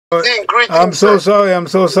I'm so sorry. I'm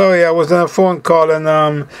so sorry. I was on a phone call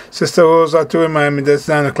and Sister Rose had to remind me that it's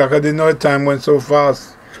 9 o'clock. I didn't know the time went so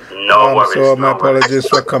fast. No worries. So my apologies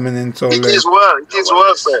for coming in so late. It is well. It is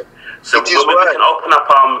well, sir. So we can open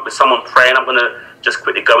up with someone praying. I'm going to just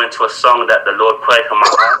quickly go into a song that the Lord prayed for my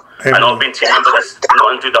heart. I know I've been to remember this. I'm not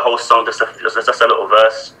going to do the whole song, just a little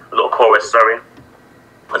verse, a little chorus, sorry.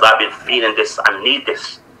 Because I've been feeling this. I need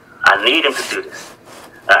this. I need him to do this.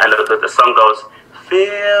 And the song goes,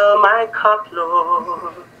 fill my cup,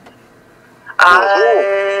 Lord.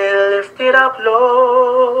 I lift it up,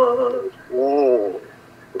 Lord.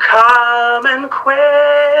 Come and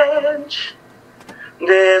quench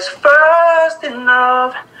this thirsting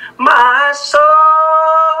of my soul.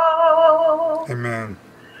 Amen.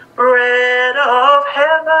 Bread of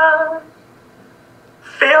heaven,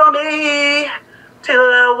 fill me till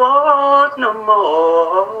I want no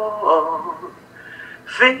more.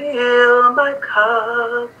 Fill my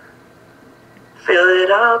cup, fill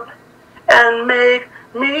it up, and make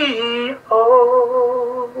me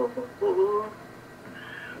whole.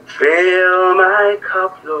 Fill my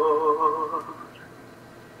cup, Lord.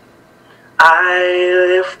 I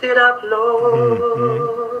lift it up,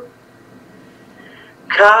 Lord.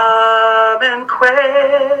 Come and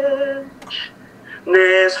quench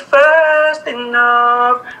this thirsting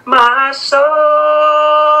of my soul.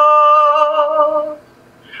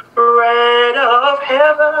 Bread of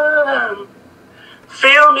heaven,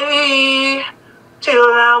 fill me till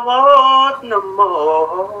I want no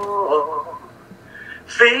more.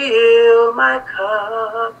 Fill my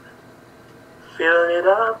cup, fill it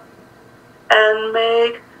up, and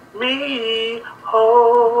make me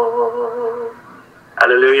whole.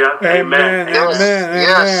 Hallelujah. Amen.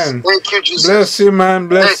 Amen. Thank you, Jesus. Bless you, man.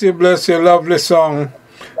 Bless you. Lovely song.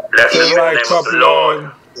 Bless you, my cup,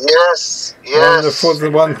 Lord. Yes.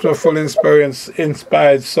 Wonderful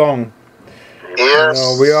inspired song.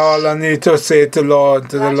 Yes. We all need to say to the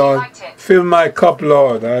Lord, fill my cup,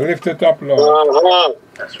 Lord. I lift it up, Lord.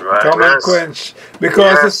 That's right. Come and quench.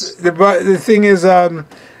 Because the thing is, well,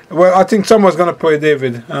 I think someone's going to pray,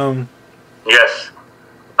 David. Yes.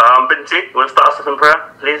 Binti, you want to start us with some prayer,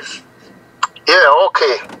 please? Yeah,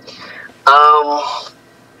 okay.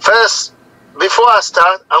 First, before I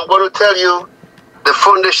start, I'm going to tell you the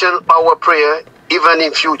foundation of our prayer, even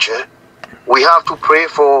in future. We have to pray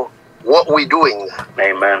for what we're doing.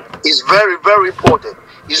 Amen. It's very, very important.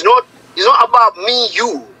 It's not about me,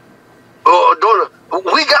 you, or don't.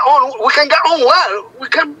 We can get on well. We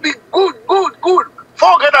can be good.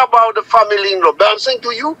 Forget about the family in law. But I'm saying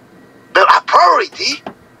to you, the priority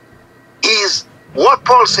is what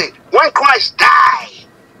Paul said. When Christ died,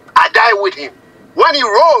 I died with him. When he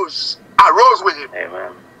rose, I rose with him.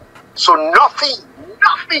 Amen. So nothing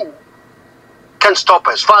can stop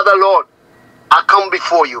us. Father, Lord, I come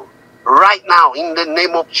before you right now in the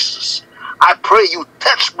name of Jesus. I pray you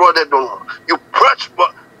touch Brother Donald. You touch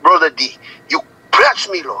Brother D. You bless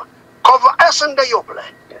me, Lord. Cover us under your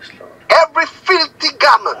blood. Yes, Lord. Every filthy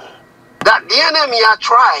garment that the enemy are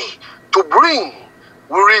trying to bring,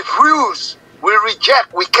 we refuse, we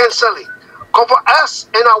reject, we cancel it. Cover us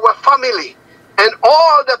and our family and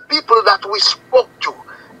all the people that we spoke to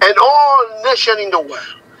and all nations in the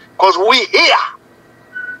world. Because we hear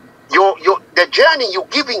the journey you're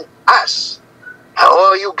giving us,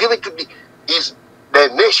 or you give it to is the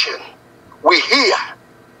nation. We hear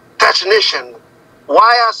that nation.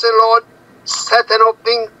 Why I say, Lord, certain of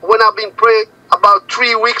things when I've been praying about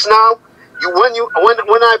 3 weeks now, when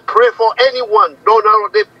I pray for anyone,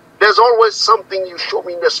 Donald, there's always something you show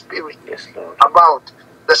me in the spirit. Yes, Lord. About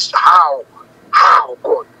this how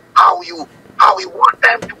God, how you want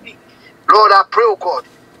them to be. Lord, I pray, oh God,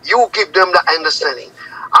 you give them the understanding.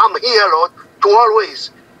 I'm here, Lord, to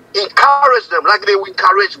always encourage them like they will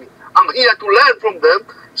encourage me. I'm here to learn from them.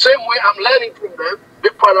 Same way I'm learning from them. The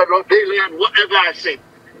Father, Lord, they learn whatever I say.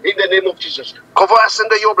 In the name of Jesus. Cover us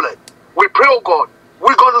under your blood. We pray, oh God,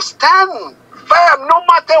 we're going to stand firm no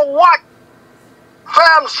matter what.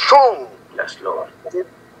 Firm, strong. Yes, Lord.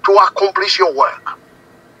 To accomplish your work.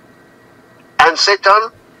 And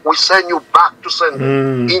Satan, we send you back to sender.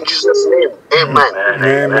 In Jesus' name.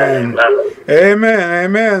 Amen.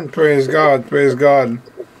 Amen. Praise God.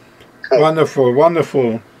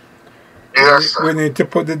 Wonderful. Yes, we need to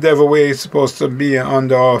put the devil where he's supposed to be,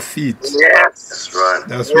 under our feet. Yes.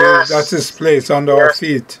 That's right. That's his place, under our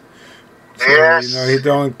feet. So, yes. He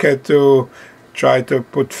don't get to try to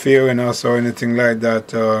put fear in us or anything like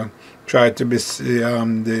that, or try to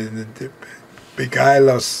beguile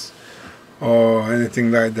us or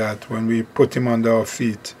anything like that when we put him under our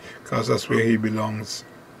feet, because that's where he belongs.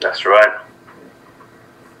 That's right.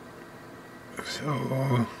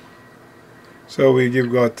 So So we give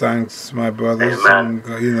God thanks, my brothers. Amen.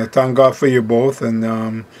 And, thank God for you both, and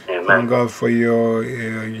thank Amen. God for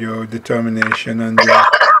your determination and your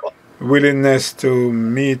willingness to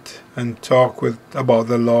meet and talk about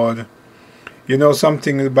the Lord. You know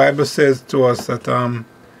something, the Bible says to us that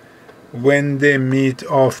when they meet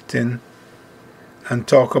often and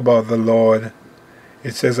talk about the Lord,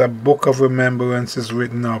 it says a book of remembrance is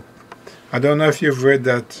written up. I don't know if you've read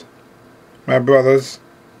that, my brothers.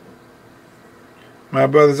 My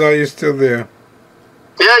brothers, are you still there?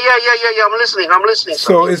 Yeah. I'm listening.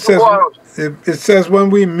 So it says when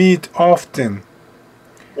we meet often,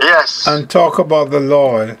 yes, and talk about the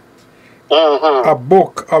Lord, a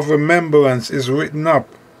book of remembrance is written up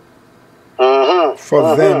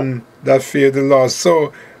for them that fear the Lord.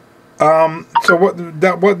 So, what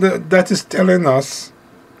that is telling us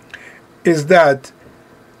is that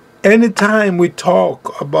anytime we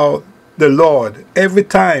talk about the Lord, every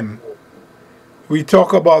time we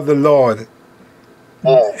talk about the Lord,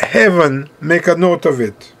 heaven make a note of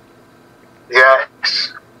it.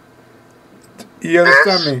 Yes. You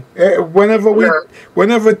understand me?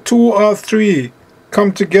 Whenever two or three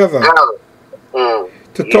come together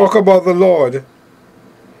to talk about the Lord,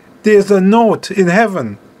 there's a note in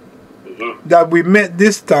heaven that we met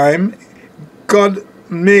this time. God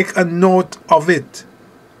make a note of it.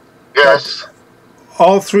 Yes.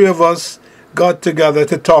 All three of us got together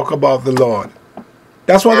to talk about the Lord.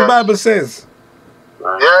 That's what the Bible says.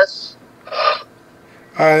 Yes.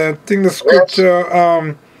 I think the scripture,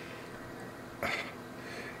 I'm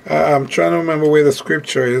trying to remember where the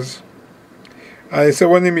scripture is. It said,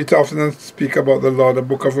 when they meet often and speak about the Lord, a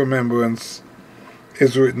book of remembrance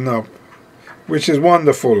is written up, which is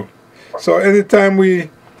wonderful. So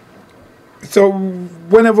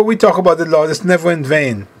whenever we talk about the Lord, it's never in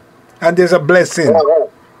vain. And there's a blessing. You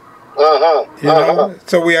know?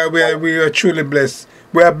 So we are truly blessed.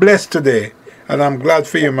 We are blessed today. And I'm glad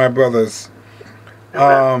for you, my brothers.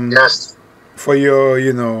 Yes. For your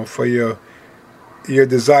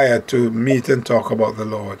desire to meet and talk about the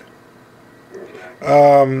Lord.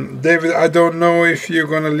 David, I don't know if you're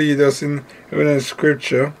going to lead us in a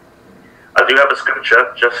scripture. I do have a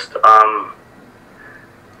scripture, just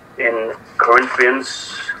in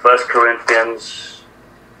Corinthians, 1 Corinthians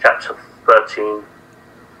chapter 13,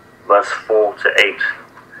 verse 4 to 8,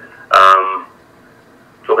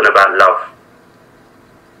 talking about love.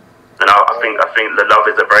 And I think that love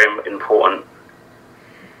is a very important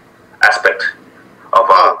aspect of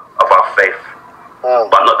our faith,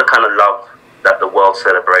 but not the kind of love that the world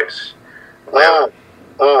celebrates, where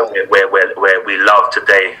we love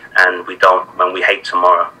today and we hate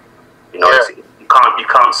tomorrow. You know, you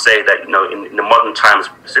can't say that. You know, in the modern times,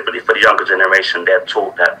 specifically for the younger generation, they're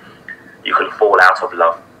taught that you can fall out of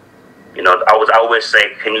love. You know, I always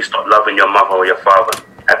say, can you stop loving your mother or your father?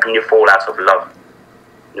 How can you fall out of love?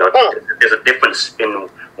 You know, there's a difference in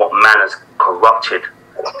what man has corrupted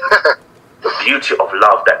the beauty of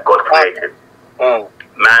love that God created.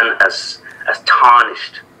 Man has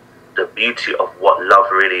tarnished the beauty of what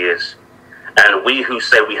love really is. And we who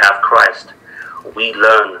say we have Christ, we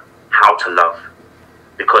learn how to love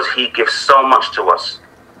because he gives so much to us.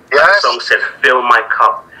 The song said, fill my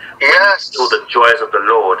cup. Yes. When you feel the joys of the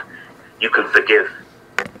Lord, you can forgive.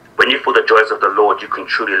 When you feel the joys of the Lord, you can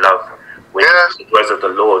truly love. When you feel the joys of the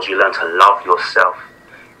Lord, you learn to love yourself.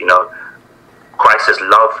 You know, Christ says,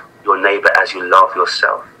 love your neighbor as you love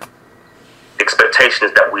yourself. The expectation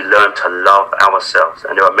is that we learn to love ourselves.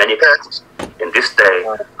 And there are many people in this day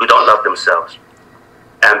who don't love themselves.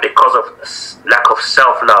 And because of lack of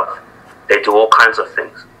self-love, they do all kinds of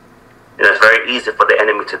things. You know, it's very easy for the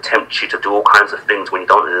enemy to tempt you to do all kinds of things when you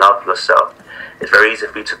don't love yourself. It's very easy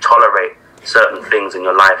for you to tolerate certain things in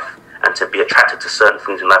your life and to be attracted to certain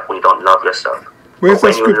things in life when you don't love yourself. Where's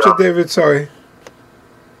the scripture, David? Sorry.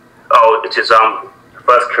 Oh, it is 1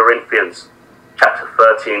 Corinthians chapter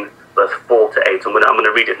 13, verse 4 to 8. I'm going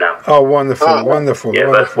to read it now. Oh, wonderful, wonderful. Yeah,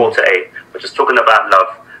 wonderful. Verse 4 to 8, which is talking about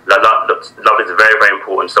love. Love is very, very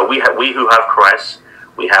important. So we who have Christ,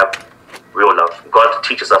 we have real love. God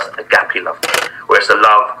teaches us agape love, where it's a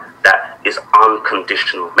love that is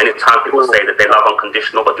unconditional. Many times people say that they love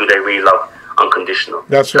unconditional, but do they really love unconditional?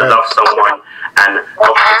 That's right. To love someone and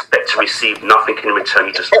not expect to receive nothing in return,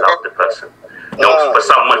 you just love the person. No, for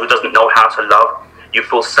someone who doesn't know how to love, you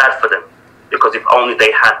feel sad for them, because if only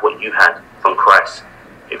they had what you had from Christ,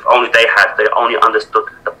 if only they only understood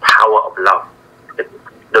the power of love, the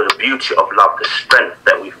beauty of love, the strength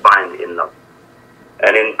that we find in love.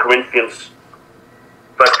 And in 1 Corinthians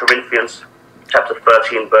chapter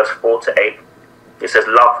 13, verse 4 to 8, it says,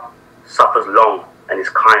 love suffers long and is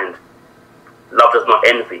kind. Love does not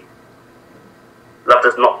envy. Love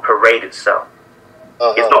does not parade itself.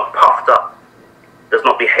 It's not puffed up. Does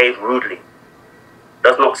not behave rudely.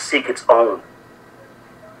 Does not seek its own.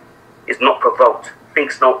 Is not provoked.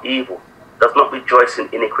 Thinks no evil. Does not rejoice in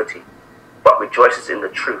iniquity, but rejoices in the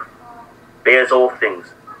truth. Bears all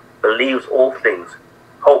things. Believes all things.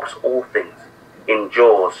 Hopes all things.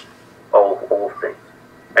 Endures all things.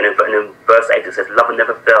 And in verse 8 it says, love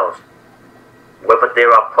never fails. Whether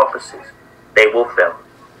there are prophecies, they will fail.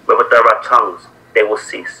 Whether there are tongues, they will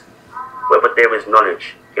cease. Whether there is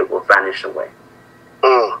knowledge, it will vanish away.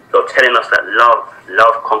 So telling us that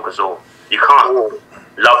love conquers all. You can't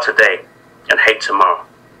love today and hate tomorrow.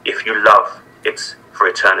 If you love, it's for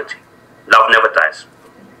eternity. Love never dies.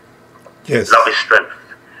 Yes. Love is strength,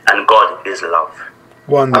 and God is love.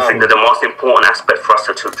 Wonderful. I think that the most important aspect for us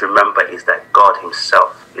to remember is that God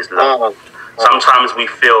himself is love. Sometimes we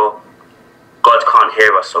feel God can't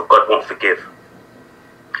hear us, so God won't forgive.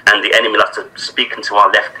 And the enemy likes to speak into our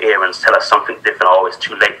left ear and tell us something different. Oh, it's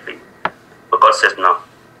too late for you. But God says no.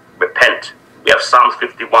 Repent. We have Psalms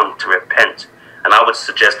 51 to repent. And I would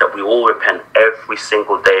suggest that we all repent every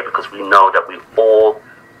single day, because we know that we all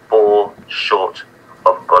fall short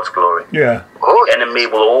of God's glory. Yeah. The enemy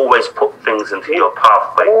will always put things into your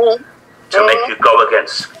pathway to make you go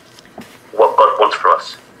against what God wants for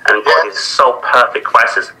us. And God is so perfect.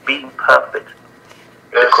 Christ says, be perfect,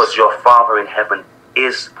 because your Father in heaven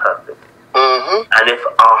is perfect. And if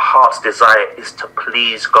our heart's desire is to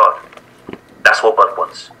please God, that's what God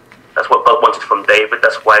wants. That's what God wanted from David.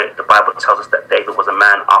 That's why the Bible tells us that David was a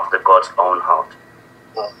man after God's own heart.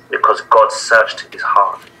 Because God searched his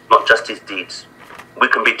heart, not just his deeds. We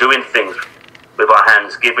can be doing things with our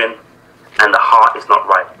hands, giving, and the heart is not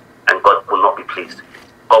right, and God will not be pleased.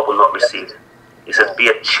 God will not receive it. He says, be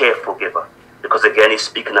a cheerful giver, because again, he's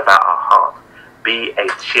speaking about our heart. Be a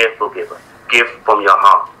cheerful giver. Give from your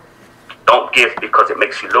heart. Don't give because it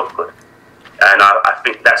makes you look good. And I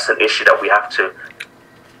think that's an issue that we have to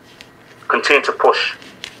continue to push,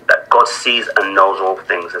 that God sees and knows all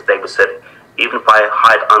things. As David said, even if I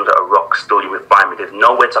hide under a rock, still you will find me. There's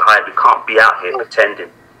nowhere to hide. We can't be out here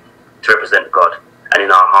pretending to represent God. And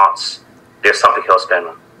in our hearts, there's something else going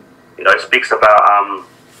on. You know, it speaks about,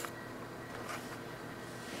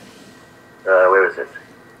 where is it?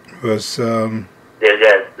 Verse,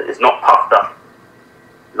 it's not puffed up.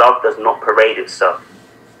 Love does not parade itself.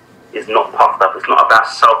 It's not puffed up. It's not about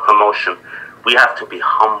self-promotion. We have to be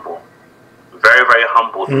humble. Very, very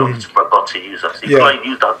humble in order for God to use us. You can't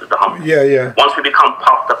use the humble. Once we become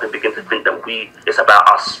puffed up and begin to think that it's about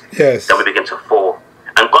us, then we begin to fall.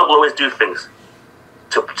 And God will always do things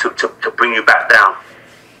to bring you back down,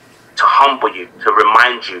 to humble you, to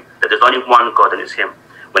remind you that there's only one God, and it's Him.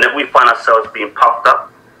 Whenever we find ourselves being puffed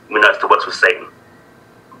up, we know it's the works of Satan.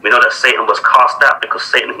 We know that Satan was cast out because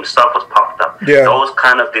Satan himself was puffed up. Those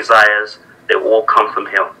kind of desires, they all come from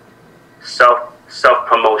him.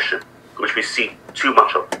 Self-promotion, which we see too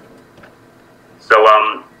much of. So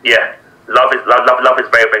love is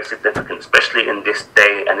very, very significant, especially in this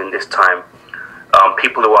day and in this time.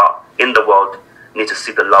 People who are in the world need to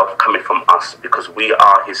see the love coming from us, because we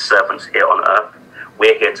are His servants here on earth.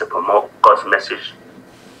 We're here to promote God's message.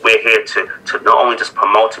 We're here to not only just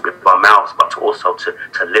promote it with our mouths, but to also to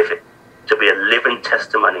live it, to be a living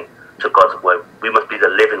testimony to God's word. We must be the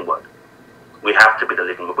living word. We have to be the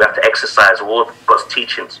living word. We have to exercise all of God's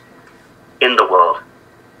teachings in the world,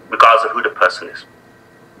 regardless of who the person is.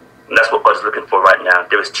 And that's what God's looking for right now.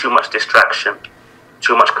 There is too much distraction,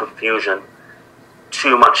 too much confusion,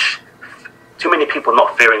 too many people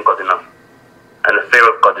not fearing God enough. And the fear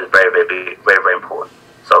of God is very, very, very, very important.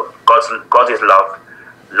 So God is love.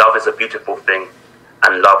 Love is a beautiful thing,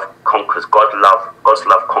 and love conquers. God's love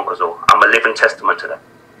conquers all. I'm a living testament to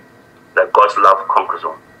that God's love conquers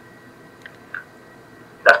all.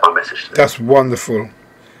 That's my message today. That's wonderful.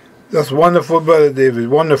 That's wonderful, Brother David.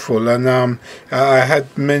 Wonderful. And I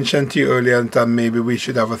had mentioned to you earlier that maybe we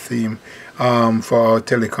should have a theme for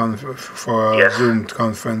our Zoom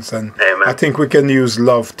conference. And Amen. I think we can use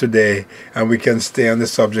love today, and we can stay on the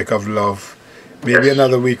subject of love. Maybe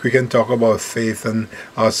another week we can talk about faith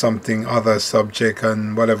or something other subject,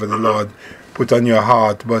 and whatever the Lord put on your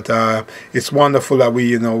heart. But it's wonderful that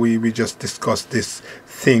we just discussed this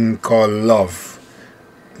thing called love.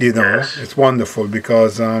 It's wonderful,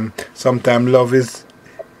 because sometimes love is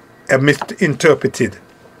misinterpreted.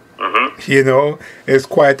 It's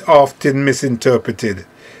quite often misinterpreted.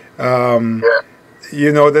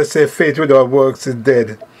 They say faith without works is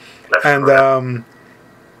dead. That's and correct.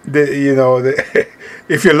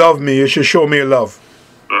 If you love me, you should show me love.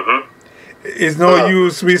 It's no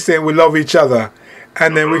use we say we love each other,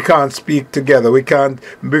 and then we can't speak together. We can't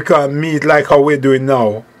meet like how we're doing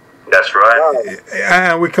now. That's right.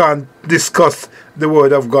 And we can't discuss the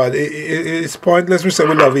word of God. It's pointless. We say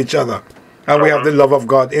we love each other, and we have the love of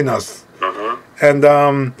God in us. And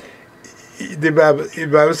the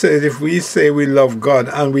Bible says if we say we love God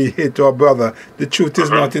and we hate our brother, the truth is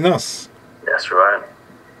not in us. That's right.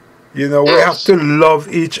 You know, we have to love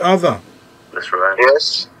each other. That's right.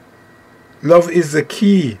 Yes. Love is the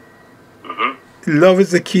key. Love is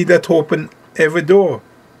the key that opens every door.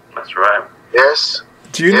 That's right. Yes.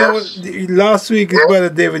 Do you know, last week, Brother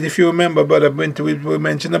David, if you remember, Brother Binti, we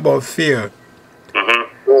mentioned about fear.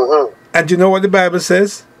 And you know what the Bible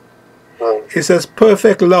says? It says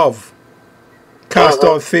perfect love cast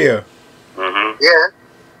out fear. Yeah.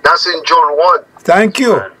 That's in John 1. Thank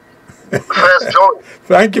you. First John.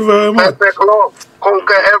 Thank you very much. Perfect love.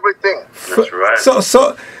 Conquer everything. That's right.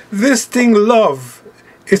 So this thing, love,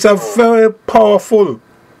 is a very powerful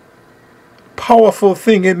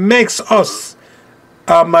thing. It makes us,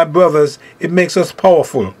 my brothers, it makes us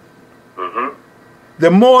powerful.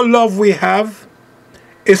 The more love we have,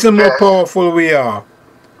 it's the more powerful we are.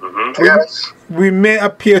 We may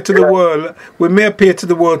appear to the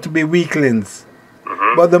world, to be weaklings.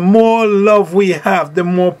 But the more love we have, the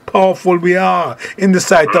more powerful we are in the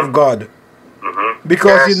sight of God.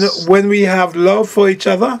 Because you know, when we have love for each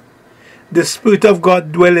other, the Spirit of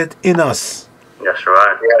God dwelleth in us. That's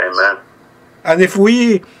right. Amen. And if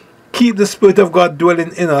we keep the Spirit of God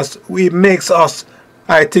dwelling in us,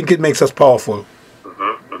 I think it makes us powerful.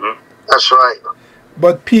 That's right.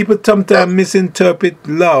 But people sometimes misinterpret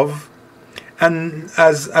love and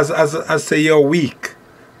as say you're weak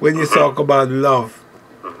when you talk about love.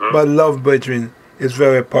 But love, brethren, is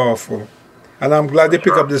very powerful. And I'm glad you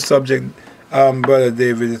pick up this subject, Brother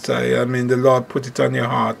David. I mean, the Lord put it on your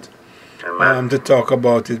heart to talk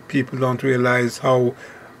about it. People don't realize how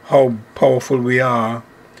powerful we are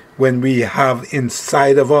when we have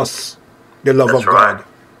inside of us the love of God.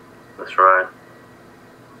 That's right.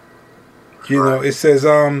 You know, it says,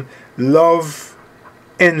 love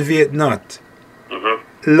envieth not.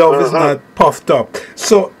 Love is not puffed up.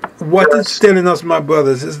 So what it's telling us, my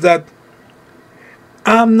brothers, is that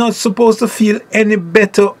I'm not supposed to feel any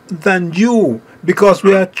better than you because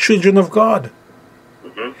we are children of God.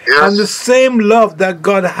 And the same love that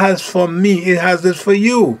God has for me, it has it for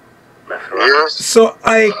you. So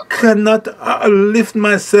I cannot lift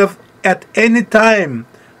myself at any time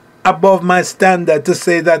above my standard to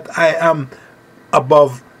say that I am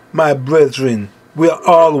above my brethren. We are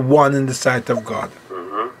all one in the sight of God.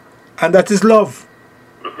 And that is love.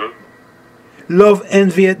 Love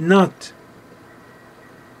envieth not.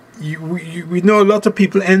 We know a lot of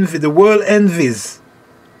people envy. The world envies.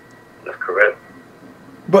 That's correct.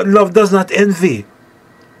 But love does not envy.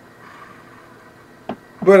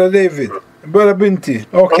 Brother David, Brother Binti,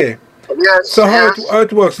 okay. So how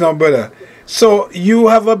it works now, brother? So you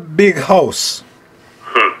have a big house.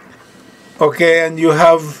 Okay, and you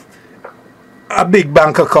have a big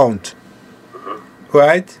bank account.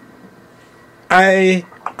 Right?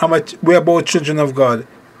 We're both children of God.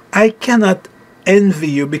 I cannot envy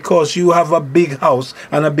you because you have a big house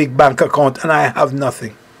and a big bank account and I have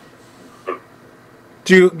nothing.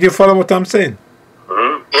 Do you follow what I'm saying?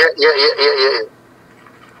 Yeah.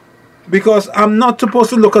 Because I'm not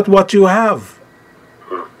supposed to look at what you have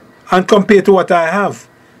and compare to what I have.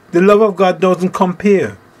 The love of God doesn't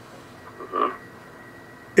compare.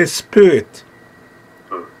 It's spirit.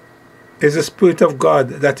 It's the Spirit of God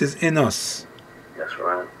that is in us. That's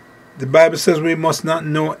right. The Bible says we must not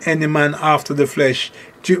know any man after the flesh.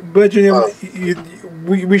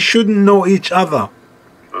 We shouldn't know each other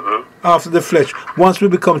after the flesh. Once we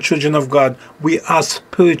become children of God, we are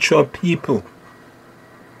spiritual people.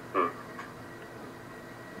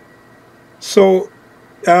 So,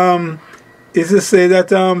 is to say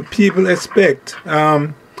that people expect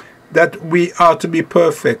that we are to be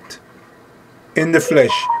perfect in the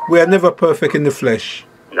flesh. We are never perfect in the flesh.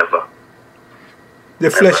 Never. The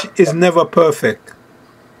flesh is never perfect.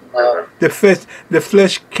 The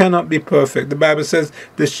flesh cannot be perfect. The Bible says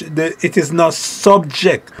it is not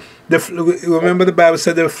subject. Remember the Bible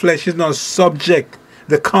said the flesh is not subject.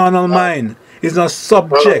 The carnal mind is not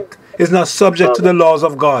subject. Is not subject to the laws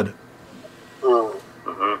of God.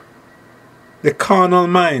 The carnal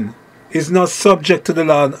mind is not subject to the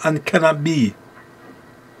law and cannot be.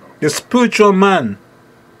 The spiritual man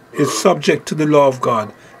is subject to the law of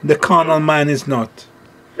God. The carnal mind is not.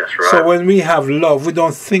 That's right. So when we have love, we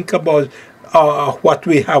don't think about what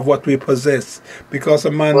we have, what we possess. Because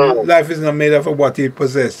a man's life is not made up of what he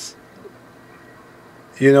possesses.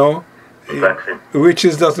 You know? Exactly.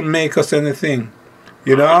 Riches doesn't make us anything.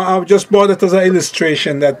 You know, I've just brought it as an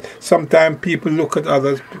illustration that sometimes people look at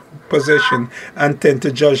others' possession and tend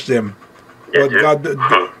to judge them. But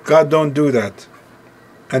God don't do that.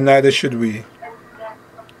 And neither should we.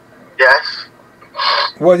 Yes.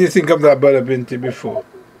 What do you think of that, Brother Binti, before?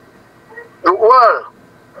 Well,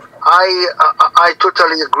 I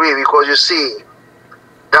totally agree, because you see,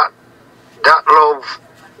 that love,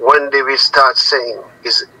 when they will start saying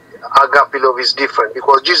is agape love, is different,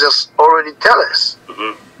 because Jesus already tell us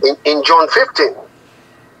in John 15.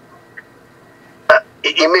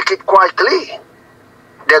 He make it quite clear.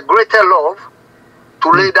 The greater love to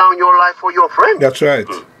lay down your life for your friend. That's right.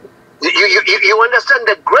 You understand,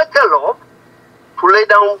 the greater love to lay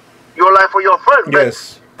down your life for your friend.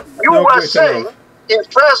 Yes. But you were saying in 1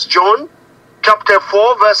 John chapter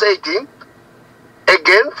 4 verse 18,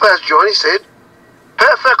 again 1 John, he said,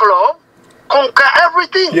 perfect love conquer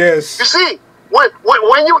everything. Yes. You see,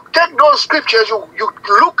 when you take those scriptures, you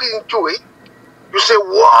look into it, you say,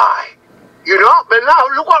 why? You know, but now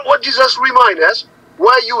look at what Jesus reminds us,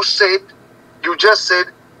 where you just said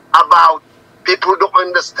about people don't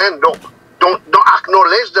understand, don't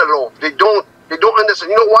acknowledge the love. They don't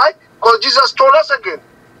understand. You know why? Because Jesus told us again,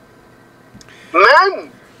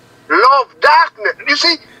 men love darkness. You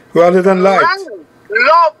see, rather than light. Men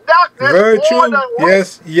love darkness. Very more true. than light.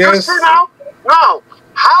 Yes, yes. You see now,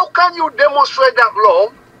 how can you demonstrate that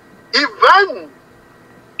love even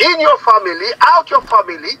in your family, out your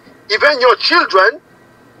family, even your children?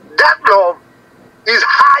 That love is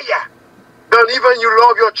higher than even you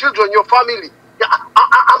love your children, your family.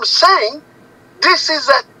 I'm saying this is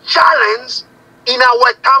a challenge in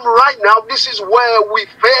our time right now. This is where we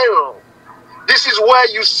fail. This is where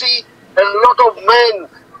you see a lot of men,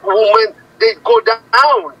 women, they go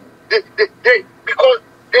down. Because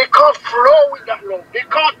they can't flow with that love.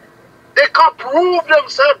 They can't prove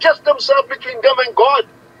themselves, just themselves, between them and God.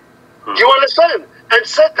 Do you understand? And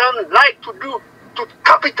Satan like to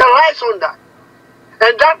capitalize on that.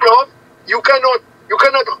 And that love,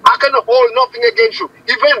 I cannot hold nothing against you.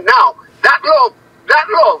 Even now, that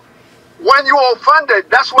love, when you are offended,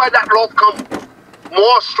 that's why that love comes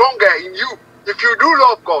more stronger in you. If you do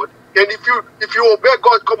love God, and if you obey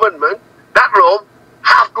God's commandment, that love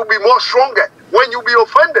have to be more stronger when you be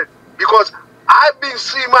offended. Because I've been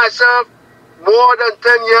seeing myself more than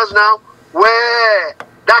 10 years now, where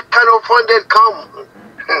that kind of offended come.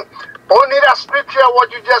 Only that scripture,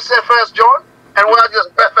 what you just said, 1 John, and we are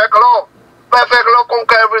just perfect love. Perfect love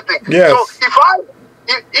conquer everything. Yes. So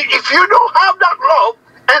if you don't have that love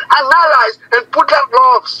and analyze and put that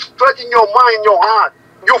love straight in your mind, your heart,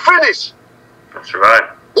 you finish. That's right.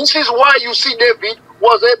 This is why you see David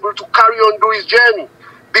was able to carry on do his journey,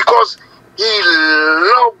 because he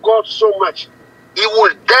loved God so much. He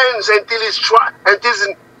would dance until his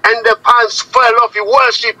pants fell off. He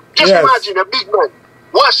worshiped. Just imagine a big man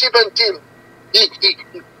worship until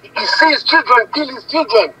he sees children kill his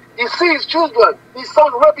children. He sees children. His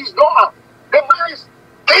son rape his daughter. The man is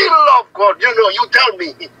still love God. You know, you tell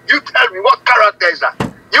me what character is that?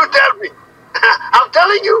 You tell me. I'm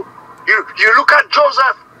telling you. You look at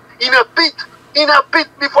Joseph in a pit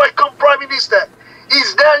before he become prime minister.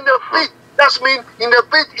 He's there in the pit. That means in the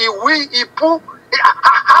pit he poo.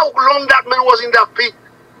 How long that man was in that pit?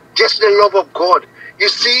 Just the love of God. You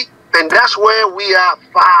see, and that's where we are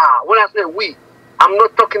far. When I say we, I'm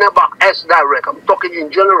not talking about us direct. I'm talking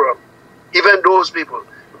in general. Even those people,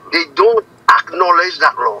 they don't acknowledge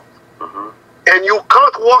that love. And you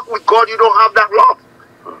can't walk with God, you don't have that love.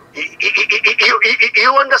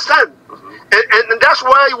 You understand? And that's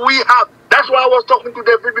why that's why I was talking to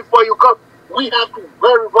David before you come. We have to be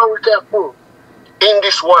very, very careful in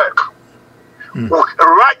this work.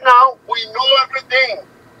 Right now, we know everything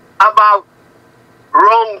about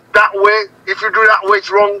wrong that way. If you do that way, it's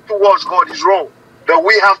wrong towards God, it's wrong. But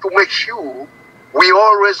we have to make sure we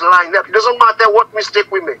always line up. It doesn't matter what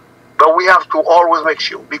mistake we make, but we have to always make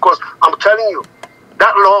sure. Because I'm telling you,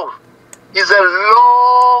 that love is a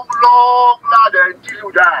long, long ladder until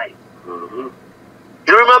you die. You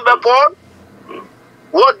remember Paul?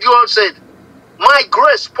 What John said? My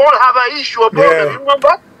grace. Paul have an issue, brother. You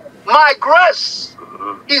remember? My grace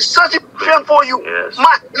is sufficient for you. Yes.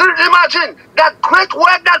 Imagine that great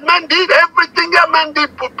work that man did, everything that man did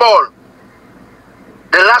for Paul.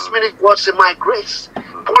 The last minute God said, my grace.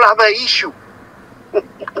 Paul have an issue.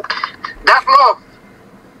 That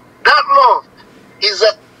love is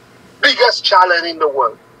the biggest challenge in the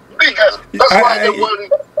world. Biggest. That's why the world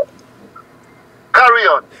is... Carry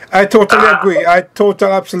on. I totally agree.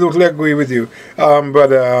 Absolutely agree with you,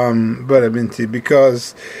 brother Binti,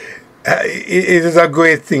 because it is a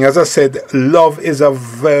great thing. As I said, love is a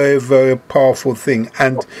very, very powerful thing.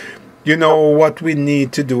 And you know what we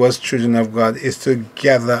need to do as children of God is to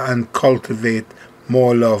gather and cultivate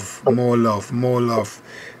more love, more love, more love.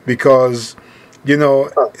 Because, you know,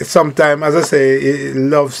 sometimes, as I say,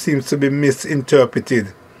 love seems to be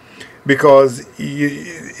misinterpreted. Because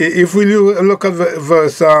if we look at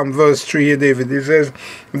verse 3 here, David, it says,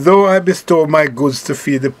 though I bestow my goods to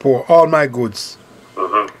feed the poor, all my goods,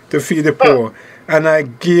 to feed the poor, and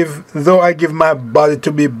though I give my body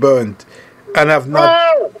to be burnt, and have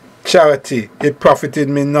not charity, it profited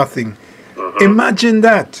me nothing. Imagine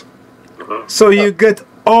that. So you get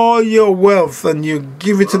all your wealth and you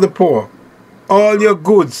give it to the poor. All your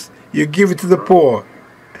goods, you give it to the poor.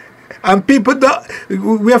 And people,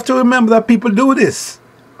 we have to remember that people do this.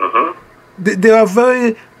 There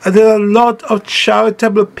are a lot of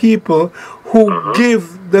charitable people who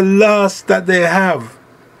give the last that they have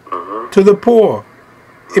to the poor.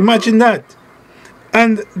 Imagine that.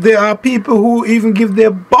 And there are people who even give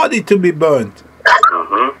their body to be burnt.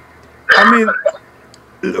 I mean,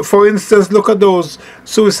 for instance, look at those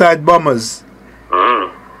suicide bombers.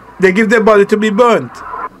 They give their body to be burnt.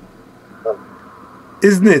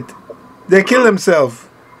 Isn't it? They kill themselves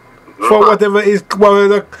for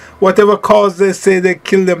whatever cause they say they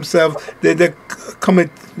kill themselves. They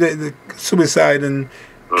commit suicide and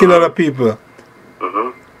kill other people.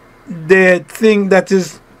 They think that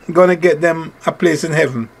is going to get them a place in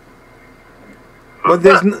heaven, but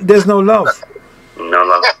there's no love. No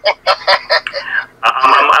love.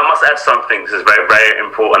 I must add something. This is very, very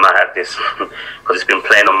important. I had this because it's been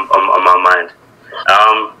playing on my mind.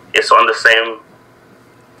 It's on the same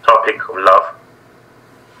topic of love.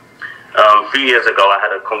 A few years ago, I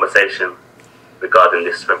had a conversation regarding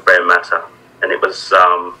this very matter, and it was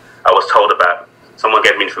I was told about, someone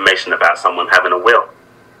gave me information about someone having a will,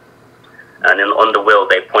 and on the will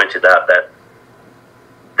they pointed out that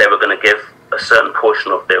they were going to give a certain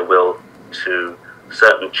portion of their will to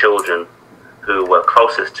certain children who were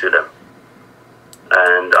closest to them.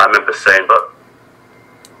 And I remember saying, but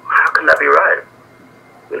how can that be right?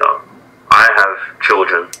 You know, I have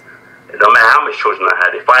children. No matter how many children I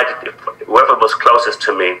had, if whoever was closest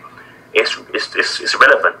to me, it's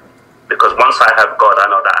relevant. Because once I have God, I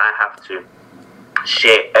know that I have to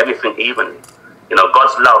share everything evenly. You know,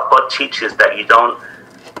 God's love, God teaches that you don't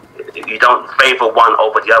favor one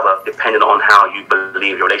over the other depending on how you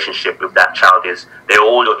believe your relationship with that child is. They're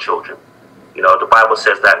all your children. You know, the Bible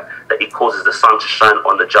says that He causes the sun to shine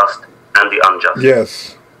on the just and the unjust.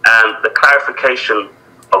 Yes. And the clarification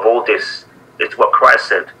of all this is what Christ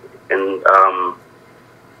said in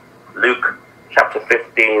Luke chapter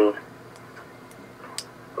 15,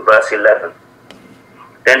 verse 11.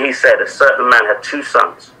 Then He said, a certain man had 2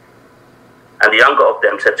 sons, and the younger of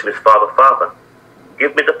them said to his father, Father,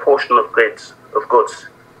 give me the portion of goods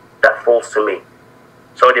that falls to me.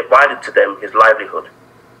 So He divided to them his livelihood.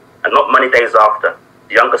 And not many days after,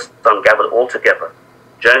 the younger son gathered all together,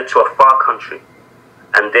 journeyed to a far country,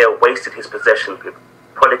 and there wasted his possessions with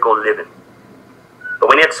prodigal living. But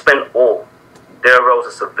when he had spent all, there arose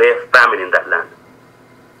a severe famine in that land,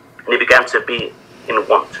 and he began to be in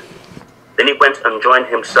want. Then he went and joined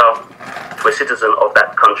himself to a citizen of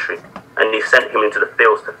that country, and he sent him into the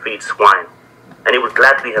fields to feed swine. And he would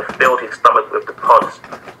gladly have filled his stomach with the pods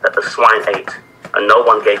that the swine ate, and no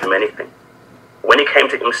one gave him anything. When he came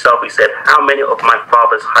to himself, he said, how many of my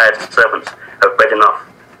father's hired servants have bread enough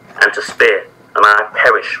and to spare, and I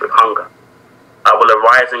perish with hunger? I will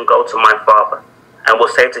arise and go to my father, and will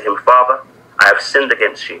say to him, Father, I have sinned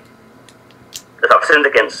against you, that I've sinned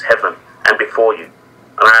against heaven and before you,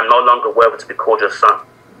 and I am no longer worthy to be called your son.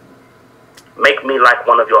 Make me like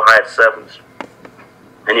one of your hired servants.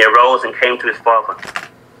 And he arose and came to his father.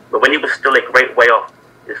 But when he was still a great way off,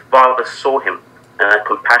 his father saw him and had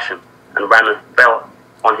compassion, and ran and fell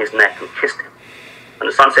on his neck and kissed him. And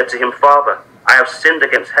the son said to him, Father, I have sinned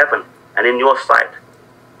against heaven and in your sight,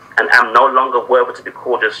 and am no longer worthy to be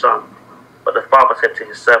called your son. But the father said to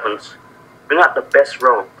his servants, bring out the best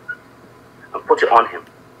robe and put it on him,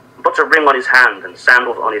 and put a ring on his hand and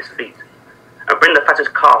sandals on his feet, and bring the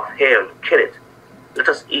fatted calf here and kill it. Let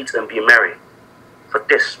us eat and be merry. For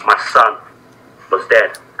this my son was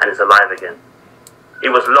dead and is alive again. He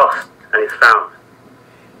was lost and is found.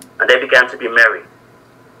 And they began to be merry.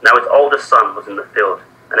 Now his older son was in the field,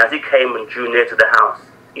 and as he came and drew near to the house,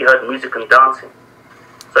 he heard music and dancing.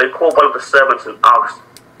 So he called one of the servants and asked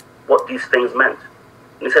what these things meant.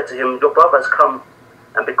 And he said to him, your brother has come,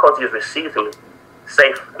 and because he has received him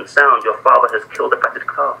safe and sound, your father has killed the fatted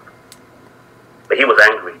calf. But he was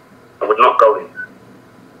angry and would not go in.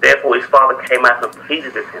 Therefore his father came out and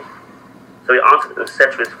pleaded with him. So he answered and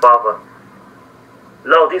said to his father,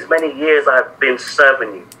 Lo, these many years I have been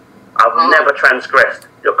serving you. I've never transgressed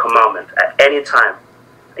your commandment at any time.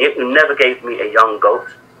 And yet you never gave me a young goat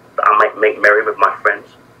that I might make merry with my friends.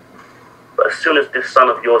 But as soon as this son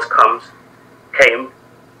of yours came,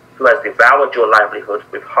 who has devoured your livelihood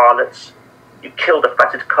with harlots, you killed a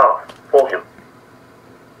fatted calf for him.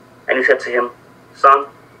 And he said to him, Son,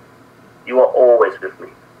 you are always with me,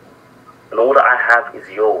 and all that I have is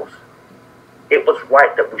yours. It was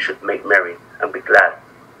right that we should make merry and be glad,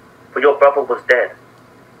 for your brother was dead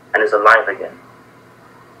and is alive again,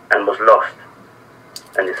 and was lost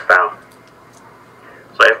and is found.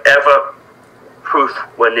 So if ever proof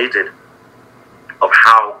were needed of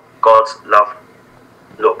how God's love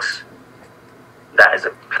looks, that is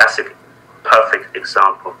a classic, perfect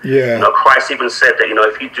example. Yeah. Christ even said that,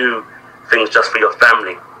 if you do things just for your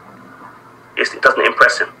family, it doesn't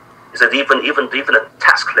impress him. He said even the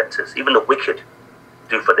tax collectors, even the wicked,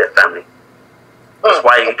 do for their family. That's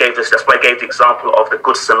why he gave the example of the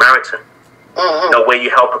Good Samaritan. Where you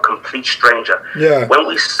help a complete stranger. Yeah. When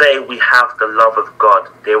we say we have the love of God,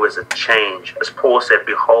 there is a change. As Paul said,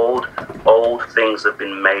 behold, old things have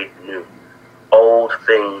been made new. Old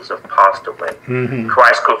things have passed away.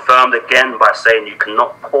 Christ confirmed again by saying you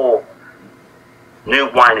cannot pour new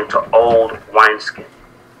wine into old wineskin,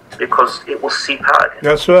 because it will seep out again.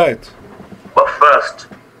 That's right. But first,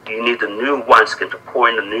 you need the new wineskin to pour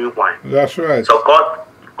in the new wine. That's right. So God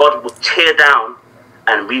will tear down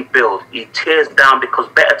and rebuild. He tears down because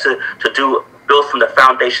better to build from the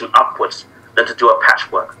foundation upwards than to do a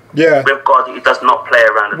patchwork. Yeah. With God, he does not play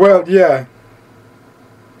around. Well, yeah.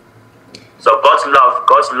 So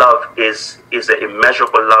God's love is an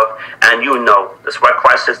immeasurable love, and that's why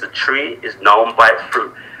Christ says the tree is known by its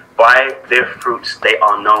fruit. By their fruits they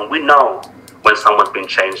are known. We know when someone's been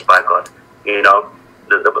changed by God.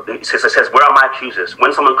 It says, where are my accusers?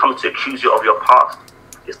 When someone comes to accuse you of your past,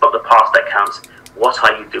 it's not the past that counts. What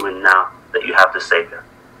are you doing now that you have the Savior?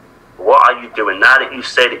 What are you doing now that you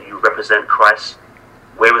say that you represent Christ?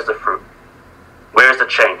 Where is the fruit? Where is the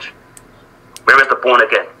change? Where is the born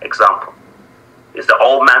again example? Is the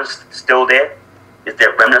old man still there? Is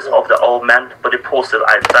there remnants of the old man? But Paul says,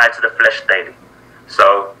 I die to the flesh daily.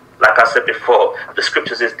 So, like I said before, the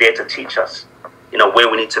scriptures is there to teach us, where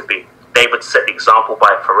we need to be. David set the example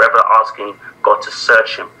by forever asking God to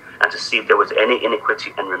search him and to see if there was any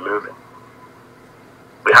iniquity and remove it.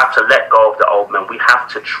 We have to let go of the old man. We have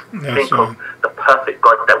to think of the perfect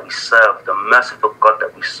God that we serve, the merciful God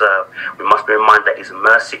that we serve. We must be reminded that his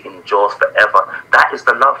mercy endures forever. That is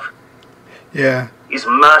the love. Yeah. His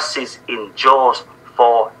mercies endures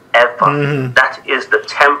forever. That is the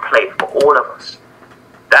template for all of us.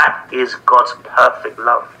 That is God's perfect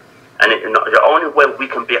love. And the only way we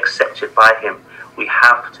can be accepted by him, we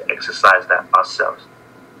have to exercise that ourselves.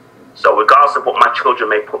 So regardless of what my children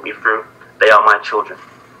may put me through, they are my children.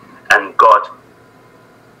 And God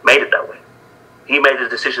made it that way. He made the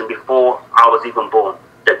decision before I was even born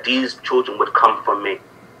that these children would come from me.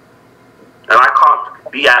 And I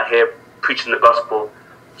can't be out here preaching the gospel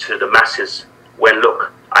to the masses when,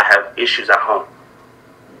 look, I have issues at home.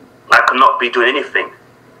 I cannot be doing anything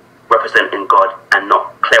representing God and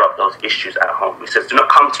not clear up those issues at home. He says, do not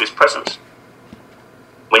come to his presence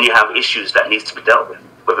when you have issues that needs to be dealt with,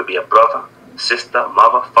 whether it be a brother, sister,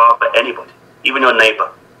 mother, father, anybody, even your neighbor.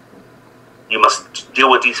 You must deal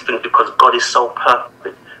with these things because God is so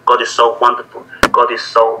perfect. God is so wonderful. God is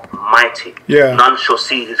so mighty. Yeah. None shall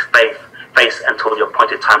see his face until the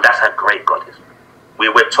appointed time. That's how great God is. We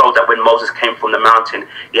were told that when Moses came from the mountain,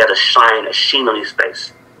 he had a sheen on his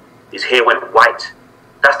face. His hair went white.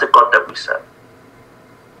 That's the God that we serve.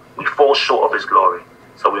 We fall short of his glory.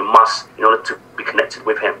 So we must, in order to be connected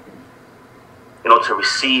with him, in order to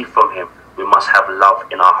receive from him, we must have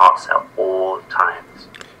love in our hearts at all times.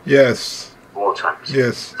 Yes. All times.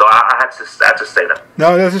 Yes. So I had to say that.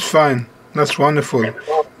 No, that is fine. That's wonderful.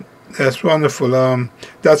 That's wonderful.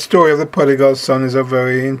 That story of the prodigal son is a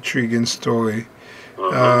very intriguing story.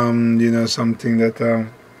 Something that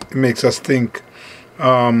makes us think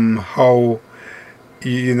how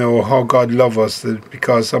God loves us,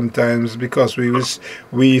 because sometimes because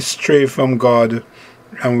we stray from God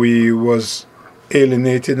and we was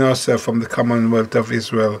alienating ourselves from the Commonwealth of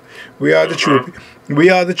Israel. We are the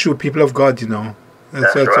true people of God,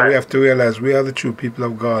 That's right. what we have to realize. We are the true people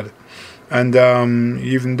of God. And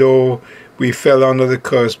even though we fell under the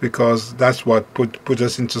curse, because that's what put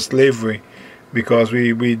us into slavery, because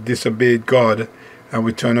we disobeyed God and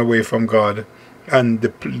we turned away from God. And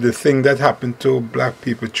the thing that happened to black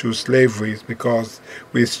people through slavery is because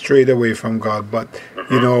we strayed away from God. But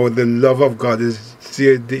the love of God is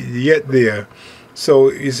yet there. So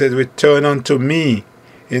he said, return unto me.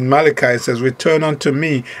 In Malachi it says, return unto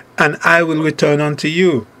me, and I will return unto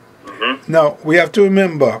you. Now, we have to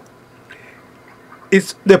remember,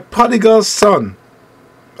 it's the prodigal son,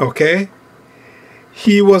 okay?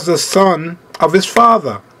 He was the son of his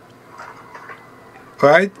father,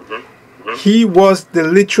 right? He was the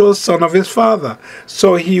literal son of his father.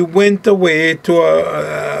 So he went away to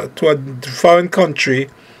a foreign country,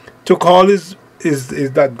 took all his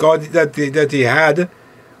that God that he had,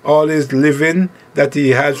 all his living that he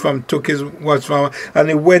had took his was from, and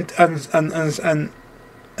he went and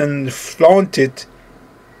flaunt it,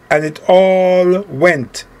 and it all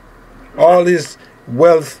went. All his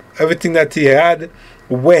wealth, everything that he had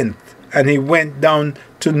went, and he went down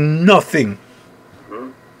to nothing.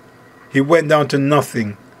 He went down to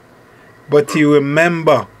nothing. But he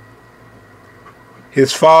remembered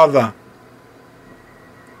his father.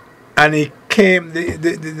 And he came,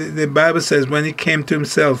 the Bible says, when he came to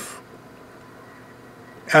himself.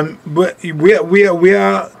 And we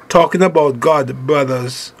are talking about God,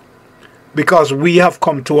 brothers, because we have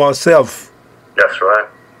come to ourselves. That's right.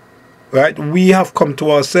 Right? We have come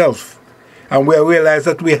to ourselves. And we realize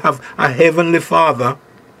that we have a heavenly Father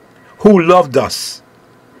who loved us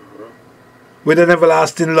with an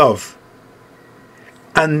everlasting love.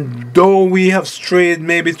 And though we have strayed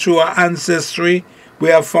maybe through our ancestry, we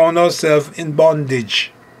have found ourselves in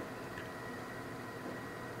bondage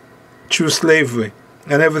through slavery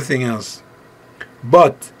and everything else.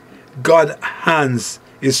 But God's hands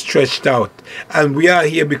is stretched out. And we are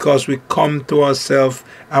here because we come to ourselves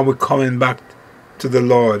and we're coming back to the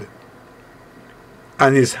Lord.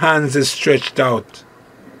 And his hands is stretched out.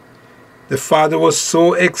 The father was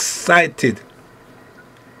so excited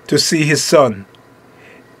to see his son.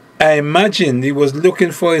 I imagine he was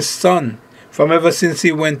looking for his son. From ever since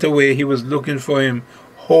he went away, he was looking for him,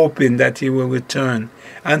 hoping that he will return.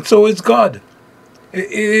 And so is God.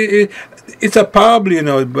 It's a parable, you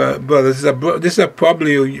know, brothers. This is a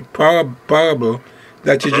parable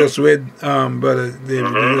that you just read, Brother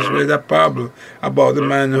David. You just read a parable about the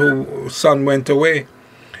man whose son went away.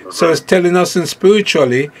 So it's telling us in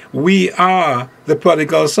spiritually, we are the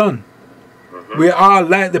prodigal son. We are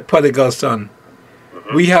like the prodigal son.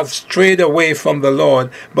 We have strayed away from the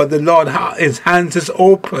Lord, but the Lord, his hands is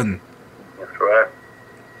open. That's right.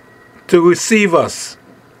 To receive us.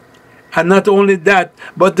 And not only that,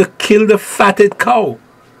 but to kill the fatted cow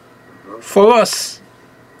for us.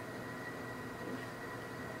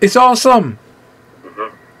 It's awesome.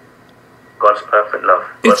 God's perfect love.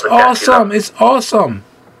 It's awesome. It's awesome.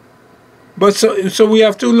 But so we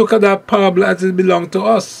have to look at that parable as it belonged to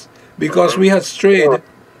us. Because we had strayed,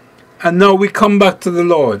 and now we come back to the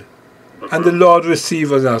Lord, and the Lord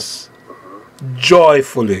receives us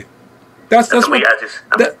joyfully. That's what. We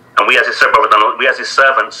as his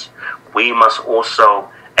servants, we must also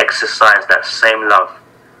exercise that same love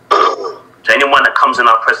to anyone that comes in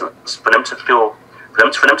our presence, for them to feel,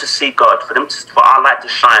 for them to see God, for our light to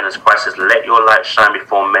shine, as Christ says, "Let your light shine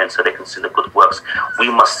before men, so they can see the good works." We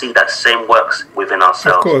must see that same works within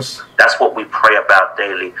ourselves. Of course. That's what we pray about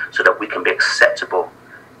daily, so that we can be acceptable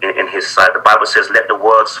in his sight. The Bible says, "Let the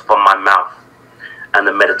words from my mouth and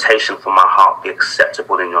the meditation from my heart be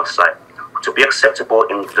acceptable in your sight." To be acceptable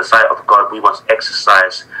in the sight of God, we must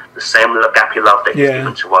exercise the same agape love that he's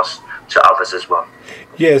given to us, to others as well.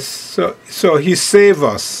 Yes, so he saved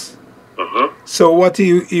us. So what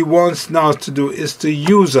he wants now to do is to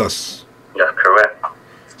use us. That's correct.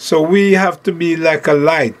 So we have to be like a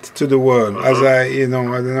light to the world. As I don't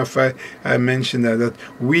know if I mentioned that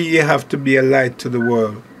we have to be a light to the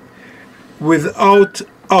world. Without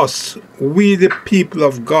us, we the people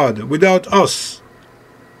of God, without us,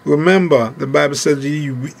 remember the Bible says,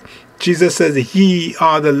 Jesus says, ye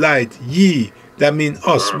are the light. Ye, that means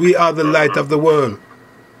us. We are the light of the world.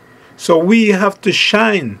 So we have to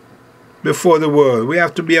shine before the world. We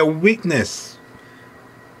have to be a witness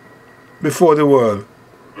before the world.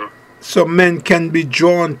 So men can be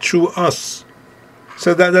drawn through us.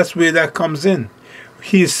 So that's where that comes in.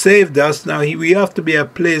 He saved us. Now we have to be a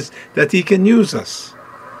place that he can use us.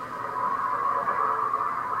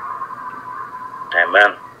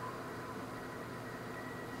 Amen.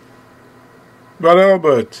 Brother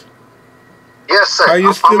Albert. Yes, sir. Are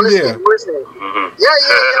you still there? I'm listening. Yeah.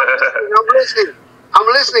 I'm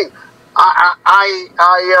listening.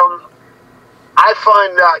 I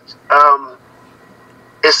find that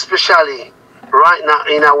especially right now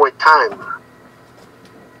in our time,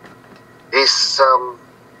 is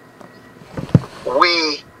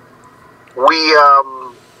we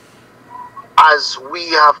as we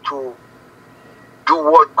have to do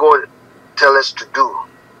what God tells us to do.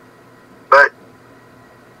 But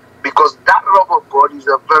because that love of God is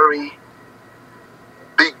a very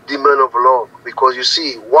big demand of love. Because you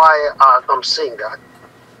see, why I'm saying that,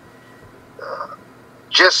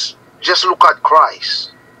 just look at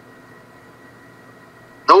Christ.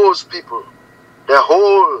 Those people, the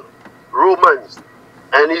whole Romans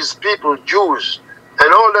and his people, Jews,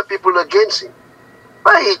 and all the people against him.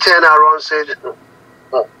 But he turned around and said,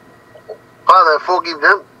 Father, forgive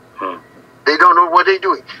them. They don't know what they're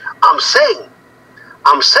doing. I'm saying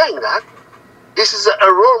that this is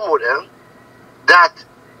a role model that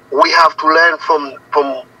we have to learn from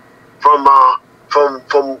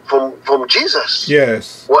Jesus.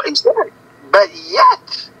 Yes. What he said. But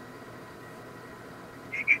yet,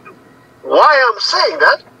 why I'm saying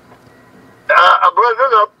that,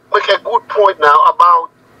 brother, make a good point now about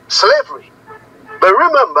slavery. But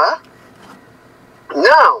remember,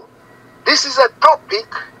 now, this is a topic,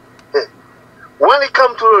 when it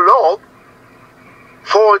comes to the law,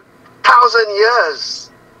 for 1,000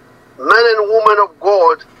 years, men and women of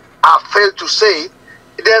God have failed to say,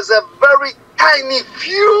 there's a very tiny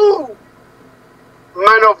few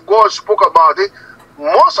men of God spoke about it.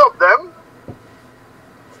 Most of them,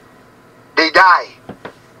 they die.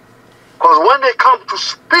 Because when they come to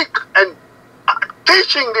speak and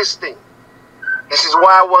teaching this thing, this is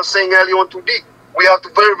why I was saying earlier on today, we have to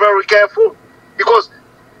be very, very careful. Because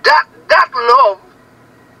that love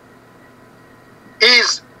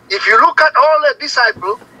is, if you look at all the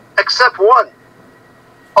disciples, except one,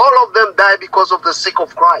 all of them died because of the sake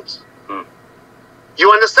of Christ.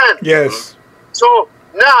 You understand? Yes. So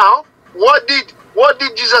now, what did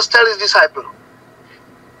Jesus tell his disciples?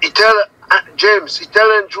 He tell James, he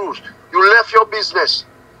tell Andrews, you left your business.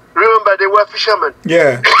 Remember, they were fishermen.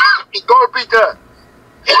 Yeah. He told Peter,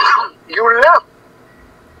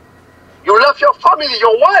 you left your family,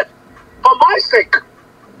 your wife, for my sake.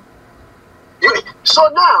 So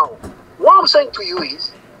now, what I'm saying to you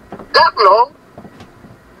is, that love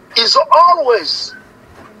is always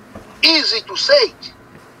easy to say,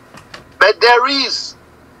 but there is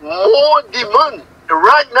more demand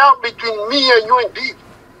right now between me and you indeed.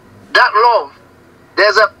 That love,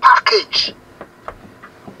 there's a package.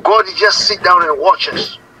 God just sit down and watch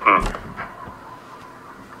us.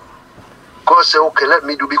 God say, okay, let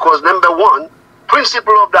me do, because number one,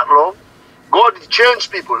 principle of that love, God change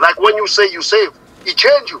people. Like when you say you save, he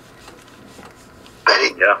change you. But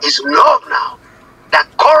it's love now. That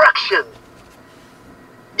correction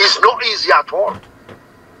is not easy at all.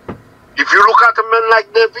 If you look at a man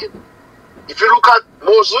like David, if you look at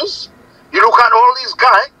Moses, you look at all these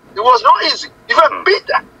guys, it was not easy. Even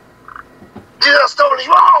Peter. Jesus told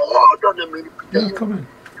him, oh, hold on a minute, Peter. Yeah, come on.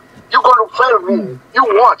 You're going to fail me. You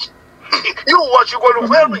watch. You watch, you're going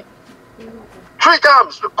to fail me. 3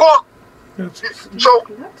 times. Go. So,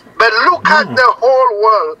 but look at the whole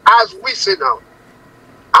world as we see now.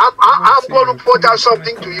 I'm going to point out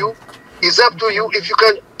something to you. It's up to you. If you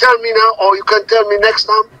can tell me now or you can tell me next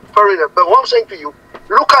time, fair enough. But what I'm saying to you,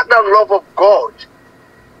 look at that love of God.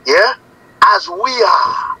 Yeah? As we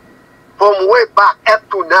are from way back up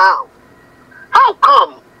to now. How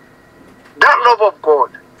come that love of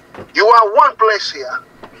God, you are one place here,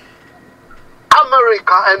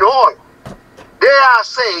 America and all, they are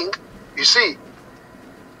saying, you see,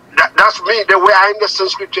 that's me, the way I understand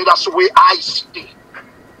scripture, that's the way I see.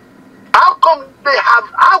 How come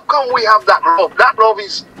we have that love? That love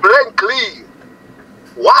is plain clear.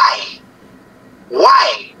 Why?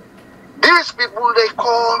 Why? These people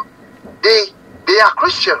they are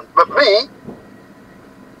Christian, but me,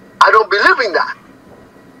 I don't believe in that.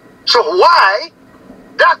 So why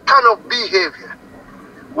that kind of behavior?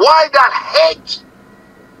 Why that hate?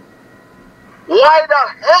 Why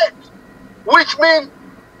that hate? Which means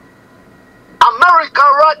America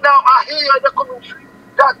right now are here in the country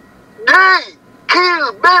that they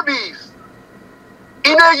kill babies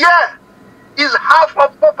in a year. Is half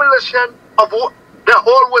of population of the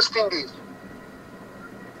whole West Indies.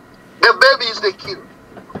 The babies they kill.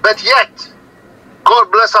 But yet,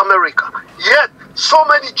 God bless America. Yet, so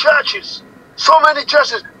many churches,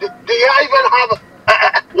 they even have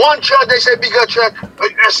one church, they say bigger church,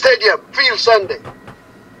 a stadium, field Sunday.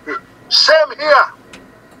 Same here.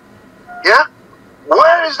 Yeah?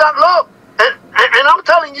 Where is that love? And I'm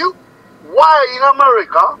telling you, why in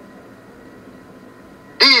America,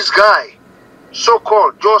 these guys,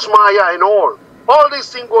 so-called Josh Meyer and all these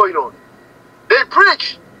things going on, they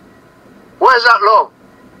preach. Where's that love?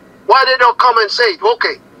 Why they don't come and say,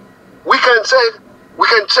 okay, we can say,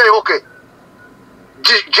 okay,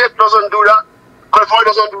 Jeff doesn't do that, California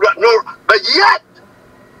doesn't do that, no, but yet,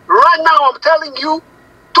 right now I'm telling you,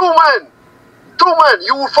 2 men Two men.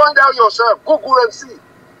 You will find out yourself. Google and see.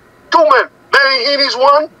 Two men. Benny Hinn is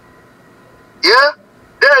one. Yeah.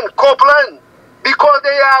 Then Copeland, because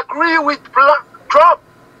they agree with Trump.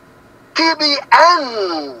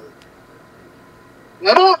 TBN.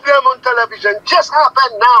 Move them on television. Just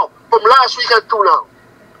happened now from last week until now.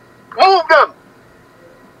 Move them.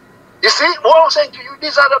 You see, what I'm saying to you,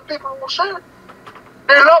 these are the people who say it.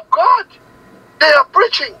 They love God. They are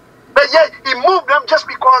preaching. But yet he moved them just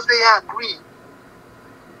because they agree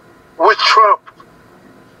with Trump.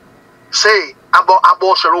 Say about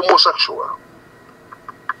abortion, homosexual.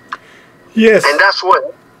 Yes. And that's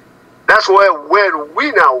where when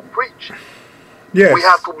we now preach. Yes. We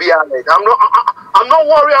have to be alert. I'm not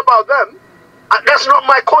worried about them. That's not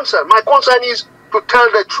my concern. My concern is to tell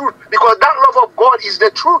the truth, because that love of God is the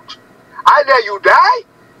truth. Either you die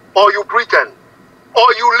or you pretend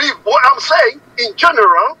or you live. What I'm saying in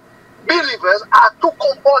general, believers are too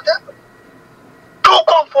comfortable. Too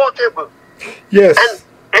comfortable. Yes.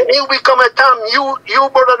 And it will come a time you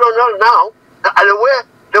brother don't know now.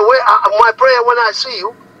 The way my prayer when I see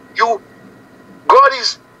you, God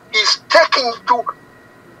is taking to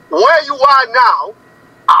where you are now.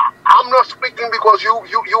 I'm not speaking because you're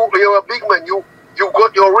a big man. You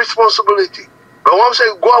got your responsibility. But what I'm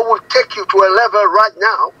saying, God will take you to a level right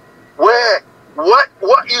now where what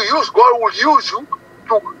you use, God will use you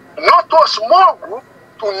to not to a small group,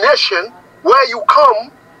 to nation where you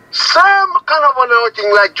come, same kind of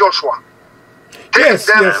anointing like Joshua. Yes.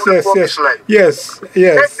 Take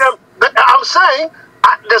them. I'm saying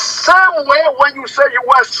the same way when you say you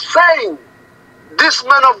were saying this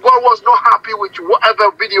man of God was not happy with you,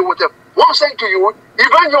 whatever video, whatever. What I'm saying to you,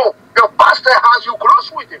 even your pastor has you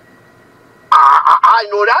close with him. I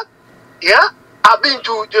know that. Yeah. I've been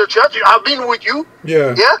to the church. I've been with you.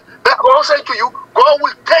 Yeah. Yeah. But what I'm saying to you, God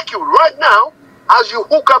will take you right now as you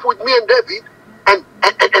hook up with me and David,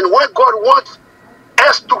 and what God wants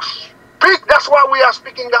us to speak. That's why we are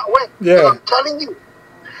speaking that way. Yeah. And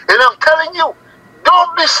I'm telling you,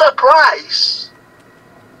 don't be surprised.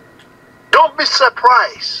 Don't be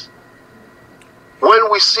surprised when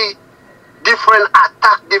we see different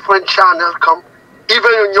attack, different channels come,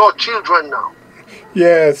 even in your children now.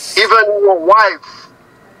 Yes. Even your wife.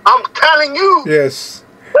 I'm telling you. Yes.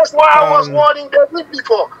 That's why I was warning David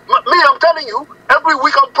before. Me, I'm telling you, every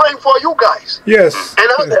week I'm praying for you guys. Yes. And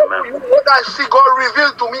I'll tell you what I see God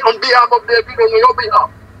reveal to me on behalf of David and on your behalf.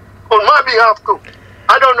 On my behalf too.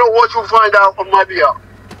 I don't know what you find out on my behalf.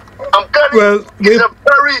 I'm telling you, it's a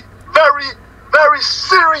very, very, very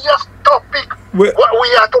serious topic. What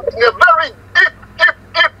we are talking, a very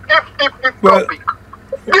deep topic.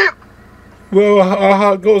 Deep. Well, our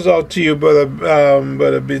heart goes out to you, Brother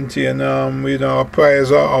Binti, and our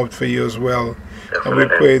prayers are out for you as well. And we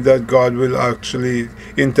pray that God will actually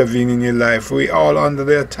intervene in your life. We all under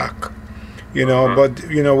the attack, but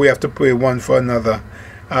we have to pray one for another.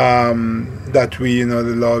 That we, the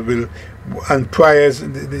Lord will, and prayers.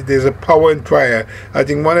 There's a power in prayer. I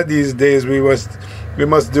think one of these days we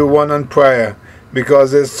must do one on prayer,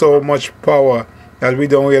 because there's so much power that we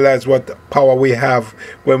don't realize what power we have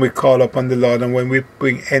when we call upon the Lord and when we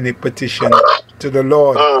bring any petition to the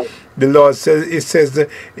Lord. The Lord says that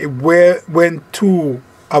when two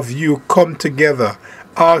of you come together,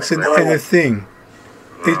 asking anything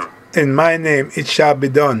in my name, it shall be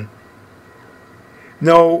done.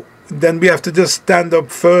 Now, then we have to just stand up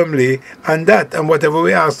firmly on that, and whatever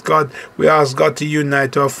we ask God to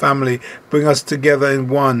unite our family, bring us together in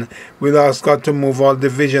one. We'll ask God to move all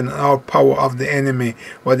division and all power of the enemy,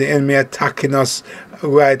 or the enemy attacking us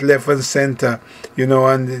right, left, and center.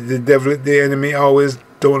 And the enemy always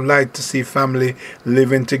don't like to see family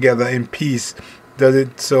living together in peace.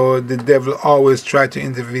 So the devil always tries to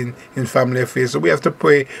intervene in family affairs. So we have to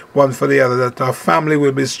pray one for the other, that our family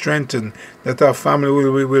will be strengthened, that our family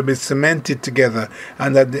will be cemented together,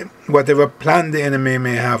 and that whatever plan the enemy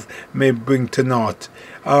may have may bring to naught.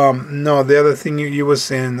 No, the other thing you were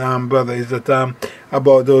saying, brother, is that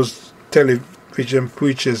about those television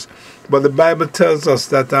preachers. But the Bible tells us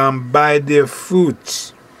that by their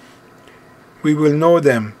fruits we will know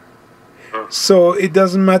them. So it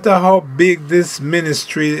doesn't matter how big this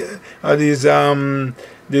ministry or these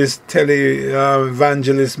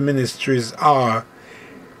tele-evangelist ministries are,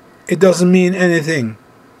 it doesn't mean anything.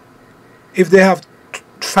 If they have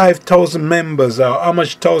 5,000 members or how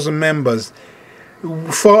much 1,000 members,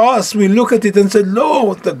 for us, we look at it and say,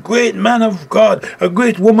 Lord, the great man of God, a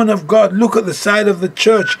great woman of God, look at the side of the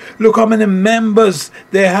church. Look how many members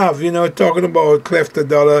they have. Talking about Clefter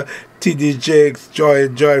Dollar, T.D. Jakes,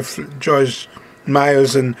 Joyce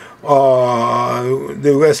Myers, and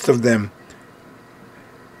the rest of them.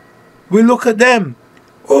 We look at them.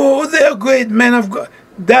 Oh, they are great men of God.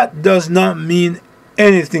 That does not mean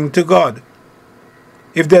anything to God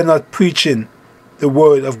if they're not preaching the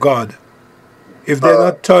word of God. If they're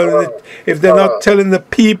not telling it, if they're not telling the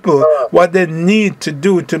people what they need to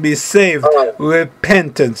do to be saved,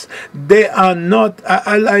 repentance. They are not.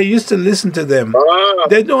 I used to listen to them.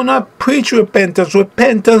 They do not preach repentance.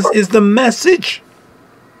 Repentance is the message.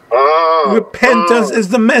 Repentance is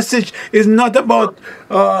the message. It's not about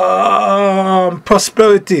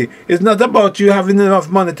prosperity. It's not about you having enough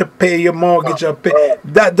money to pay your mortgage or pay.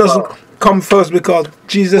 That doesn't come first, because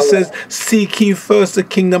Jesus says, "Seek ye first the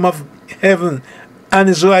kingdom of heaven and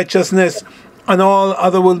his righteousness, and all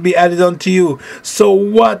other will be added unto you." So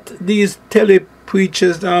what these television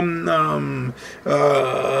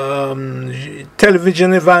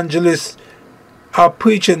evangelists are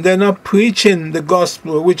preaching, they're not preaching the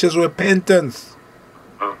gospel, which is repentance.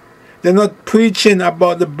 They're not preaching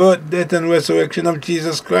about the birth, death, and resurrection of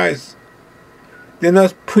Jesus Christ. They're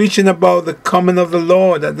not preaching about the coming of the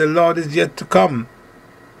Lord, that the Lord is yet to come.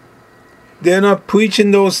 They're not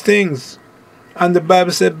preaching those things. And the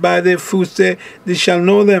Bible said, by their fruits they shall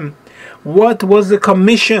know them. What was the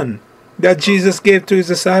commission that Jesus gave to his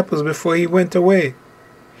disciples before he went away?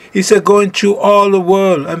 He said, going through all the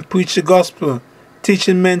world and preach the gospel,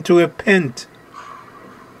 teaching men to repent.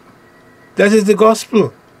 That is the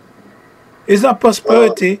gospel. It's not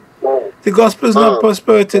prosperity. The gospel is not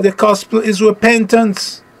prosperity. The gospel is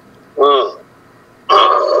repentance. Well,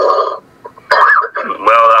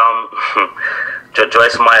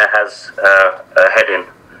 Joyce Meyer has a heading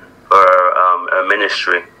for a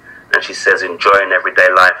ministry, and she says, enjoying everyday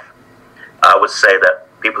life. I would say that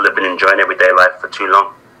people have been enjoying everyday life for too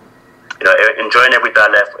long. You know, enjoying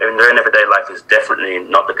everyday life is definitely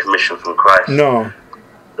not the commission from Christ. No.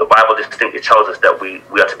 The Bible distinctly tells us that we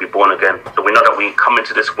are to be born again. So we know that we come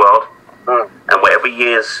into this world, and whatever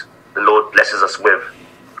years the Lord blesses us with,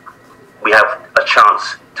 we have a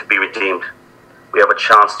chance to be redeemed. We have a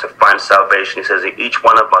chance to find salvation. He says that each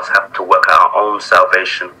one of us have to work out our own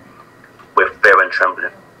salvation with fear and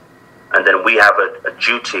trembling. And then we have a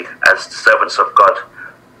duty as servants of God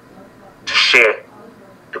to share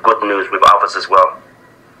the good news with others as well.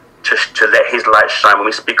 To let his light shine. When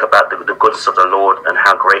we speak about the goodness of the Lord and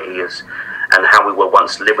how great he is, and how we were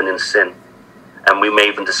once living in sin, and we may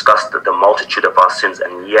even discuss the multitude of our sins,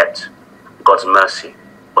 and yet God's mercy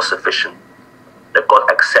was sufficient. That God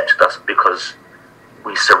accepted us because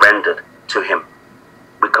we surrendered to him.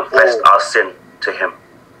 We confessed our sin to him.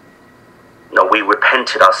 No, we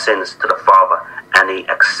repented our sins to the Father, and he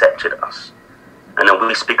accepted us. And then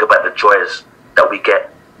we speak about the joys that we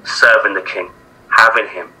get serving the King, having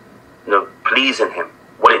him, you know, pleasing him,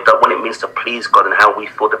 what it means to please God, and how we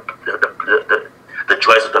feel the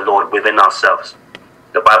joys of the Lord within ourselves.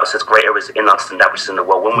 The Bible says greater is in us than that which is in the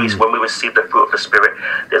world. When we receive the fruit of the Spirit,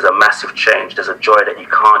 there's a massive change. There's a joy that you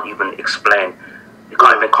can't even explain. You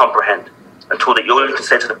can't even comprehend. Until that, you only can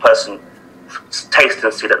say to the person, taste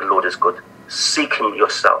and see that the Lord is good. Seek him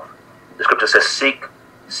yourself. The scripture says, seek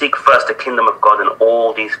first the kingdom of God, and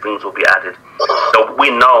all these things will be added. So we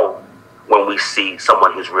know when we see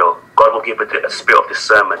someone who's real. God will give it a spirit of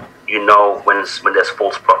discernment. You know when there's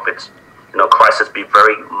false prophets. You know, Christ says, be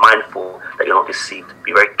very mindful that you're not deceived.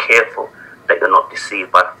 Be very careful that you're not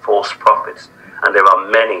deceived by false prophets. And there are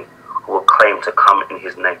many who will claim to come in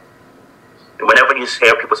his name. And whenever you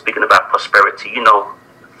hear people speaking about prosperity, you know,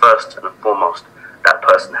 first and foremost, that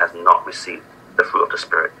person has not received the fruit of the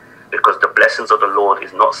Spirit. Because the blessings of the Lord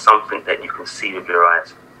is not something that you can see with your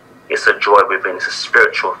eyes. It's a joy within. It's a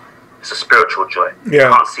spiritual joy. Yeah.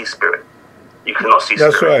 You can't see spirit. You cannot see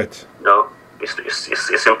spirit. That's right. No,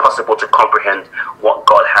 it's impossible to comprehend what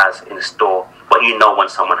God has in store, but you know when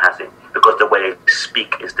someone has it, because the way they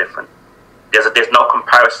speak is different. There's no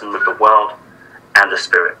comparison with the world and the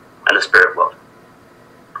spirit world.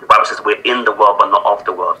 The Bible says we're in the world but not of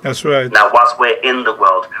the world. That's right. Now, whilst we're in the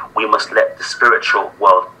world, we must let the spiritual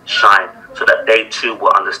world shine so that they too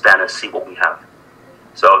will understand and see what we have.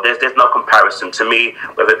 So there's no comparison to me,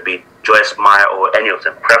 whether it be Joyce Meyer or any of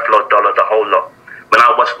them, Creflo Dollar, the whole lot.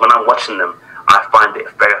 When I'm watching them, I find it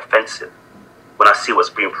very offensive. When I see what's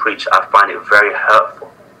being preached, I find it very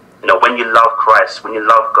hurtful. You know, when you love Christ, when you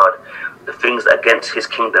love God, the things against his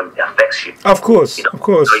kingdom affects you. Of course, you know, of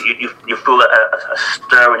course. So you feel a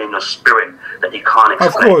stirring in your spirit that you can't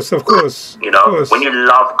explain. Of course. You know, when you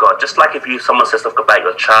love God, just like if someone says stuff about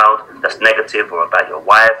your child that's negative, or about your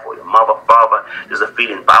wife or your mother, father, there's a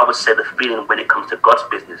feeling. But I would say the feeling when it comes to God's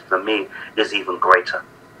business, for me, is even greater.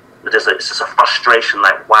 It's just a frustration,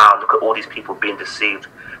 like, wow, look at all these people being deceived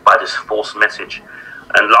by this false message.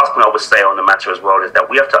 And last thing I would say on the matter as well is that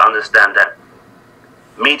we have to understand that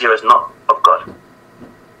media is not of God.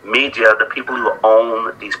 Media, the people who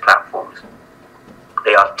own these platforms,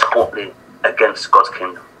 they are totally against God's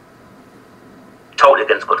kingdom. Totally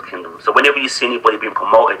against God's kingdom. So whenever you see anybody being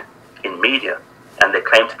promoted in media and they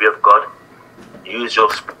claim to be of God, use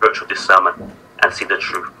your spiritual discernment and see the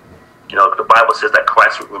truth. You know, the Bible says that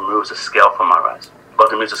Christ removes the scale from our eyes.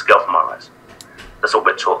 God removes the scale from our eyes. That's what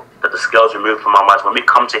we're taught, that the scales removed from our eyes. When we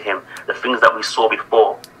come to Him, the things that we saw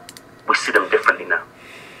before, we see them differently now.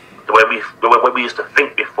 The way we used to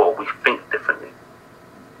think before, we think differently.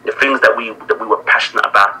 The things that we were passionate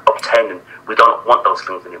about obtaining, we don't want those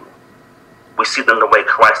things anymore. We see them the way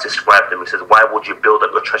Christ described them. He says, why would you build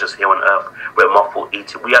up your treasures here on earth where moth will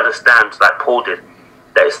eat it? We understand, like Paul did,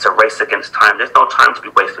 that it's to race against time. There's no time to be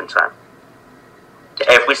wasting time.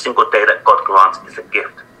 Every single day that God grants is a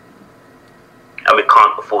gift. And we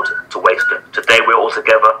can't afford to waste it. Today we're all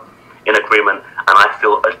together in agreement, and I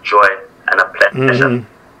feel a joy and a pleasure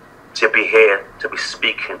to be here, to be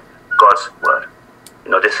speaking God's word.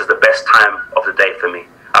 You know, this is the best time of the day for me.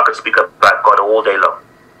 I could speak about God all day long.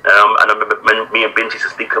 And I remember me and Binti used to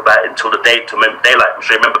speak about it until the day, till daylight. I'm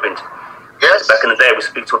sure you remember, Binti. Yes. Back in the day, we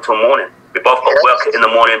speak till morning. We both got work in the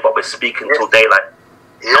morning, but we're speaking till daylight.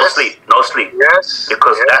 Yes. No sleep. Yes.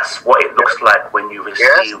 Because that's what it looks like when you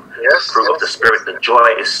receive the fruit of the Spirit. The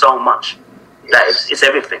joy is so much. That it's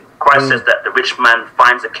everything. Christ says that the rich man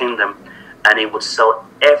finds a kingdom and he would sell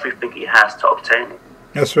everything he has to obtain it.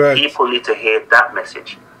 That's right. People need to hear that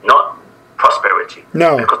message, not prosperity.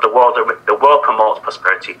 No. Because the world promotes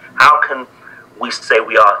prosperity. How can we say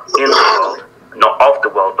we are in the world, not of the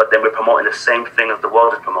world, but then we're promoting the same thing as the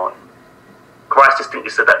world is promoting? Christ distinctly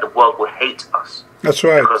said that the world will hate us. That's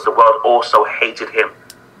right. Because the world also hated him.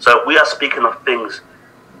 So if we are speaking of things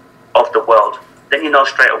of the world, then you know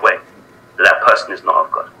straight away that that person is not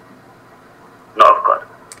of God. Not of God.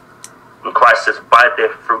 And Christ says, by their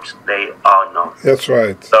fruits they are known. That's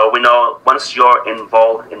right. So we know once you're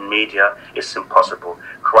involved in media, it's impossible.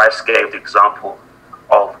 Christ gave the example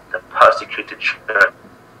of the persecuted church.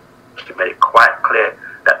 He made it quite clear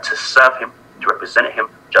that to serve him, to represent him,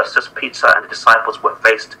 just as Peter and the disciples were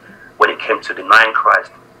faced when it came to denying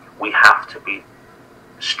Christ, we have to be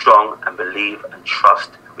strong and believe and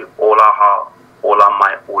trust with all our heart, all our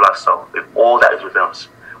might, all our soul, with all that is within us.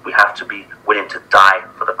 We have to be willing to die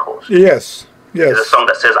for the cause. Yes. There's a song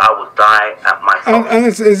that says, I will die at my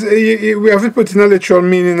post. And we have to put in a literal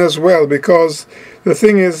meaning as well, because the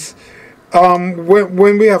thing is,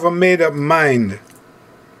 when we have a made up mind,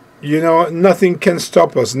 you know, nothing can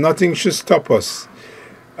stop us. Nothing should stop us.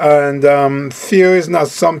 And fear is not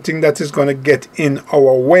something that is going to get in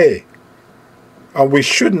our way. And we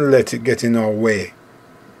shouldn't let it get in our way.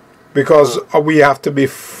 Because we have to be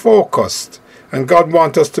focused. And God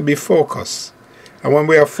wants us to be focused. And when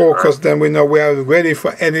we are focused, then we know we are ready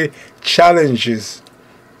for any challenges.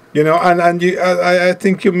 You know, and you, I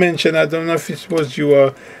think you mentioned, I don't know if it was you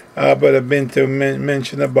or Brother Binti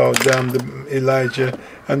mentioned about the Elijah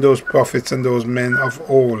and those prophets and those men of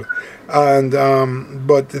old. And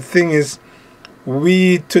but the thing is,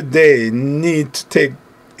 we today need to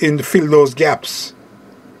fill those gaps.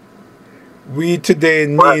 We today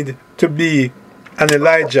need to be an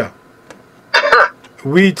Elijah.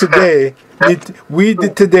 We today need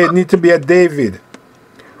to be a David.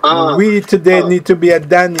 We today need to be a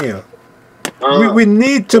Daniel. We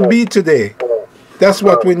need to be today. That's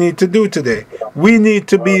what we need to do today. We need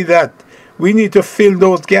to be that. We need to fill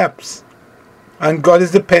those gaps. And God is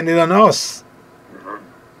depending on us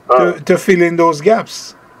to fill in those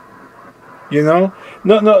gaps. You know?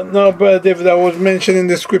 No, Brother David, I was mentioning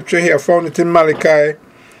the scripture here. I found it in Malachi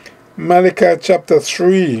chapter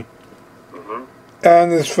 3.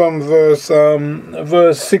 And it's from verse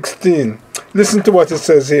 16. Listen to what it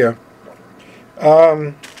says here.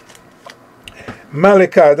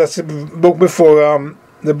 Malachi, that's the book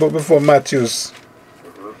before Matthew's.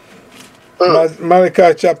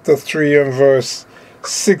 Malachi chapter 3 and verse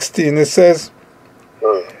 16. It says,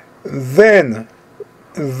 Then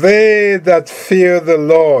they that fear the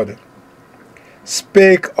Lord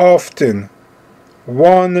spake often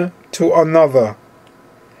one to another,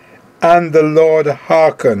 and the Lord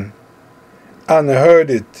hearkened and heard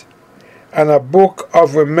it, and a book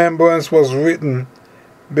of remembrance was written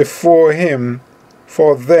before him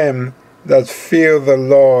for them that fear the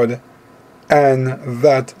Lord and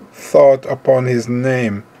that thought upon his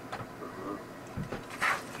name.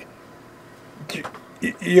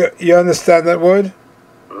 You understand that word?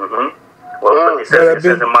 Well, it says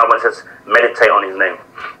in my one, it says meditate on his name.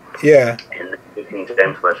 Yeah. In the King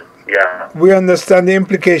James Version. Yeah. We understand the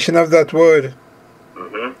implication of that word.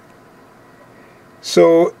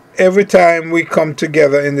 So every time we come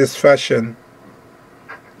together in this fashion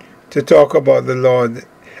to talk about the Lord,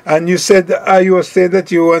 and you said, you were saying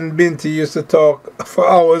that you and Binti used to talk for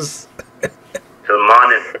hours. Till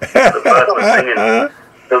morning. The birds were singing.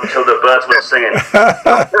 Till the birds were singing.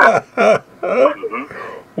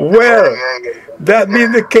 Well, that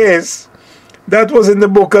being the case, that was in the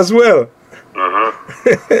book as well.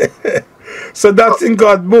 So that's in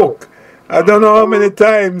God's book. I don't know how many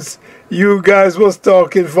times you guys was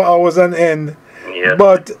talking for hours on end. Yeah,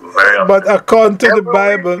 but according to the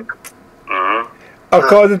Bible,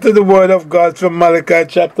 according to the word of God from Malachi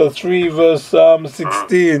chapter 3 verse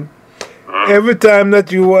 16, every time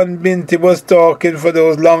that you and Binti was talking for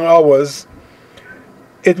those long hours,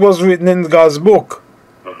 it was written in God's book.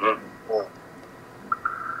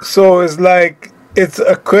 So it's like it's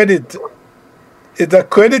accredited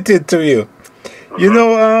to you. You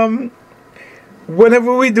know,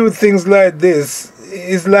 whenever we do things like this,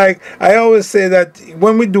 it's like I always say that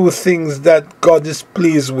when we do things that God is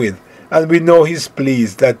pleased with, and we know He's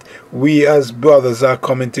pleased that we as brothers are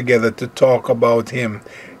coming together to talk about Him,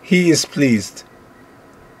 He is pleased,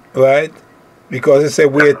 right? Because He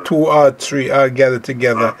said, where 2 or 3 are gathered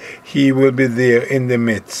together, He will be there in the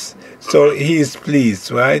midst. So He is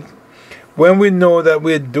pleased, right? When we know that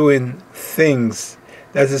we're doing things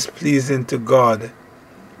that is pleasing to God,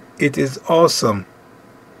 it is awesome.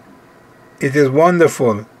 It is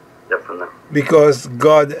wonderful. Definitely. Because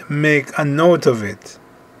God make a note of it.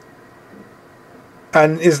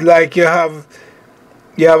 And it's like you have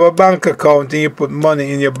a bank account and you put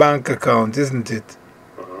money in your bank account, isn't it?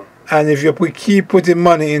 And if you keep putting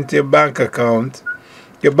money into your bank account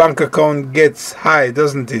gets high,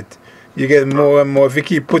 doesn't it? You get more and more. If you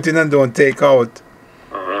keep putting and don't take out,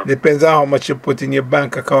 depends on how much you put in your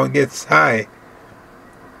bank account, gets high.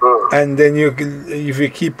 And then if you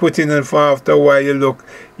keep putting in for after a while, you look,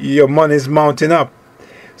 your money is mounting up.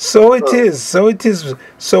 So it is.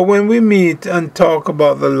 So when we meet and talk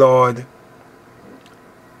about the Lord,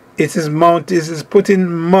 it is putting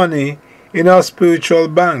money in our spiritual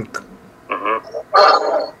bank.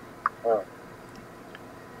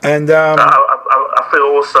 And I feel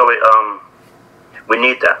also we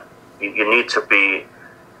need that. You need to be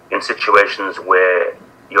in situations where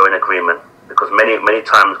you're in agreement, because many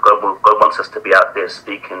times God wants us to be out there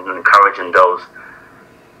speaking and encouraging those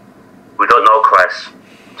who don't know Christ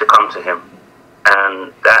to come to Him,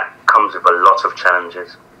 and that comes with a lot of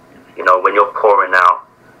challenges. You know, when you're pouring out,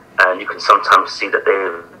 and you can sometimes see that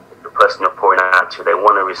the person you're pouring out to, they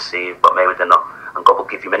want to receive, but maybe they're not, and God will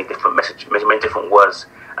give you many different messages, many different words,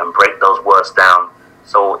 and break those words down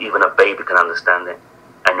so even a baby can understand it.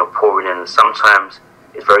 And you're pouring in, and sometimes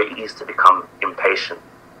it's very easy to become impatient,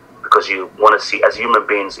 because you want to see, as human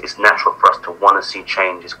beings, it's natural for us to want to see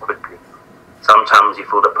changes quickly. Sometimes you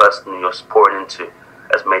feel the person you're pouring into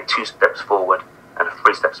has made 2 steps forward and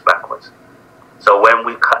 3 steps backwards. So when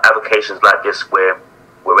we have occasions like this where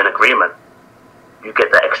we're in agreement, you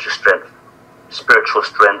get that extra strength, spiritual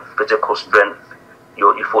strength, physical strength.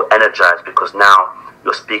 You feel energized because now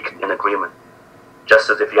you're speaking in agreement. Just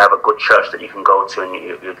as if you have a good church that you can go to and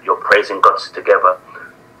you're praising God together,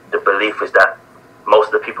 the belief is that most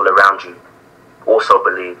of the people around you also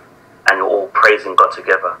believe, and you're all praising God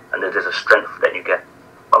together, and there's a strength that you get.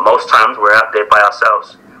 But most times we're out there by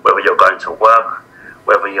ourselves, whether you're going to work,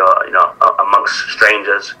 whether you're amongst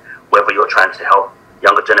strangers, whether you're trying to help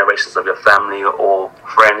younger generations of your family or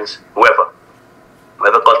friends, whoever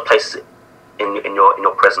God places it in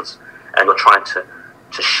your presence, and you're trying to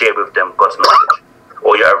share with them God's message,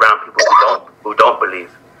 or you're around people who don't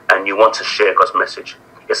believe and you want to share God's message.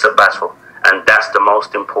 It's a battle, and that's the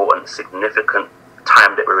most important, significant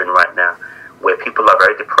time that we're in right now, where people are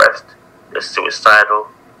very depressed, they're suicidal,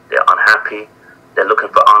 they're unhappy, they're looking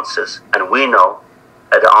for answers, and we know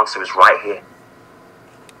that the answer is right here.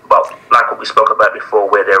 But like what we spoke about before,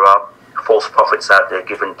 where there are false prophets out there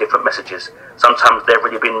giving different messages, sometimes they've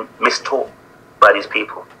really been mistaught by these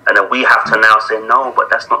people, and then we have to now say, no, but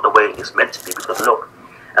that's not the way it's meant to be, because look,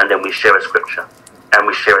 and then we share a scripture, and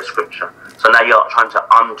we share a scripture. So now you're trying to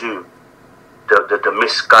undo the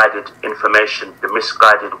misguided information, the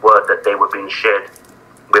misguided word that they were being shared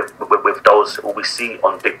with those who we see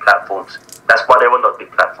on big platforms. That's why they're on those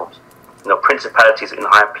big platforms. You know, principalities in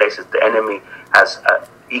high places, the enemy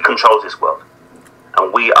he controls this world,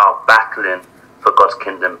 and we are battling for God's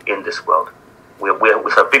kingdom in this world.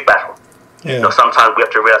 It's a big battle. Yeah. You know, sometimes we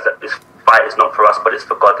have to realize that this fight is not for us, but it's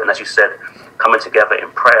for God. And as you said, coming together in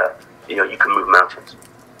prayer, you know, you can move mountains.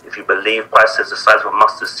 If you believe Christ says the size of a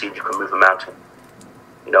mustard seed, you can move a mountain.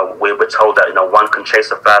 You know, we're told that, you know, one can chase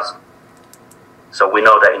 1,000. So we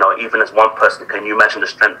know that, even as one person, can you imagine the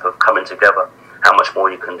strength of coming together? How much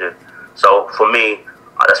more you can do? So for me,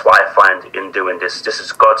 that's what I find in doing this. This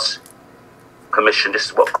is God's commission. This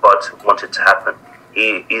is what God wanted to happen.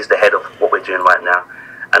 He's the head of what we're doing right now.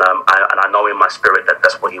 And I know in my spirit that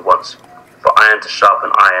that's what he wants. For iron to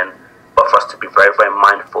sharpen iron, but for us to be very, very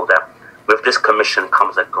mindful that with this commission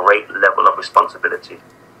comes a great level of responsibility.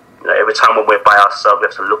 Every time when we're by ourselves, we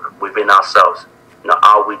have to look within ourselves.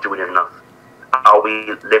 Are we doing enough? Are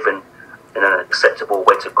we living in an acceptable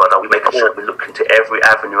way to God? Are we making sure we look into every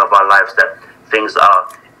avenue of our lives that things are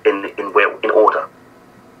in order?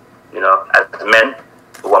 As men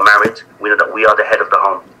who are married, we know that we are the head of the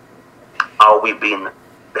home. Are we being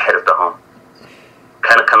the head of the home?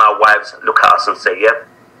 Can our wives look at us and say, "Yep,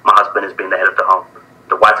 my husband is being the head of the home"?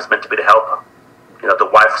 The wife is meant to be the helper. The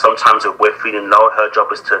wife, sometimes if we're feeling low, her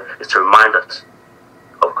job is to remind us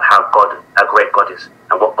of how great God is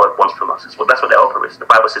and what God wants from us. That's what the helper is. The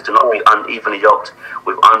Bible says, "Do not be unevenly yoked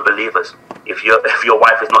with unbelievers." If your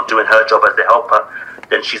wife is not doing her job as the helper,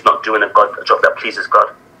 then she's not doing a job that pleases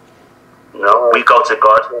God. We go to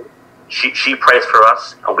God. She prays for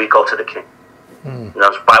us, and we go to the King.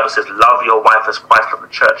 The Bible says, "Love your wife as Christ loved the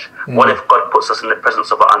church." What if God puts us in the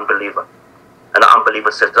presence of an unbeliever, and the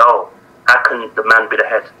unbeliever says, "Oh, how can the man be the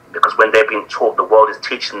head?" Because when they're being taught, the world is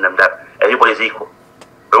teaching them that everybody's equal.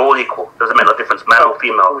 We're all equal. Doesn't make no difference, man or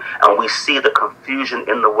female. And we see the confusion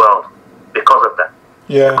in the world because of that.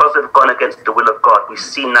 Yeah. Because they've gone against the will of God. We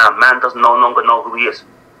see now man does no longer know who he is.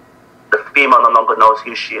 The female no longer knows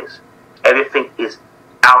who she is. Everything is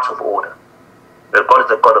out of order. But God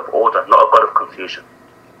is a God of order, not a God of confusion.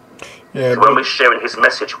 Yeah, so when we're sharing his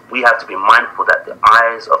message, we have to be mindful that the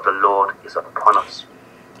eyes of the Lord is upon us.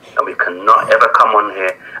 And we cannot ever come on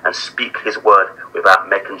here and speak his word without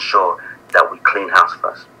making sure that we clean house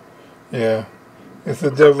first. Yeah. It's a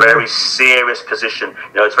very serious position.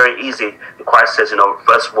 It's very easy. Christ says,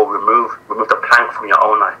 first of all, remove the plank from your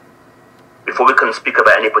own eye. Before we can speak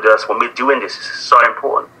about anybody else, when we're doing this, it's so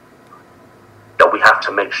important that we have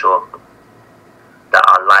to make sure that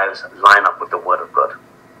our lives line up with the word of God.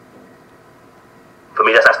 For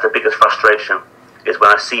me, that's the biggest frustration, is when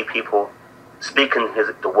I see people speaking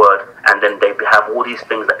the word, and then they have all these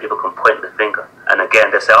things that people can point the finger. And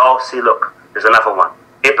again, they say, "Oh, see, look, there's another one.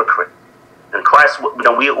 Hypocrite." And Christ,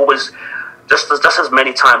 we always, just as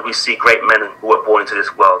many times we see great men who were born into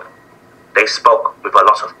this world, they spoke with a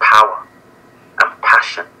lot of power and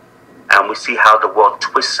passion. And we see how the world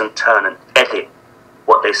twists and turns and edit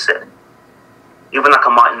what they said. Even like a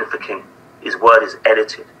Martin Luther King, his word is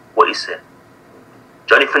edited, what he said.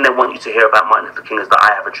 The only thing they want you to hear about Martin Luther King is the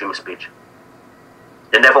 "I have a dream" speech.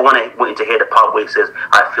 They never want you to hear the part where he says,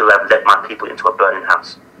 "I feel I've led my people into a burning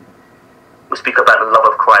house." We speak about the love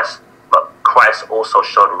of Christ, but Christ also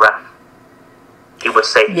showed wrath. He would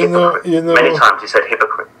say hypocrite. Many times he said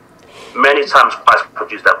hypocrite. Many times Christ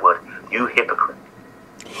produced that word, "You hypocrite."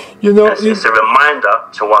 It's a reminder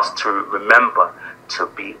to us to remember to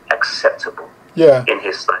be acceptable in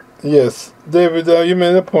his sight. Yes. David, you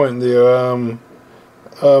made a point there.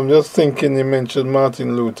 Just thinking, you mentioned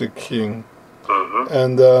Martin Luther King.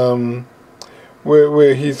 And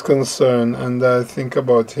where he's concerned, and I think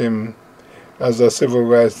about him as a civil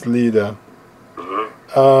rights leader.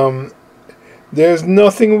 There's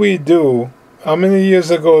nothing we do. How many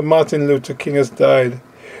years ago Martin Luther King has died?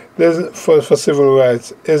 For civil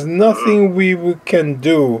rights. There's nothing we can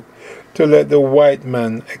do to let the white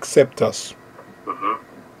man accept us.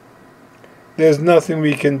 There's nothing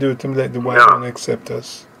we can do to let the white man accept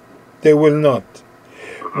us. They will not.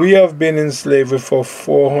 We have been in slavery for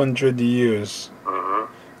 400 years.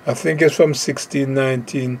 I think it's from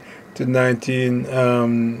 1619 to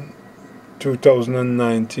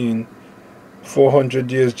 2019.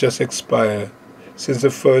 400 years just expired since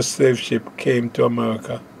the first slave ship came to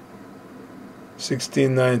America.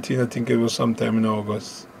 1619, I think it was sometime in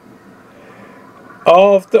August.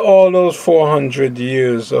 After all those 400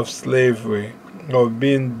 years of slavery, of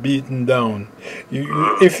being beaten down,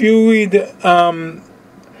 if you read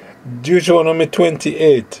Deuteronomy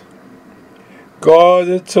 28,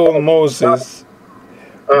 God told Moses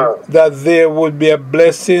that there would be a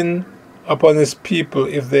blessing upon his people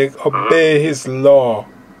if they obey his law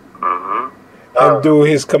and do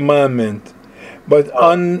his commandment. But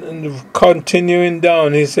on continuing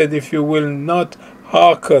down, he said, if you will not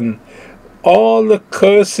hearken, all the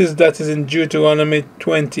curses that is in Deuteronomy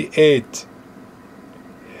 28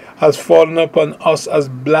 has fallen upon us as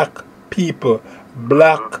black people.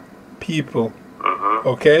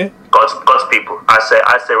 Okay? God's people. I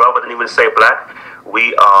say rather than even say black,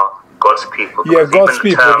 we are God's people. Yeah, God's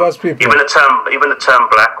people. Even the term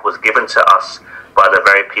black was given to us by the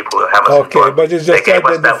very people who have us in Okay, bondage. but it's just They gave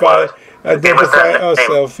us that word. identify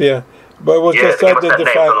ourselves, yeah. But it was Yeah, just they gave us that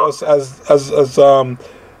identify name, us as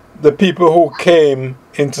the people who came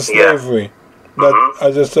into slavery. That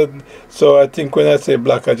I just said. So I think when I say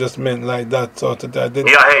black, I just meant like that sort of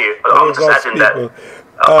identity. Yeah, I hear you. I'm just adding that.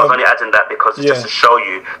 I was only adding that because it's just to show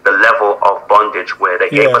you the level of bondage where they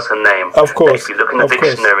gave us a name. Of course. That if you look in the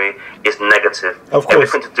dictionary, it's negative. Of course.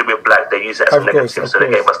 Everything to do with black, they use it as a negative, so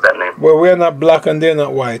they gave us that name. Well, we're not black and they're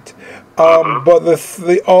not white. But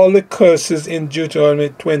all the curses in Deuteronomy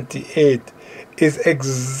 28 is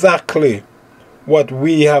exactly what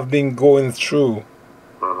we have been going through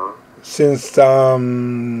since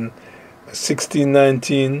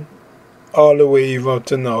 1619 all the way even up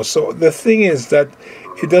to now. So the thing is that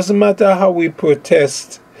it doesn't matter how we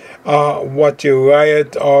protest, what you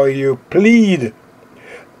riot or you plead,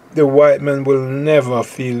 the white man will never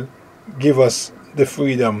give us the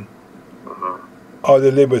freedom or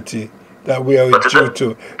the liberty that we are due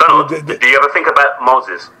to. Donald, do you ever think about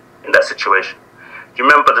Moses in that situation? Do you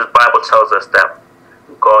remember the Bible tells us that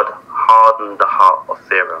God hardened the heart of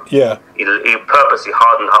Pharaoh? Yeah. He purposely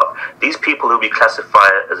hardened the heart. These people who we classify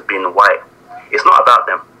as being white, it's not about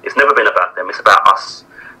them. It's never been about them. It's about us.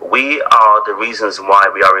 We are the reasons why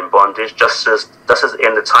we are in bondage, just as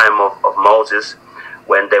in the time of Moses,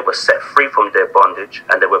 when they were set free from their bondage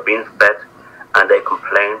and they were being fed and they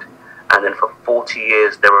complained, and then for 40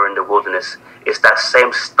 years they were in the wilderness. It's that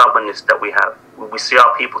same stubbornness that we have. We see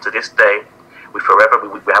our people to this day. We're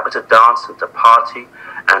happy to dance and to party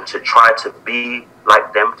and to try to be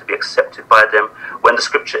like them, to be accepted by them, when the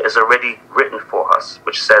scripture is already written for us,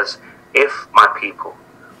 which says, if my people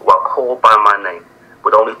who are called by my name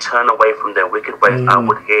would only turn away from their wicked ways, I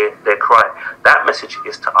would hear their cry. That message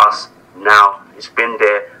is to us now. It's been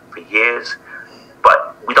there for years,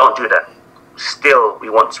 but we don't do that. Still, we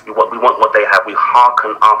want what they have. We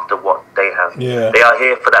hearken after what they have. Yeah. They are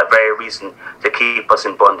here for that very reason, to keep us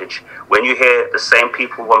in bondage. When you hear the same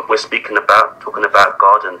people we're speaking about, talking about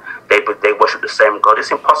God, and they worship the same God,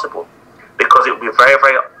 it's impossible, because it would be very,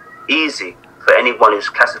 very easy for anyone who's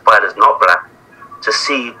classified as not black to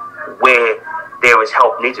see where there is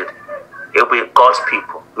help needed. It'll be God's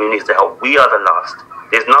people who needs the help. We are the last.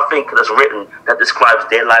 There's nothing that's written that describes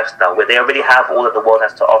their lifestyle, where they already have all that the world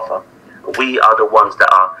has to offer. We are the ones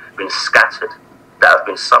that are been scattered, that have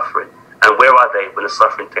been suffering. And where are they when the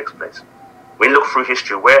suffering takes place? We look through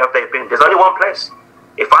history. Where have they been? There's only one place.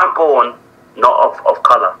 If I'm born not of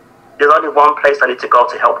color, there's only one place I need to go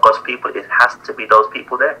to help God's people. It has to be those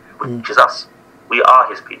people there, which is us. We are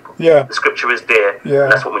His people. Yeah. The scripture is there. Yeah.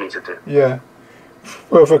 And that's what we need to do. Yeah.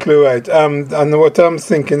 Perfectly right. And what I'm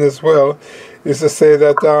thinking as well is to say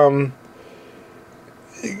that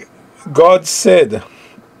God said,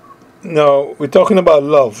 now we're talking about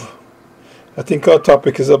love. I think our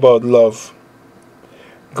topic is about love.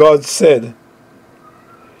 God said,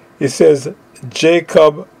 He says,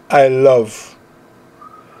 Jacob I love,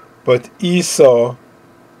 but Esau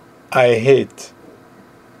I hate.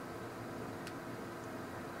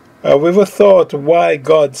 Have you ever thought why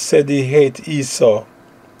God said He hates Esau?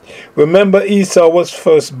 Remember, Esau was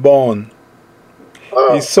firstborn.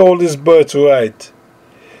 He sold his birthright.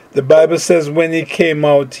 The Bible says when he came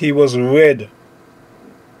out, he was red.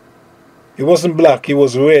 He wasn't black, he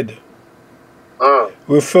was red.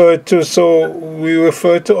 We refer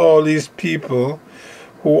to all these people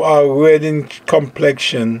who are red in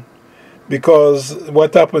complexion because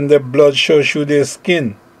what happened, their blood shows through their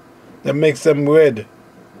skin. That makes them red.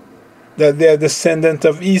 That they are descendant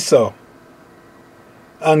of Esau.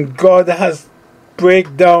 And God has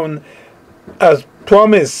break down as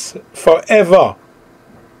promise forever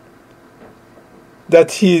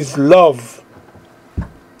that His love,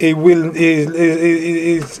 He will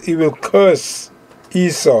curse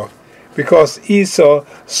Esau because Esau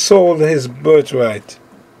sold his birthright.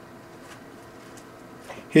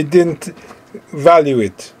 He didn't value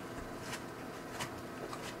it.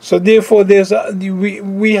 So therefore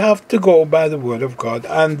we have to go by the word of God,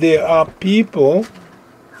 and there are people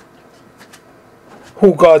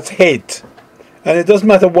who God hates, and it doesn't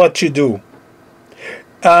matter what you do.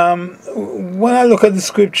 When I look at the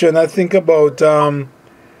scripture and I think about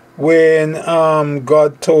when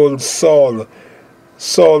God told Saul,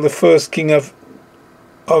 the first king of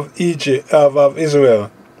Egypt, of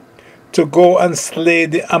Israel, to go and slay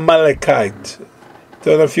the Amalekite.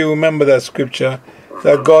 Don't know if you remember that scripture,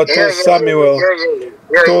 that God told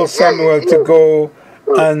Samuel to go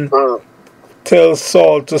and tell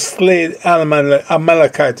Saul to slay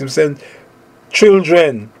Amalekite. He said,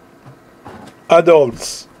 children,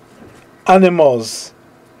 adults, animals,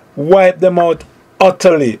 wipe them out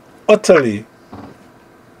utterly.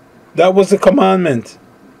 That was the commandment.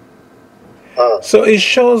 So it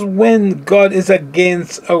shows when God is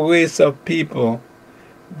against a race of people,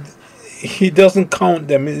 He doesn't count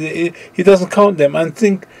them. He doesn't count them. And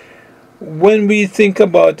think, when we think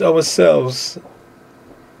about ourselves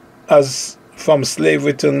as from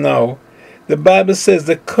slavery till now, the Bible says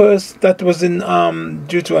the curse that was in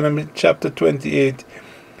Deuteronomy chapter 28,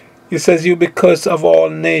 it says, "You be cursed of all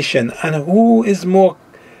nations." And who is more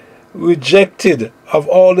rejected of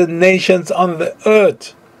all the nations on the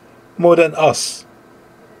earth more than us?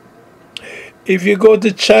 If you go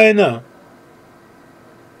to China,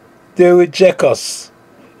 they reject us.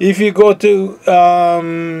 If you go to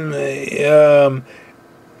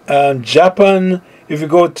Japan, if you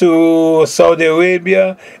go to Saudi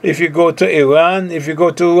Arabia, if you go to Iran, if you go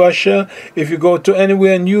to Russia, if you go to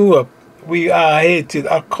anywhere in Europe, we are hated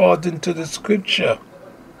according to the scripture.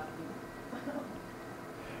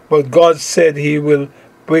 But God said He will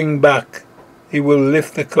bring back, He will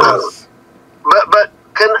lift the curse. But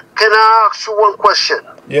can I ask you one question?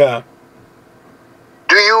 Yeah.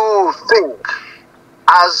 Do you think,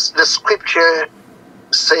 as the scripture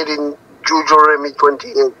said in Deuteronomy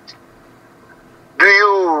 28, do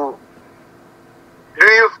you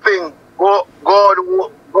think God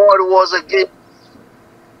was against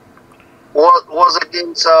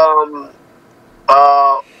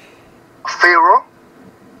Pharaoh?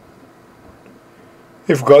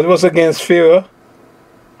 If God was against Pharaoh,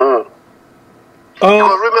 because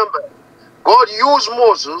remember, God used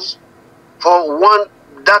Moses for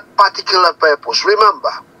that particular purpose.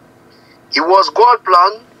 Remember, it was God's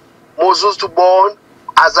plan Moses to born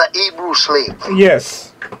as a Hebrew slave.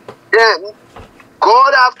 yes, Then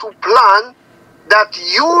God have to plan that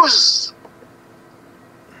use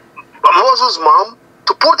Moses' mom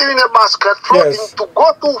to put him in a basket, throw him to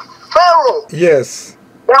go to Pharaoh. yes,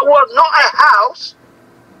 There was not a house,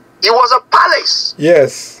 it was a palace.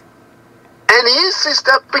 yes, And his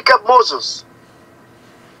sister picked up Moses.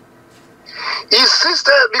 His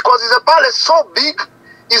sister, because it's a palace so big,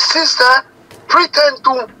 his sister pretend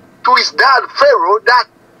to his dad Pharaoh that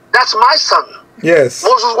that's my son. yes,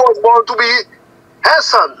 Moses was born to be her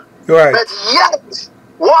son. right. But yet,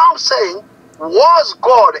 what I'm saying, was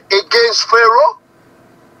God against Pharaoh?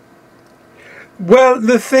 Well,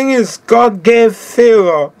 the thing is, God gave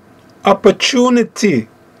Pharaoh opportunity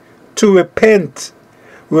to repent.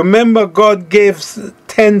 Remember, God gave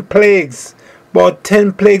 10 plagues, about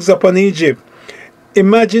 10 plagues upon Egypt.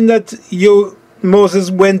 Imagine that Moses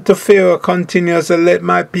went to Pharaoh continuously, "Let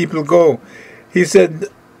my people go." He said,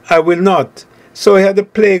 "I will not." So he had the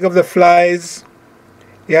plague of the flies.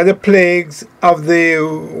 He had the plagues of the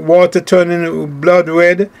water turning blood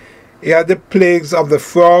red. He had the plagues of the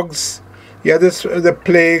frogs. He had the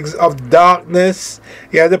plagues of darkness.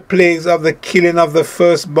 He had the plagues of the killing of the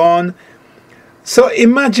firstborn. So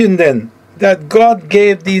imagine then that God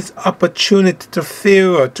gave these opportunity to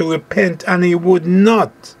Pharaoh to repent, and he would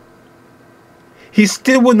not. He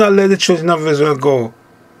still would not let the children of Israel go.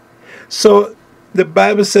 So the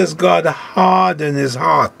Bible says God hardened his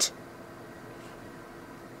heart.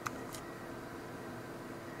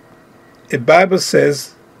 The Bible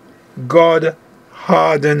says God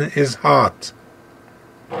hardened his heart.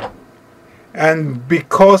 And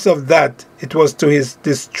because of that, it was to his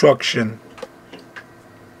destruction.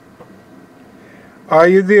 Are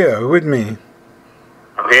you there with me?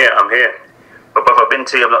 I'm here. But Brother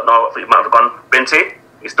Binti, I'm not know if you might have gone. Binti,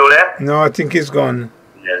 you still there? No, I think he's gone.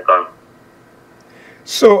 Yeah, he's gone.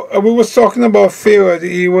 So we was talking about Pharaoh.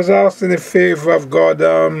 He was asking in favor of God,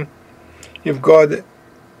 if God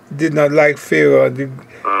did not like Pharaoh.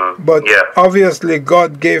 But obviously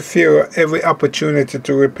God gave Pharaoh every opportunity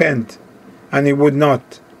to repent, and he would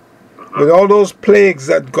not. With all those plagues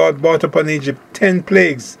that God brought upon Egypt, 10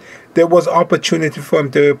 plagues, there was opportunity for him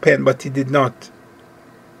to repent, but he did not.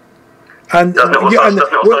 And doesn't it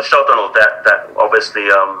also show, Donald, that obviously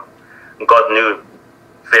God knew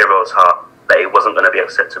Pharaoh's heart, that it wasn't going to be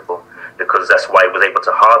acceptable, because that's why he was able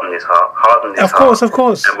to harden his heart. Of course.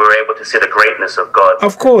 And we were able to see the greatness of God.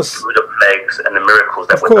 Of course. Through the plagues and the miracles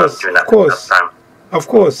that were done during that time. Of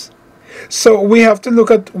course. So we have to look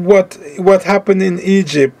at what happened in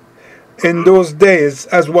Egypt in those days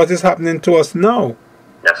as what is happening to us now.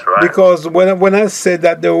 That's right. Because when I said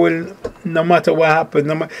that there will, no matter what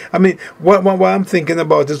happened, what I'm thinking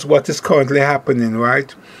about is what is currently happening,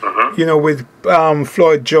 right? You know, with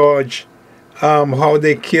Floyd George, how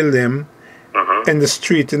they killed him in the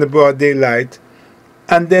street in the broad daylight,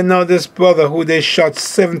 and then now this brother who they shot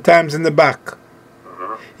 7 times in the back.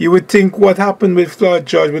 You would think what happened with Floyd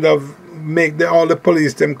George would have made all the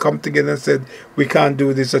police them come together and said, we can't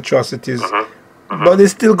do these atrocities. but they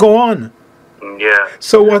still go on. Yeah.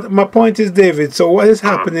 So what my point is, David, so what is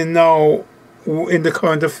happening now in the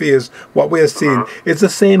current affairs, what we are seeing, it's the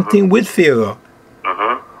same thing with Pharaoh.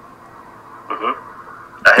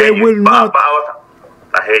 They will not.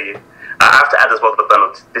 I hear you. I have to add as well,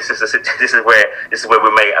 Donald. This is where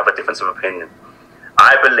we may have a difference of opinion.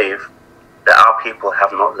 I believe that our people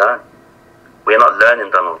have not learned. We are not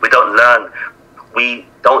learning, Donald. We don't learn. We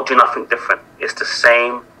don't do nothing different. It's the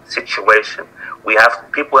same situation.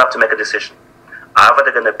 People have to make a decision. Either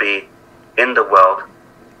they're going to be in the world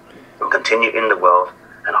and continue in the world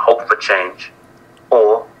and hope for change,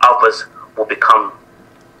 or others will become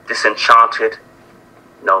disenchanted,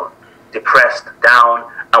 depressed, down,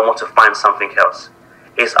 and want to find something else.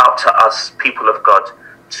 It's up to us, people of God,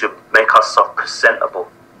 to make ourselves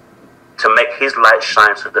presentable, to make His light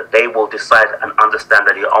shine so that they will decide and understand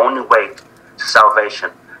that the only way to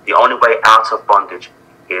salvation, the only way out of bondage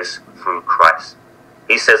is through Christ.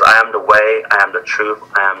 He says, I am the way, I am the truth,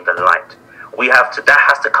 I am the light. That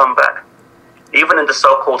has to come back. Even in the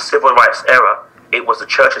so-called civil rights era, it was the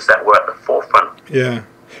churches that were at the forefront. Yeah.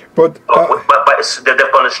 But they've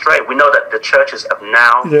gone astray. We know that the churches have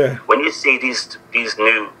now, when you see these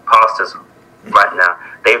new pastors right now,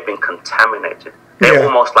 they've been contaminated. They're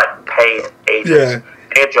almost like paid agents.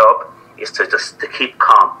 Their job is to keep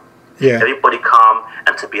calm. Everybody calm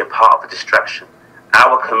and to be a part of the distraction.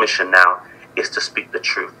 Our commission now is to speak the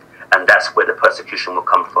truth. And that's where the persecution will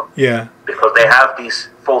come from. Because they have these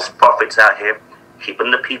false prophets out here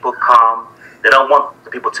keeping the people calm. They don't want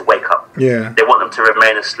the people to wake up. They want them to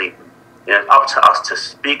remain asleep. It's up to us to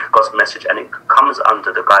speak God's message, and it comes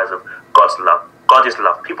under the guise of God's love. God is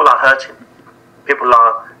love. People are hurting. People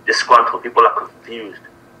are disgruntled. People are confused.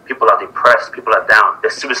 People are depressed. People are down.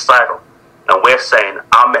 They're suicidal. And we're saying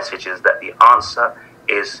our message is that the answer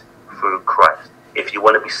is through Christ. If you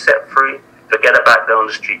want to be set free, forget about going on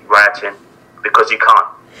the street rioting, because you can't.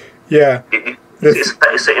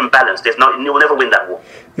 It's an imbalance. You will never win that war.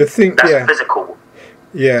 That's a physical war.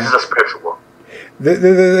 This is a spiritual war.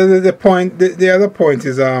 The other point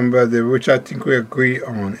is, brother, which I think we agree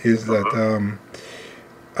on, is that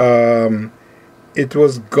it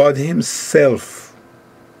was God Himself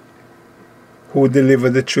who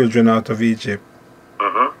delivered the children out of Egypt.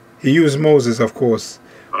 He used Moses, of course,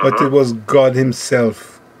 but it was God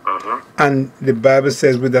Himself. And the Bible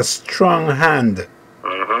says, with a strong hand.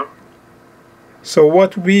 So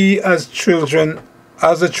what we as the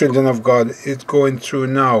children of God, is going through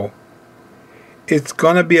now, it's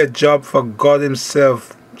going to be a job for God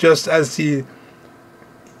Himself, just as He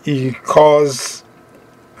caused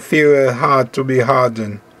Pharaoh's heart to be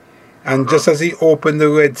hardened. And just as He opened the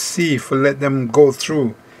Red Sea for let them go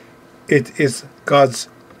through, it is God's.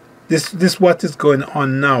 This what is going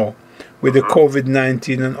on now with the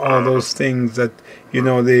COVID-19 and all those things that,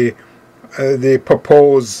 they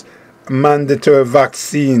propose mandatory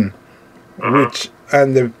vaccine,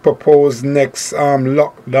 and the proposed next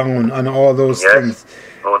lockdown and all those things.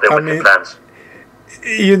 Plans.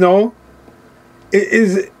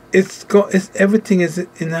 Everything is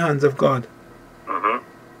in the hands of God,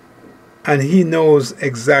 and He knows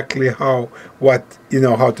exactly how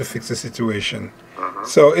to fix the situation.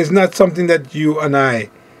 So it's not something that you and I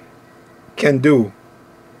can do.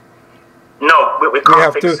 No, we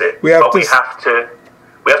can't fix it. We have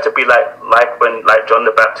to be like John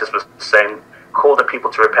the Baptist was saying, call the people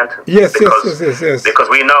to repentance. Yes. Because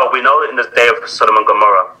we know in the day of Sodom and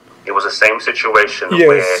Gomorrah, it was the same situation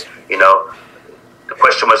where, the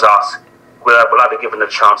question was asked, will I be given a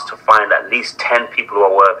chance to find at least 10 people who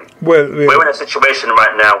are worthy? We're in a situation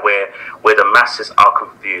right now where the masses are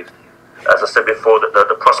confused. As I said before,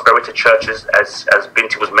 the prosperity churches, as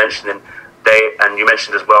Binti was mentioning, and you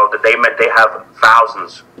mentioned as well, that they have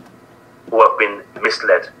thousands who have been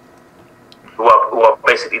misled, who are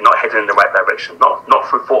basically not heading in the right direction, not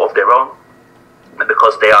through fault of their own, but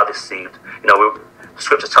because they are deceived.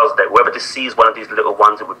 Scripture tells us that whoever deceives one of these little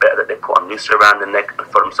ones, it would be better that they put a noose around the neck and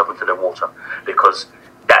throw themselves into the water, because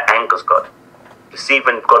that angers God.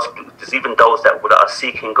 Deceiving those that are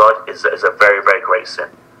seeking God is a very, very great sin.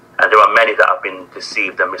 And there are many that have been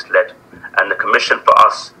deceived and misled. And the commission for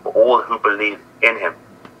us, for all who believe in Him,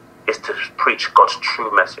 is to preach God's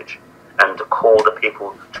true message and to call the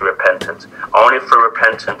people to repentance. Only through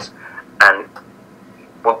repentance and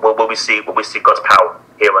will we see God's power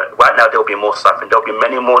here. Right now, there will be more suffering. There will be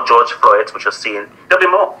many more George Floyds, which are seeing. There will be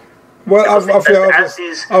more. Well, as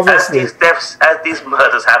these deaths, as these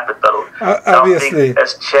murders happen, Donald, something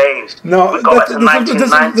has changed. No, we go back to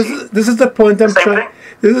 1990. This is the point I'm trying.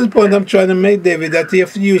 This is the point I'm trying to make, David, that you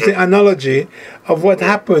have to use the analogy of what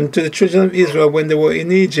happened to the children of Israel when they were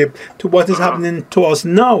in Egypt to what is happening to us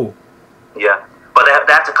now. Yeah. But they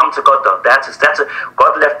had to come to God, though.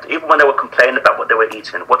 God left, even when they were complaining about what they were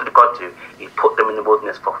eating, what did God do? He put them in the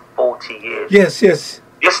wilderness for 40 years. Yes.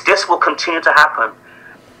 This will continue to happen.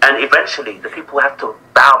 And eventually, the people have to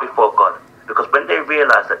bow before God. Because when they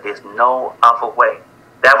realize that there's no other way,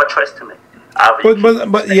 they have a choice to make.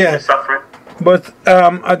 But yeah. Suffering. But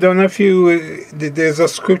I don't know if you... there's a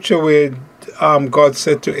scripture where God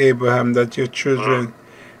said to Abraham that your children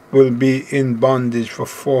will be in bondage for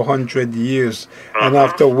 400 years. And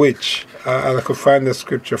after which, I could find the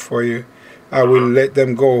scripture for you, I will let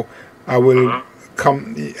them go. I will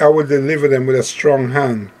deliver them with a strong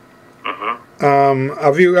hand.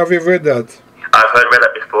 Have you read that? I've read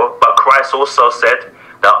that before, but Christ also said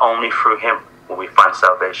that only through him will we find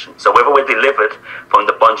salvation. So whether we're delivered from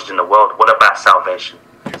the bondage in the world, what about salvation?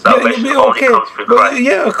 Salvation only comes through Christ.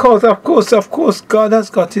 Yeah, of course. God has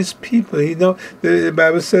got his people. You know, the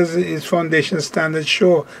Bible says his foundation standeth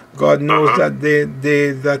sure. God knows that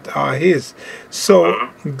they that are his. So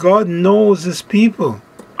God knows his people.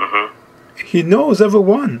 He knows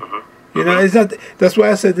everyone. You know, that's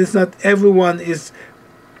why I said it's not everyone is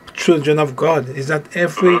children of God. It's not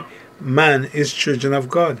every man is children of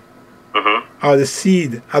God. Or the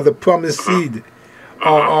seed, or the promised seed.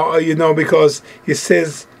 Or you know, because he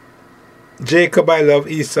says, Jacob I love,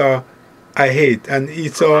 Esau I hate. And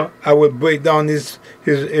Esau, I will break down his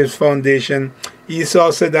foundation.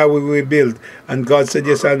 Esau said I will rebuild. And God said,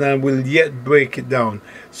 yes, and I will yet break it down.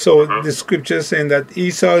 So the scripture is saying that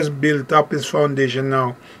Esau has built up his foundation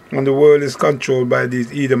now, and the world is controlled by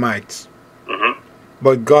these Edomites.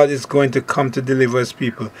 But God is going to come to deliver his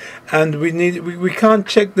people. And we can't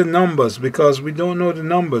check the numbers because we don't know the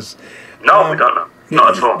numbers. No, we don't know.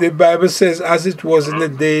 Not at all. The Bible says, as it was in the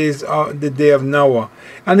day of Noah.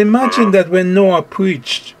 And imagine that when Noah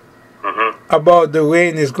preached about the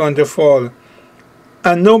rain is going to fall,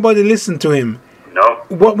 and nobody listened to him. No.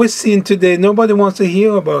 What we're seeing today, nobody wants to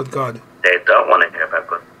hear about God. They don't want to hear about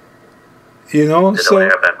God. You know,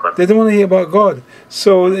 they don't want to hear about God.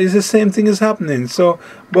 So it's the same thing is happening. So,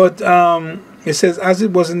 but it says, as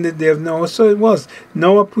it was in the day of Noah, so it was.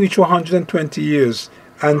 Noah preached 120 years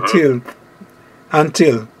until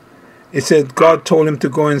it said God told him to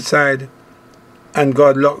go inside, and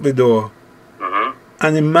God locked the door.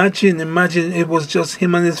 And imagine it was just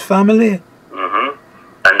him and his family.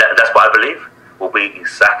 And that's what I believe will be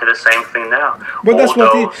exactly the same thing now. But that's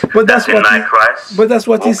what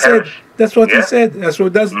he said. That's what he said. That's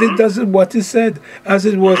what he said, as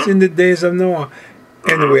it was in the days of Noah.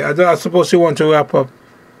 Anyway, I suppose you want to wrap up.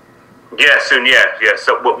 Yeah, soon. Yeah.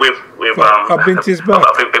 So we've Binti's back.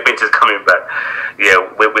 Binti's coming back. Yeah,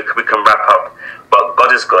 we can wrap up. But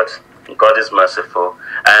God is good. God is merciful,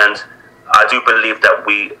 and I do believe that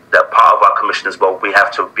part of our commission as well, we have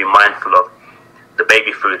to be mindful of the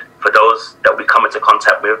baby food for those that we come into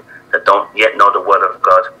contact with that don't yet know the word of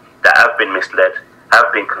God, that have been misled,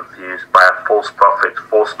 have been confused by a false prophet,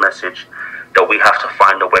 false message, that we have to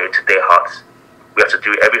find a way to their hearts. We have to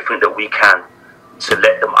do everything that we can to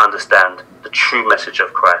let them understand the true message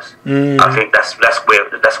of Christ. I think that's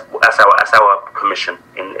our commission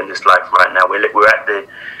in this life right now. We're at the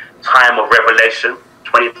time of revelation.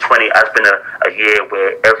 2020 has been a year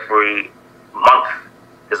where every month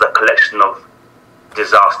is a collection of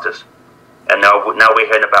disasters, and now we're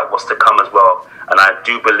hearing about what's to come as well. And I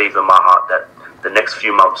do believe in my heart that the next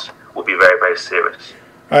few months will be very, very serious.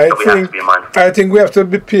 I think we have to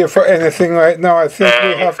prepare for anything right now. I think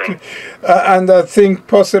we have to, and I think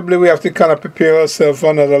possibly we have to kind of prepare ourselves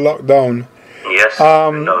for another lockdown. Yes.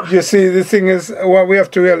 You see, the thing is, what we have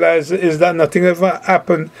to realize is that nothing ever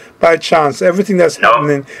happened by chance. Everything that's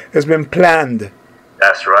happening has been planned.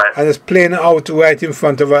 That's right. And it's playing out right in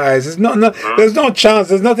front of our eyes. It's there's no chance.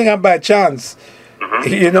 There's nothing by chance.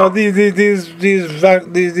 You know, these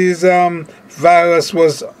virus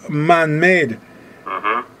was man-made,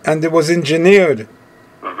 and it was engineered,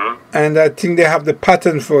 and I think they have the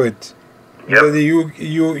patent for it. Yep. The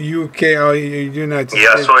UK or United States.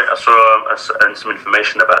 I saw some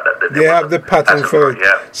information about that. They have the patent for it.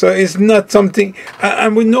 Yeah. So it's not something,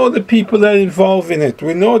 and we know the people that are involved in it.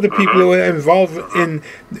 We know the people who are involved in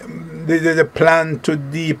the plan to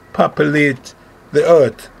depopulate the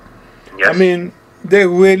earth. Yes. I mean, they're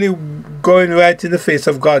really going right in the face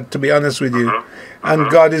of God, to be honest with you. And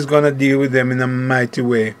God is going to deal with them in a mighty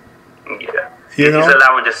way. Yeah. He's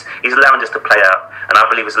allowing this to play out. And I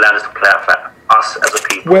believe it's allowing us to play out for us as a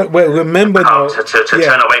people. Well, remember now to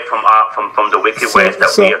turn away from the wicked ways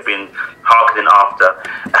that we have been hearkening after,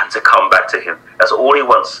 and to come back to him. That's all he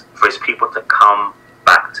wants, for his people to come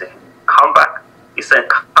back to him. Come back. He said,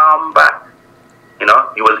 come back. You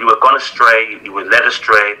know, you were gone astray, you were led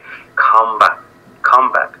astray. Come back.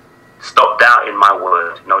 Come back. Stop doubting my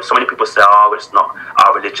word. You know, so many people say, oh, it's not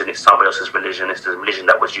our religion, it's somebody else's religion. It's the religion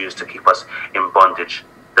that was used to keep us in bondage.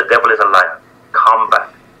 The devil is a liar. Come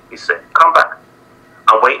back. He said, come back.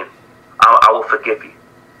 I'm waiting. I will forgive you.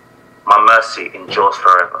 My mercy endures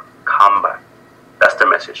forever. Come back. That's the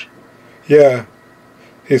message. Yeah.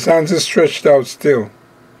 His hands are stretched out still.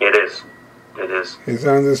 It is. It is. His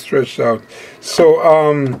hands are stretched out. So,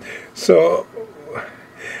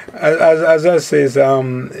 as I say,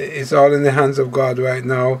 it's all in the hands of God right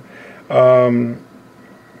now.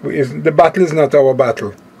 The battle is not our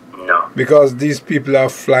battle. No. Because these people are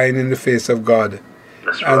flying in the face of God.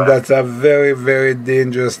 That's and right. that's a very, very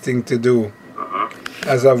dangerous thing to do.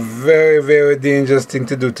 That's a very, very dangerous thing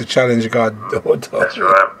to do, to challenge God. That's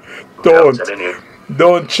right.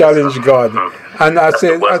 Don't challenge God. And I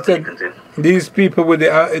said, these people with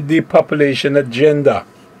the depopulation agenda,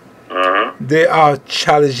 they are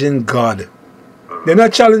challenging God. They're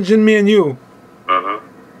not challenging me and you.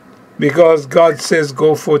 Because God says,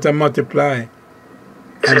 go forth and multiply.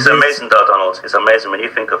 It's amazing, though, Donald. It's amazing when you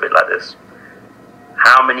think of it like this.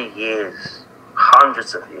 How many years,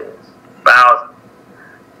 hundreds of years, thousands,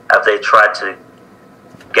 have they tried to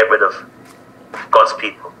get rid of God's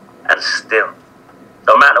people? And still,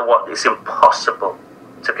 no matter what, it's impossible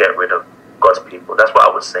to get rid of God's people. That's what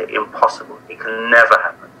I would say. Impossible. It can never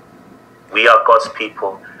happen. We are God's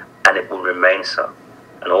people, and it will remain so.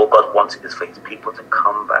 And all God wants is for his people to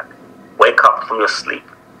come back. Wake up from your sleep.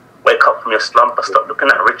 Wake up from your slumber. Stop looking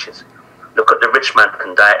at riches. Look at the rich man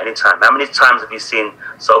can die at any time. How many times have you seen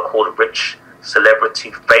so-called rich,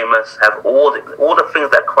 celebrity, famous, have all the things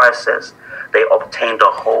that Christ says? They obtained the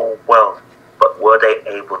whole world, but were they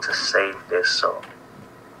able to save their soul?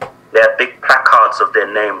 They have big placards of their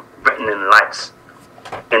name written in lights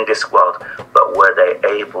in this world, but were they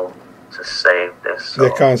able to save their soul?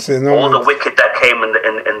 They can't say no. All the wicked that came in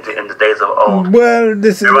the days of old. Well,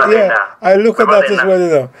 this is, I look at that as well, you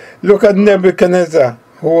know. Look at Nebuchadnezzar,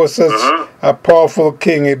 who was such a powerful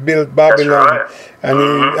king. He built Babylon,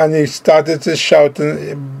 and he started to shout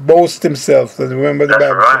and boast himself. And remember the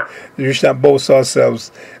Bible said, we should not boast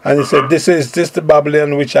ourselves. And he said, this is just the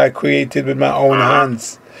Babylon which I created with my own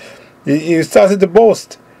hands. He started to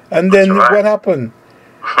boast. And then what happened?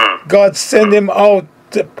 God sent him out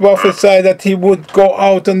to prophesy that he would go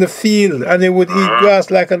out on the field and he would eat grass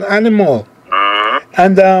like an animal.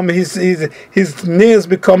 And his nails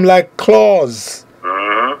become like claws.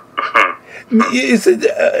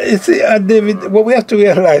 David, what we have to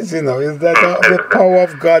realize, you know, is that the power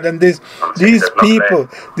of God, and these people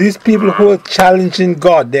who are challenging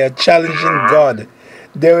God, they are challenging God.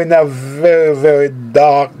 They're in a very, very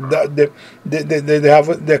dark. They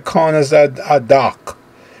have their corners are dark.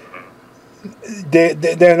 They're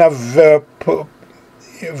in a very,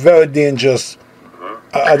 very dangerous.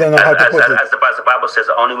 I don't know how to put it. As the Bible says,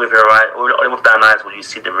 only with your eyes, only with thine eyes will you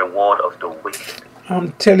see the reward of the wicked.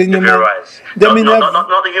 I'm telling you, man. Your eyes. Not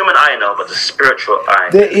the human eye, no, but the spiritual eye.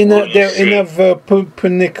 They're in a very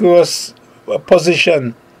pernicious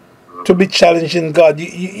position to be challenging God.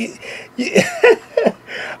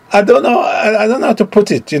 I don't know how to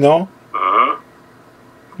put it, you know.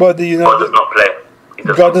 But you know, God does not play.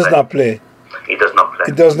 God does not play. He does not play.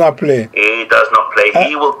 He does not play. He does not play.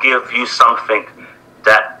 He will give you something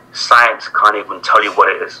that science can't even tell you what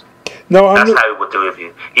it is. No, that's how he will do with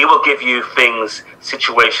you. He will give you things,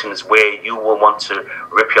 situations where you will want to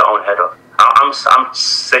rip your own head off. I'm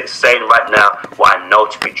saying right now what I know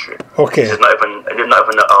to be true. Okay. It's not even a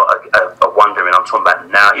wondering. I'm talking about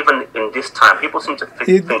now. Even in this time, people seem to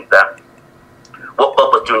think that what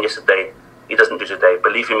Bob was doing yesterday, he doesn't do today.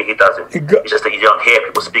 Believe me, he doesn't. It's just that you don't hear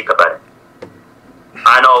people speak about it.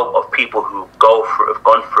 I know of people who have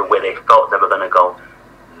gone through where they felt they were going to go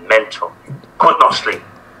mental, could not sleep.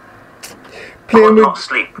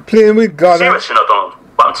 Playing with God. Seriously, no, Donald.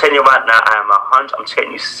 But I'm telling you right now, I'm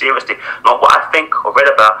telling you seriously, not what I think or read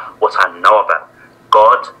about, what I know about.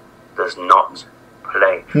 God does not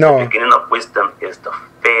play. No. The beginning of wisdom is the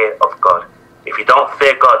fear of God. If you don't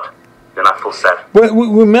fear God, then I feel sad. Well,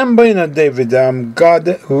 remember, you know, David,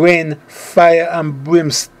 God rained fire and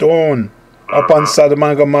brimstone upon Sodom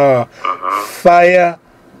and Gomorrah. Fire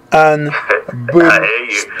and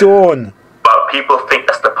brimstone. But people think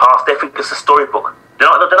that's the past. They think it's a storybook. They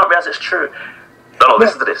don't realize it's true. Don't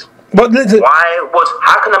listen to this. But listen.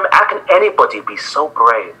 How can anybody be so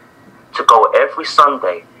brave to go every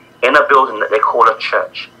Sunday in a building that they call a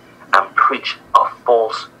church and preach a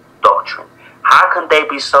false doctrine. How can they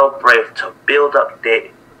be so brave to build up their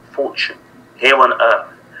fortune here on earth?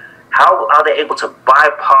 How are they able to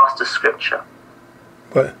bypass the scripture?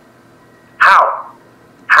 What? How?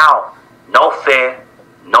 How? No fear,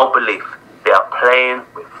 no belief. They are playing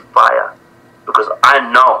with fire. Because I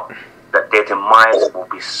know that their demise will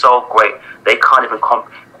be so great, they can't even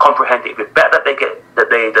comprehend it. It'd be better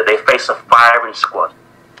that they face a firing squad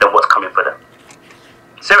than what's coming for them.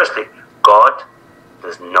 Seriously, God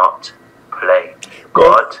does not play.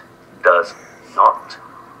 God does not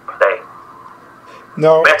play.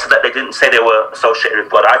 No. Better that they didn't say they were associated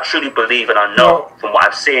with God. I truly believe, and I know from what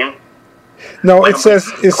I've seen. No, when it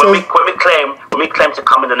says we claim to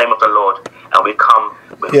come in the name of the Lord, and we come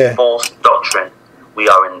with false doctrine, we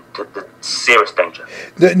are in the serious danger.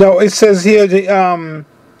 No, it says here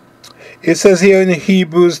it says here in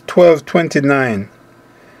Hebrews 12:29.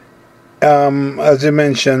 As you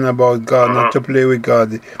mentioned about God, not to play with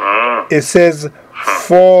God. It says,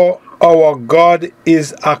 "For our God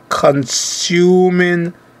is a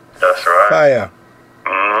consuming fire."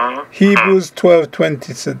 Hebrews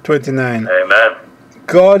 12:29. Amen.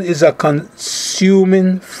 God is a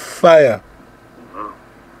consuming fire.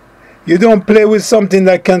 You don't play with something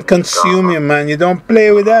that can consume you, man. You don't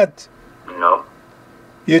play with that. No.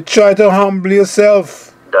 You try to humble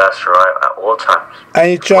yourself. That's right, at all times.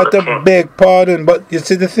 And you try to beg pardon. But you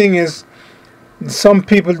see, the thing is, some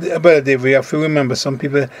people, well, Dave, we have to remember, some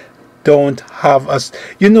people don't have us.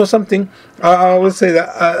 You know something? I would say that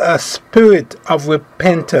a spirit of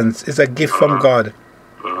repentance is a gift from God.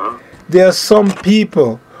 There are some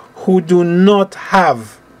people who do not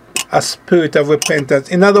have a spirit of repentance.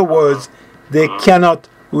 In other words, they cannot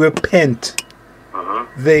repent.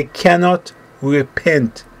 They cannot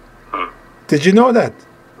repent. Did you know that?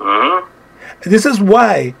 This is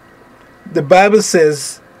why the Bible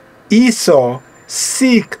says Esau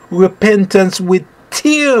seek repentance with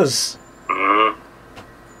tears.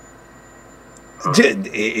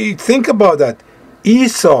 Think about that.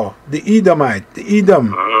 Esau, the Edomite, the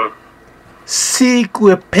Edom, seek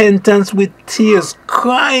repentance with tears,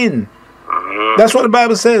 crying. That's what the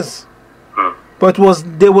Bible says. But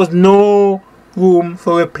there was no room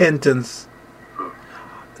for repentance.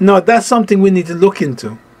 Now that's something we need to look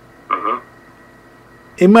into.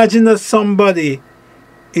 Imagine that somebody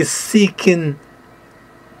is seeking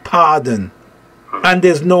pardon and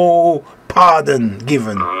there's no pardon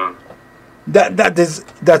given. That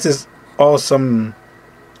is awesome.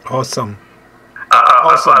 Awesome.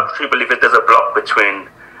 I truly believe that there's a block between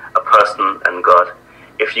a person and God.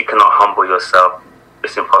 If you cannot humble yourself,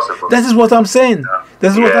 it's impossible. That is what I'm saying.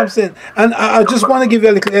 This is what I'm saying. And I just want to give you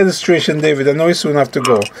a little illustration, David. I know you soon have to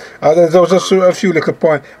go. There's also a few little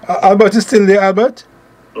points. Albert is still there, Albert?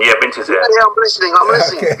 Yeah, Bintu's here. Yeah, I'm listening.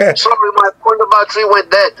 Okay. Sorry, my phone battery went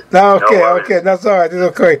dead. Okay, that's all right.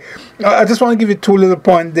 It's okay. I just want to give you two little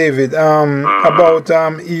points, David, about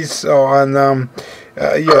Esau and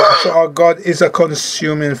so our God is a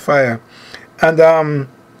consuming fire. And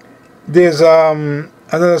there's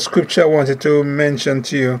another scripture I wanted to mention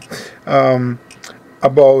to you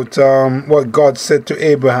about what God said to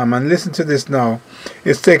Abraham. And listen to this now.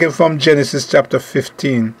 It's taken from Genesis chapter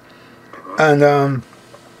 15. And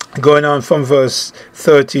going on from verse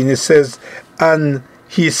 13, it says, "And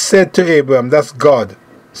he said to Abraham," that's God,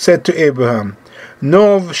 said to Abraham,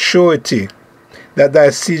 "Know of surety that thy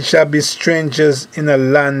seed shall be strangers in a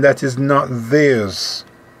land that is not theirs,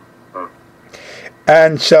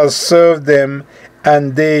 and shall serve them,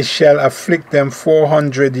 and they shall afflict them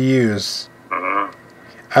 400 years.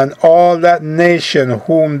 And all that nation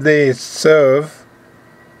whom they serve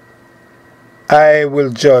I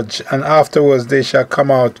will judge, and afterwards they shall come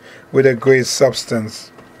out with a great substance."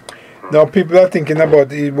 Now people are thinking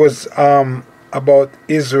about it was about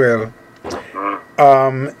Israel,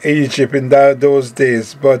 Egypt in those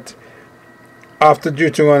days, but after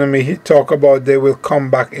Deuteronomy he talk about they will come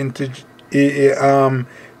back into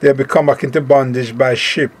they'll be come back into bondage by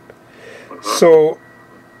ship. So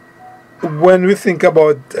when we think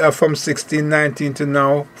about from 1619 to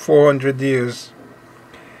now, 400 years,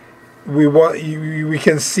 we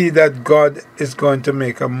can see that God is going to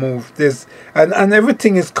make a move. And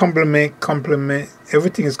everything is complement.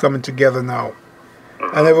 Everything is coming together now,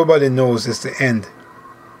 and everybody knows it's the end.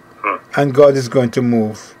 And God is going to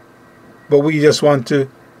move, but we just want to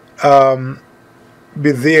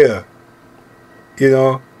be there.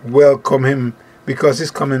 Welcome him, because he's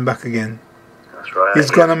coming back again. That's right. He's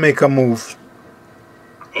gonna make a move.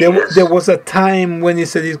 There was a time when he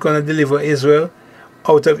said he's gonna deliver Israel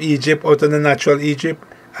out of Egypt, out of the natural Egypt,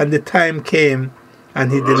 and the time came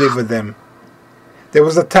and he delivered them. There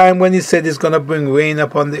was a time when he said he's going to bring rain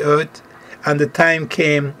upon the earth, and the time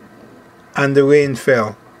came and the rain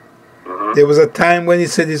fell. There was a time when he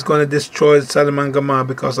said he's going to destroy Sodom and Gomorrah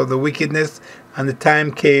because of the wickedness, and the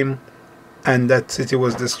time came and that city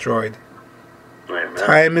was destroyed. Amen.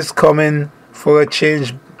 Time is coming for a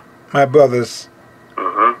change, my brothers.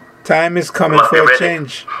 Time is coming for a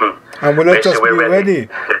change. And we let us be ready.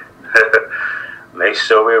 Make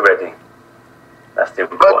sure we're ready. That's the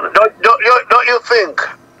important. But don't you think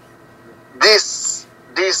this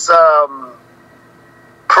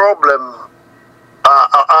problem,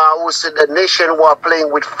 I would say the nation were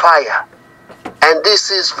playing with fire, and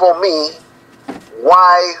this is for me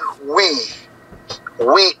why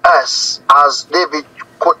we us, as David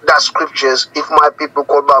quote that scriptures, if my people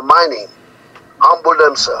called by my name humble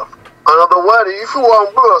themselves. Another word, if you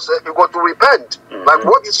humble yourself, you got to repent, like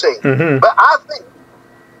what you say. But I think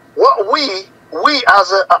what we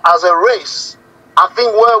as a race, I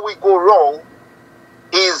think where we go wrong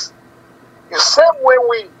is the same way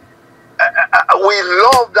we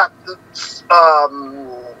love that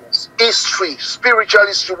history, spiritual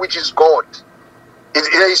history, which is God, is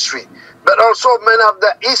history. But also men of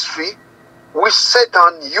the history, which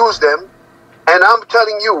Satan used them. And I'm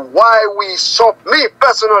telling you why we suffer. Me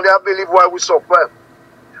personally, I believe why we suffer.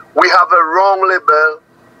 We have a wrong label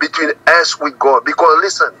between us with God. Because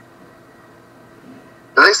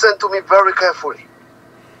listen to me very carefully.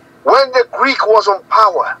 When the Greek was on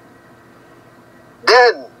power,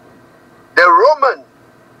 then the Roman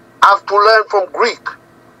have to learn from Greek.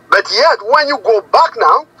 But yet, when you go back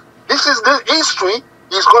now, this is the history.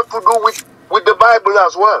 It's got to do with the Bible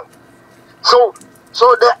as well. So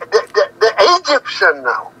the Egyptian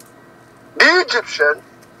now, the Egyptian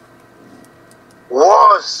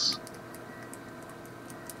was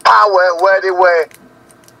power where they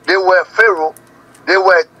were Pharaoh. They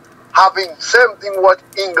were having same thing what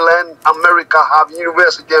England, America have,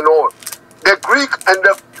 university and all. The Greek and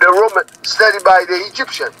the Roman studied by the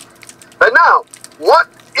Egyptian. But now, what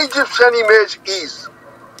Egyptian image is?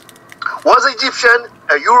 Was Egyptian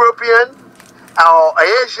a European or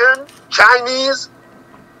Asian, Chinese,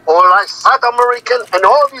 or like South American, and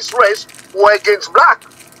all these race were against black?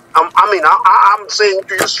 I'm saying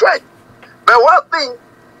to you straight. But one thing,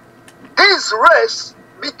 this race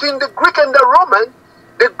between the Greek and the Roman,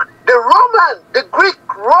 the Greek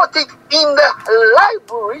wrote it in the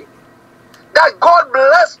library that God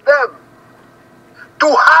blessed them to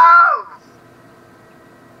have,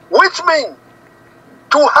 which means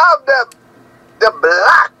to have the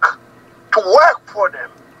black to work for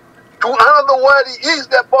them. To another word, he is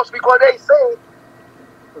their boss, because they say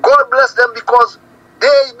God bless them because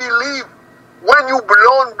they believe when you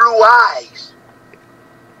blonde blue eyes,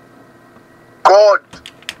 God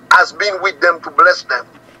has been with them to bless them,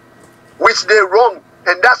 which they wrong.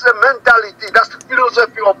 And that's the mentality, that's the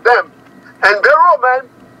philosophy of them. And the Roman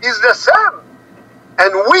is the same.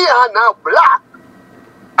 And we are now black.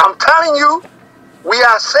 I'm telling you, we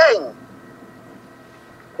are saying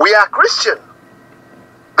we are Christian.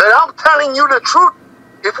 But I'm telling you the truth.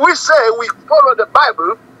 If we say we follow the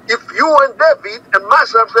Bible, if you and David and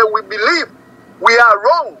myself say we believe, we are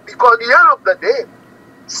wrong. Because at the end of the day,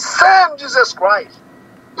 same Jesus Christ,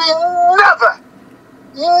 he never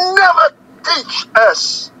teach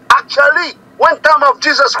us. Actually, one time of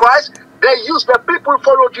Jesus Christ, they used the people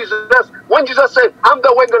follow Jesus. When Jesus said, I'm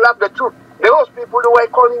the way, the life, the truth, those people, they were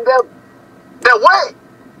calling them the way.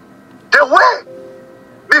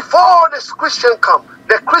 Before this Christian come,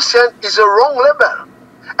 the Christian is a wrong label.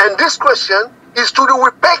 And this Christian is to do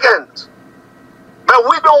with pagans. But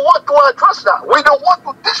we don't want to address that. We don't want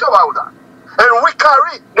to teach about that. And we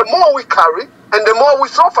carry, the more we carry, and the more we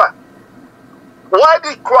suffer. Why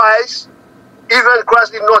did Christ, even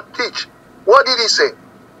Christ did not teach? What did he say?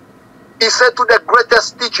 He said to the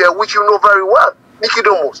greatest teacher, which you know very well,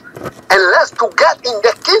 Nicodemus, unless to get in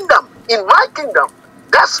the kingdom, in my kingdom,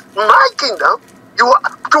 that's my kingdom,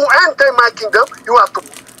 to enter my kingdom, you have to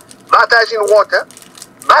baptize in water,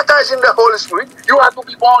 baptize in the Holy Spirit, you have to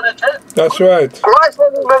be born again. That's right. Christ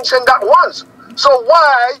only mentioned that once. So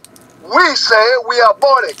why we say we are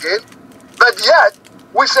born again, but yet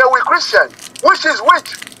we say we're Christian? Which is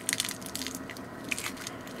which?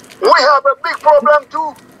 We have a big problem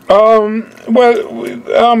too.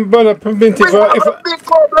 Brother Binti,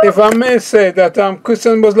 if I may say that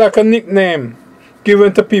Christian was like a nickname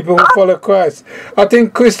given to people who follow Christ. I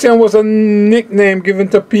think Christian was a nickname given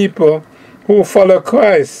to people who follow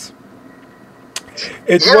Christ.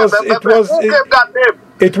 It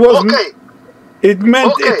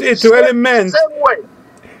really meant.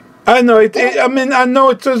 I know it. I know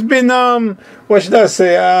it has been what should I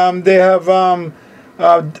say? They have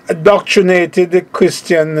doctrinated the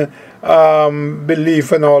Christian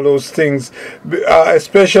belief and all those things.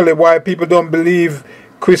 Especially why people don't believe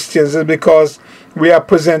Christians is because we are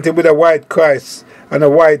presented with a white Christ and a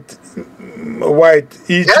white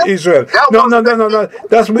Israel. No.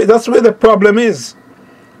 That's where the problem is.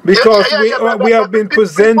 Because we have been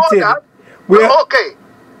presented. Okay,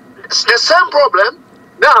 it's the same problem.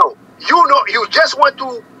 Now, you just went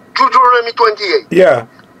to Deuteronomy 28. Yeah.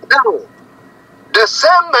 Now, the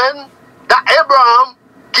same man that Abraham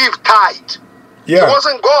gave tithe. Yeah. It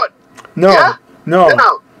wasn't God. No. Yeah?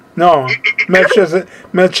 No. Melchizedek.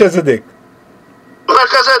 Melchizedek.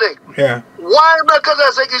 Yeah. Why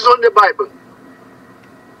Melchizedek is on the Bible?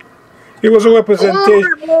 He was a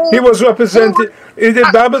representation. He was represented. The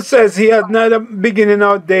Bible says he had neither beginning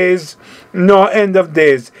of days nor end of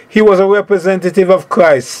days. He was a representative of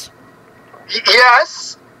Christ.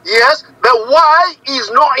 Yes, but why he's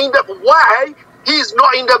not in the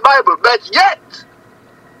Bible? But yet,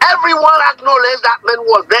 everyone acknowledged that man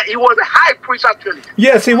was there. He was a high priest, actually.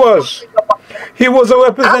 Yes, he was. He was a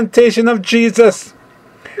representation of Jesus.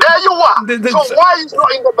 There you are. So why is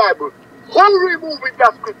not in the Bible? Who removed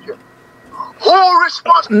that scripture? Who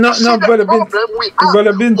responds? No, Brother Binti.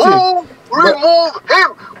 Who removed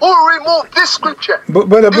him? Who removed this scripture?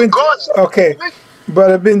 Brother Binti. Okay.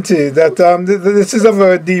 Brother Binti, that this is a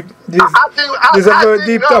very deep. This is a very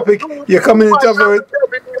deep topic. You're coming into a very.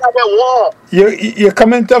 You're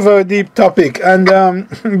coming into a very deep topic, and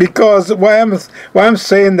because why I'm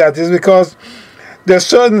saying that is because there's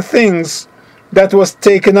certain things that was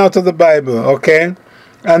taken out of the Bible, okay,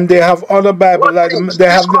 and they have other Bible like they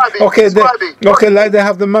have like they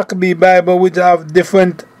have the Maccabee Bible, which have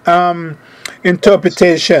different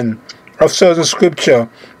interpretation of certain scripture.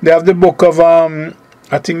 They have the book of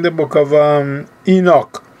I think the book of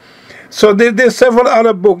Enoch. So there's several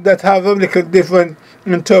other books that have a little different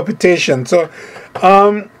interpretation. So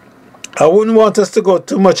I wouldn't want us to go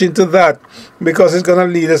too much into that because it's gonna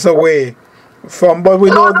lead us away from. But we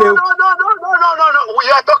know no. We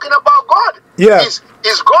are talking about God. Yeah. Is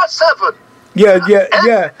God seven?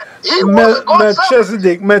 Yeah.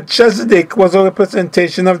 Melchizedek was a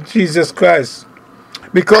representation of Jesus Christ.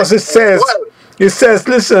 Because it says,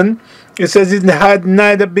 listen, it says it had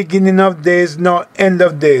neither beginning of days nor end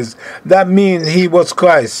of days. That means he was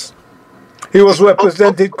Christ. He was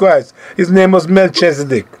represented Christ. His name was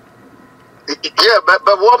Melchizedek. Yeah, but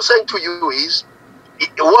what I'm saying to you is,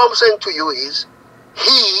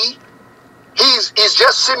 he's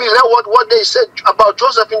just similar what they said about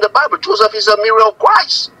Joseph in the Bible. Joseph is a mirror of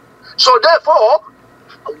Christ. So therefore,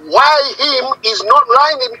 why him is not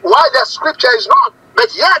lying, why the scripture is not,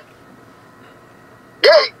 but yet,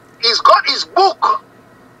 he's got his book.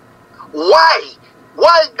 Why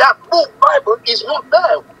that book, Bible, is not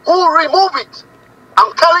there? Who removed it?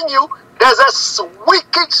 I'm telling you, there's a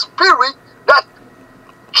wicked spirit that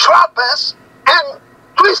traps us and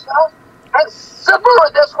twists us and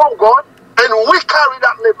separates us from God, and we carry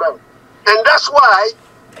that label. And that's why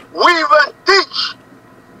we even teach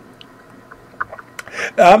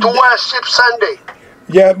to worship Sunday.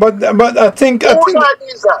 Yeah, but I think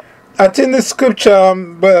the scripture,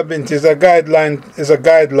 Brother Binti, is a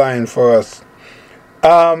guideline for us.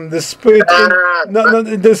 The spirit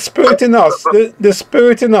the spirit in us, the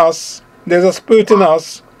spirit in us, there's a spirit in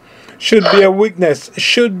us should be a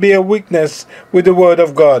witness with the word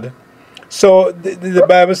of God. So the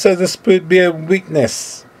Bible says the spirit be a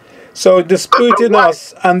witness. So the spirit in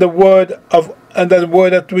us and the word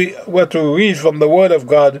that we were to read from the word of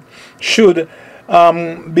God should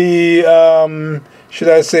be should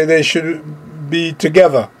I say they should be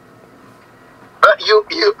together. But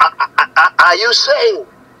are you saying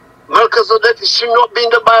Melchizedek should not be in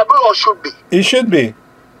the Bible or should be? It should be.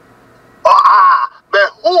 But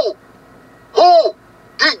who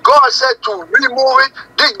did God say to remove it?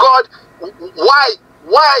 Did God why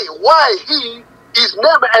his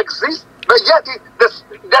name exists, but yet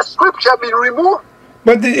the scripture be removed?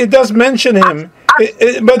 But it does mention him.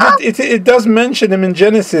 It does mention him in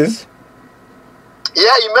Genesis.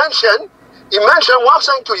 Yeah, he mentioned what I'm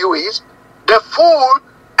saying to you is the full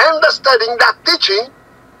understanding that teaching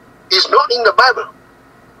is not in the Bible.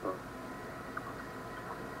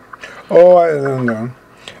 Oh, I don't know.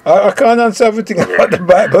 I can't answer everything about the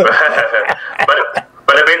Bible.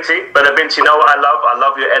 But Binti, you know what I love? I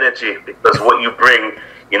love your energy because what you bring,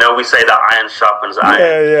 you know, we say that iron sharpens iron.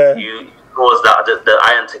 Yeah. You cause the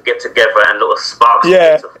iron to get together and little sparks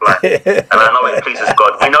to fly. And I know it pleases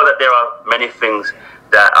God. We know that there are many things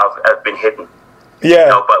that have been hidden. Yeah. You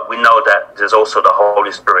know, but we know that there's also the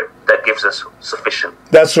Holy Spirit that gives us sufficient.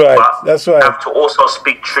 That's right. But That's we right. have to also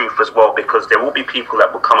speak truth as well, because there will be people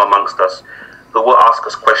that will come amongst us who will ask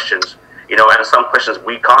us questions, you know, and some questions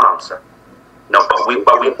we can't answer. You know, but we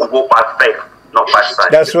walk by faith, not by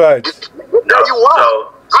sight. That's right. There you are.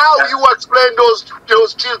 So, how you explain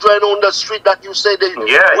those children on the street that you say they?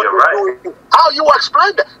 Yeah, you're right. How you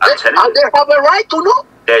explain that? I'm They have a right to know.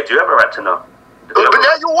 They do have a right to know. But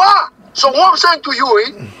there you are. So what I'm saying to you is,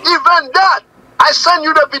 even that, I send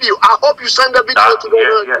you the video. I hope you send the video to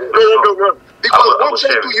the because what I'm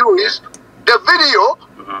saying to you is, the video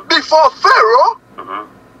before Pharaoh,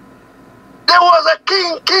 there was a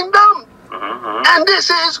kingdom, and this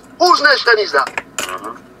is whose nation is that?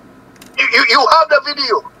 You have the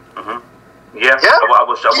video. Yeah. I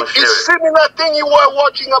will share it. It's similar thing you were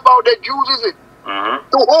watching about the Jews, is it?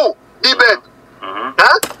 To who? Tibet.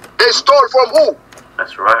 Huh? They stole from who?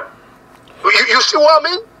 That's right. You see what I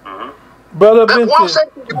mean? Brother But what I'm saying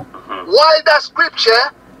to you, why that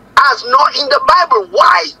scripture is not in the Bible?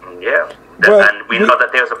 Why? Yeah. Well, and we know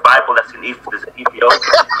that there's a Bible that's in Ethiopia.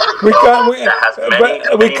 We can't.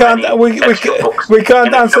 We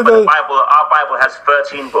can't answer those. Our Bible has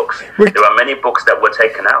 13 books. There are many books that were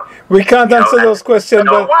taken out. We can't answer those questions,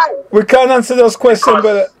 but we can't answer those questions,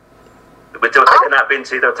 but. But they were taken out,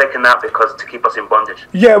 Binti. They were taken out because to keep us in bondage.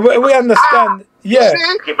 Yeah, we understand. Yeah.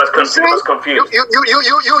 Keep us confused.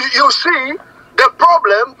 You see, the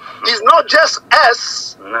problem is not just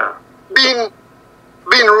us being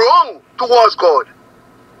wrong towards God.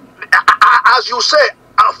 As you say,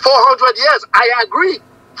 400 years. I agree.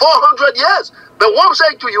 400 years. But what I'm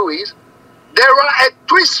saying to you is, there are a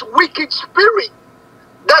wicked spirit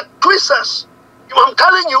that twists us. I'm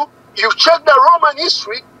telling you, you check the Roman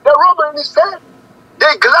history. The Roman is dead.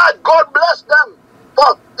 They're glad. God bless them.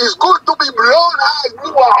 But it's good to be blown eyes,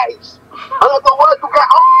 blue eyes. Another word to get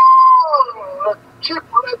cheap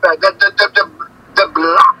labor, the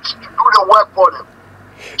blacks to do the work for them.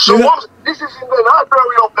 So this is in the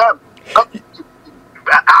library of them.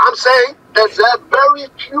 I'm saying there's a very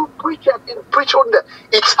few preachers can preach on that.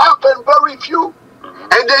 It's happened very few,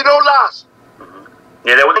 and they don't last.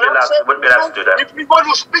 Yeah, they wouldn't be allowed to do that. If we want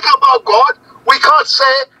to speak about God, we can't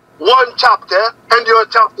say one chapter and the other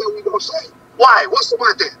chapter we don't say. Why? What's the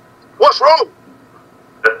matter? What's wrong?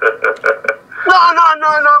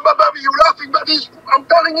 No, baby, you're laughing, but I'm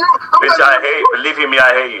telling you. I hear you. Believe me,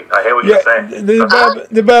 I hear you. I hear what you're saying.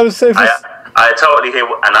 The Bible says. I totally hear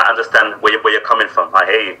and I understand where you're coming from. I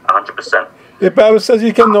hear you 100%. The Bible says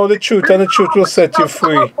you can know the truth and the truth will set you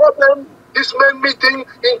free. This main meeting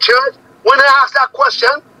in church, when I ask that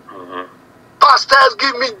question, pastors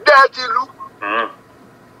give me dirty look.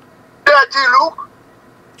 Dirty look.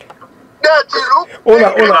 Hold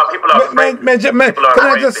on. Can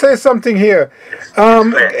I just say something here?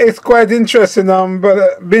 It's quite interesting.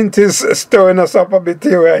 But Bint is stirring us up a bit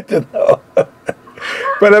here right now.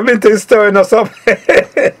 But Bint is stirring us up. but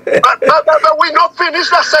we not finish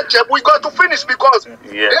that section. We got to finish because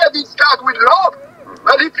David start with love.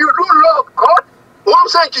 But if you don't love God, what I'm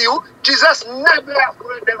saying to you, Jesus never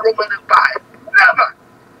afraid the Roman Empire. Never.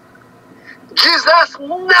 Jesus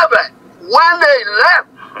never.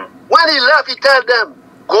 When he left, he told them,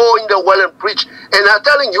 go in the well and preach. And I'm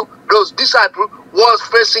telling you, those disciples was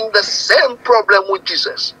facing the same problem with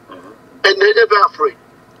Jesus. And they never afraid.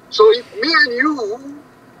 So if me and you,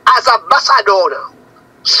 as ambassador,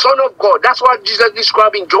 son of God, that's what Jesus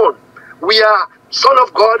described in John. We are son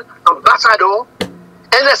of God, ambassador,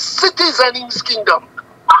 and a citizen in his kingdom.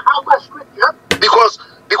 I have a scripture because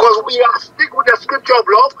we are stick with the scripture of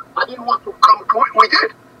love. I didn't want to come to it with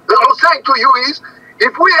it. What I'm saying to you is,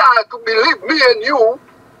 if we are to believe me and you,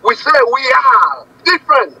 we say we are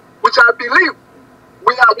different, which I believe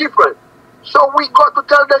we are different. So we got to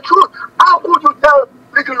tell the truth. How could you tell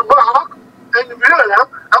little Barak and Miriam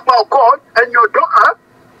about God and your daughter,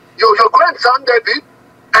 your grandson David,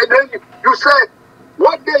 and then you say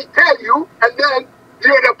what they tell you, and then the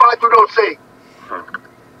other part you don't say?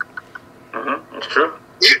 It's true.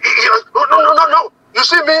 No. You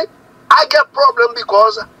see me? I get problem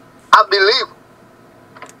because I believe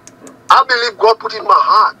God put in my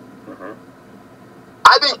heart.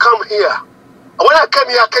 I didn't come here. When I came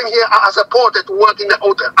here as a porter to work in the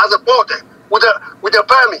hotel, as a porter with a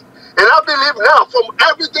permit. And I believe now from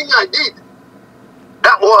everything I did,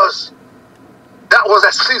 that was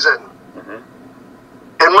a season.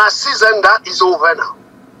 And my season, that is over now.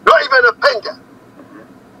 Not even a painter.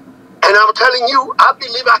 And I'm telling you, I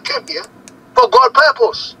believe I came here for God's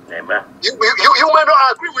purpose. Amen. You may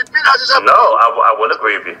not agree with me. No, I will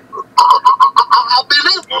agree with you. I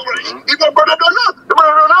believe, even brother don't know.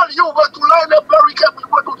 Brother Ronald, you got to line up very carefully.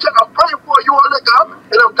 What to check. I'm praying for you all the time,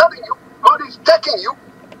 and I'm telling you, God is taking you.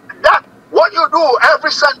 That what you do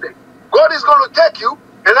every Sunday, God is going to take you.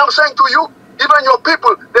 And I'm saying to you, even your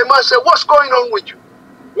people, they must say, what's going on with you?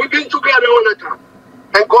 We've been together all the time.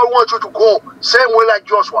 And God wants you to go same way like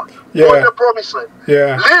Joshua. Yeah. Go to the promised land.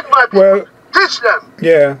 Yeah. Lead my people. Well, teach them.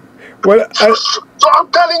 Yeah. Well, So I'm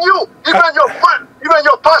telling you, even your friend, even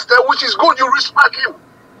your pastor, which is good, you respect him.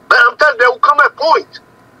 But I'm telling you, there will come a point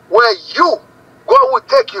where God will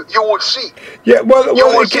take you, you will see. Yeah,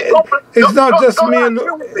 it's not just me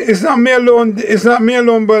alone. It's not me alone. It's not me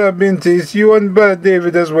alone, Brother Binti. It's you and Brother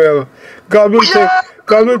David as well. God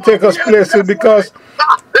will take us places because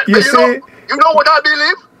you see. You know what I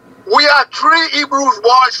believe? We are 3 Hebrews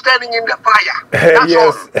boys standing in the fire. That's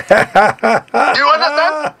yes. all. Do you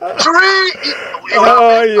understand? 3.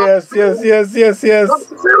 Oh yes. 3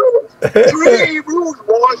 Hebrews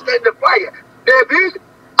boys standing in the fire. David,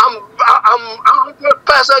 I'm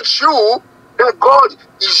 100% sure that God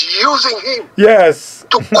is using him. Yes.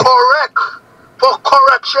 To correct, for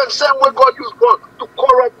correction, same way God used God to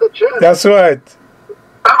correct the church. That's right.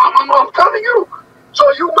 I'm telling you. So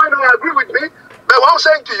you might not agree with me, but what I'm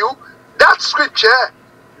saying to you, that scripture,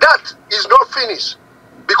 that is not finished.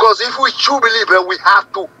 Because if we true believer, we have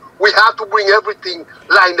to bring everything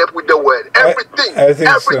lined up with the word. Everything. I think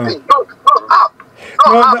everything. So. Not half.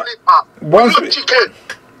 Not half. Not chicken.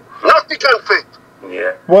 Not chicken faith.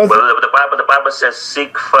 Yeah. Well, the Bible says,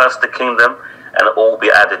 seek first the kingdom and all will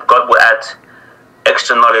be added. God will add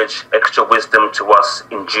extra knowledge, extra wisdom to us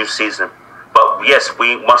in due season. But yes,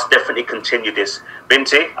 we must definitely continue this.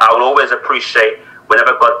 Binti, I will always appreciate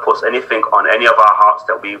whenever God puts anything on any of our hearts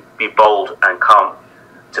that we be bold and come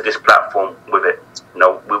to this platform with it. You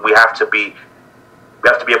know, we have to be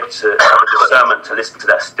able to have a discernment to listen to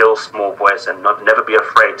that still small voice and never be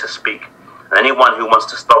afraid to speak. And anyone who wants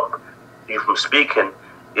to stop you from speaking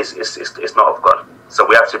is not of God. So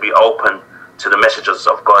we have to be open to the messages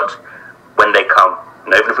of God when they come. You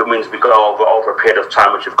know, even if it means we go over a period of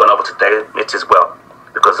time, which we've gone over today, it is well.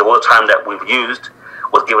 Because the whole time that we've used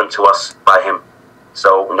was given to us by Him.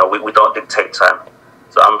 So, you know, we don't dictate time.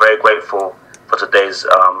 So I'm very grateful for today's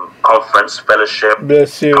conference, fellowship,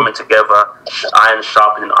 coming together, iron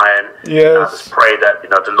sharpening iron. Yes. Let's pray that, you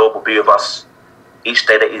know, the Lord will be with us each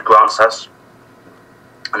day that He grants us,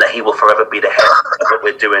 and that He will forever be the head of what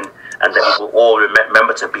we're doing, and that we will all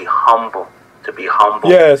remember to be humble.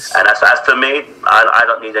 Yes. And as for me, I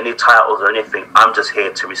don't need any titles or anything. I'm just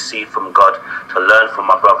here to receive from God, to learn from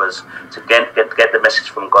my brothers, to get the message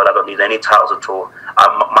from God. I don't need any titles at all.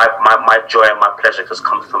 My joy and my pleasure just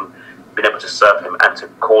comes from being able to serve Him and to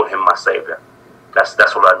call Him my Savior. That's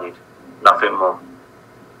all I need. Nothing more.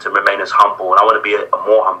 To remain as humble. And I want to be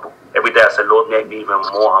more humble. Every day I say, Lord, make me even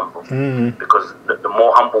more humble. Because the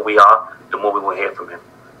more humble we are, the more we will hear from Him.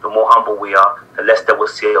 The more humble we are, the less they will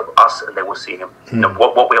see of us and they will see Him. You know,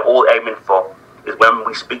 what we're all aiming for is when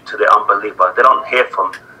we speak to the unbeliever, they don't hear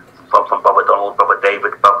from Brother Donald, Brother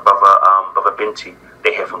David, Brother Binti.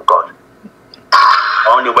 They hear from God. The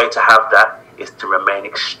only way to have that is to remain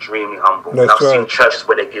extremely humble. That's I've seen right. churches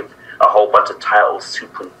where they give a whole bunch of titles,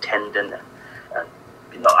 superintendent, and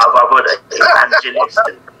you know, I've heard evangelist.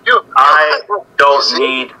 I don't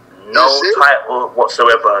need no title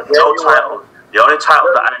whatsoever. No title. The only title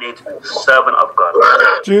that I need is servant of God.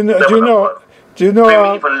 Do you know?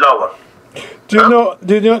 Maybe even lower. Do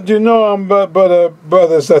you know,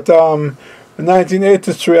 brothers, that in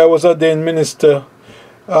 1983 I was ordained minister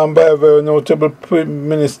by a very notable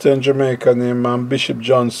minister in Jamaica named Bishop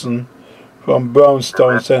Johnson from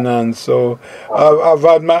Brownstown, St. Anne's. So I've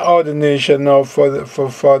had my ordination now for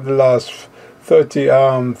the last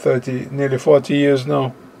nearly 40 years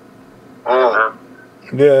now.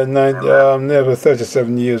 Yeah, never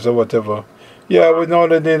 37 years or whatever. Yeah, I've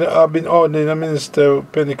been ordained a minister,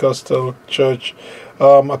 Pentecostal church,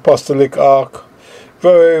 Apostolic Ark,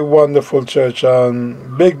 very wonderful church,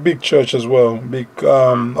 and big church as well, big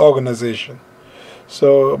organization.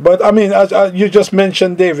 So, but I mean, as you just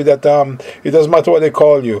mentioned, David, that it doesn't matter what they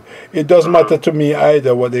call you. It doesn't matter to me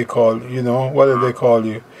either what they call you. Know, whether they call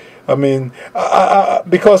you. I mean,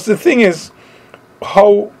 because the thing is,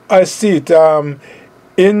 how I see it.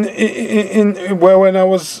 When I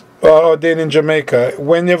was ordained in Jamaica,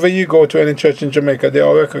 whenever you go to any church in Jamaica, they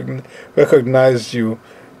all recognize you,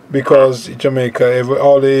 because Jamaica,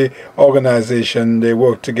 all the organization, they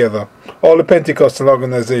work together, all the Pentecostal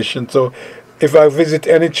organization. So if I visit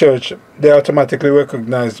any church, they automatically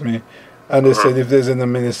recognize me, and they said if there's any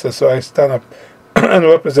minister, so I stand up and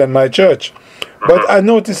represent my church. But I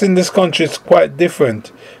notice in this country it's quite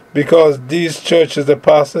different, because these churches, the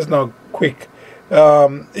pastors now quick.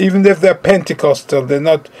 even if they're Pentecostal, they're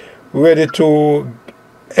not ready to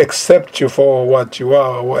accept you for what you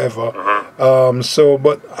are or whatever.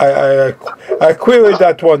 But I queried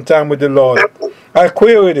that one time with the Lord. I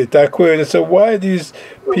queried it. So why are these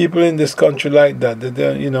people in this country like that?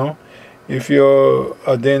 If you're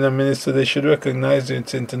ordained a minister, they should recognize you.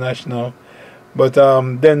 It's international. But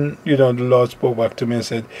then, the Lord spoke back to me and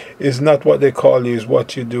said, it's not what they call you, it's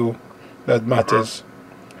what you do that matters.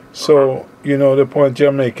 So, the point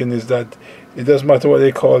you're making is that it doesn't matter what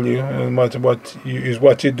they call you, it doesn't matter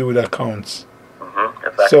what you do that counts.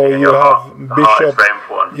 Exactly. So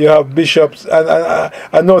you have bishops, and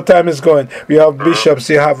I know time is going. You have bishops,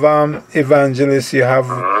 you have evangelists, you have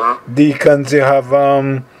deacons, you have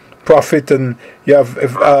prophet, and you have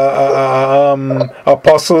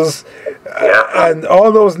apostles, and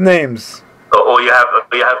all those names. You have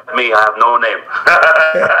me. I have no name.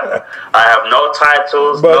 I have no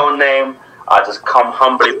titles, no name. I just come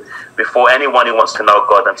humbly before anyone who wants to know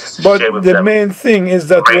God and just share with them. But the main thing is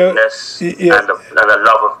that greatness and the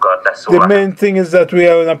love of God. That's all. The main thing is that we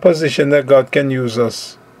are in a position that God can use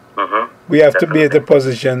us. We have to be at a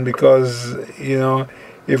position because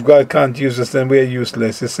if God can't use us, then we are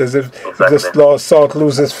useless. It says if the salt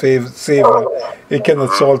loses savor, it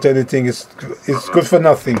cannot salt anything. It's good for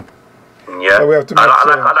nothing. Yeah, so we have to I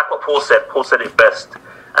like what Paul said. Paul said it best: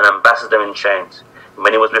 an ambassador in chains.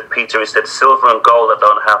 When he was with Peter, he said, "Silver and gold I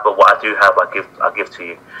don't have, but what I do have, I give to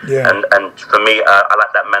you." Yeah. And for me, I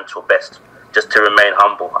like that mantle best, just to remain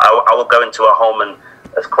humble. I will go into a home and,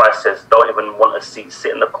 as Christ says, don't even want a seat,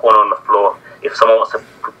 sit in the corner on the floor. If someone wants to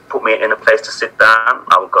put me in a place to sit down,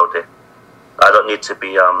 I will go there. I don't need to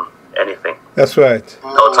be anything. That's right.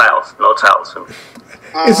 No titles for me.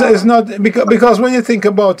 It's not because when you think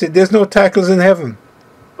about it, there's no titles in heaven.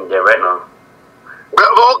 Yeah, right now.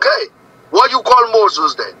 Okay. What do you call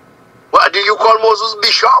Moses then? What do you call Moses?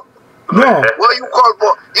 Bishop? No. What you call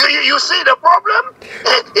you see the problem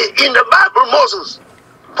in the Bible? Moses,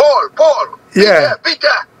 Paul,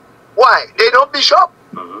 Peter. Why they don't bishop?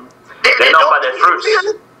 They're known by their fruits.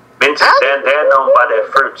 They're known by their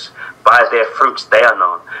fruits. By their fruits, they are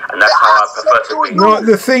known, and that's how I prefer to be. No,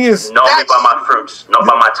 the thing is, know me by my fruits, not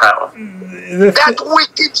by my title. That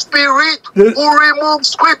wicked spirit who removes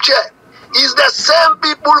scripture is the same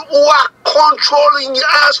people who are controlling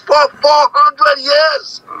us for 400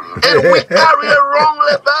 years. And we carry a wrong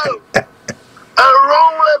label. But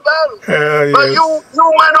yes. you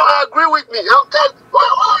might not agree with me. I'm telling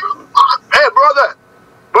hey, brother,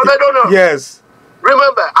 don't know. Yes.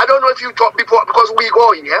 Remember, I don't know if you talked before because we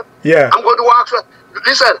going, yeah? Yeah. I'm going to ask you.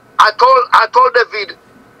 Listen, I told David,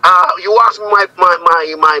 you asked me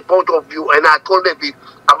my point of view, and I told David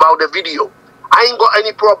about the video. I ain't got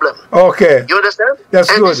any problem. Okay. You understand? That's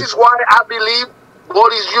and good. This is why I believe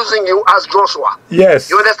God is using you as Joshua. Yes.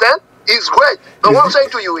 You understand? It's great. But what I'm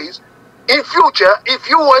saying to you is, in future, if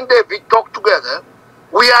you and David talk together,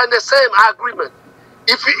 we are in the same agreement.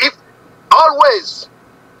 If always,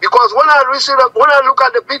 because when I look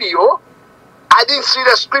at the video, I didn't see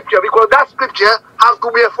the scripture because that scripture has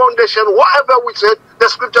to be a foundation. Whatever we said, the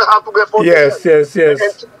scripture has to be a foundation.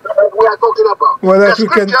 Yes. And we are talking about. Well, the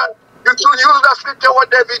scripture, you should use the scripture what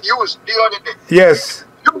David used the other day. Yes.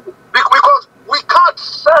 Because we can't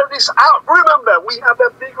sell this out. Remember, we have a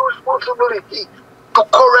big responsibility to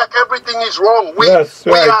correct everything is wrong. We are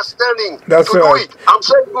standing to do it. I'm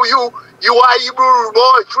saying to you, you are Hebrew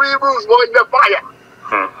boy, 3 Hebrews boy in the fire.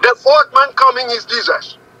 The fourth man coming is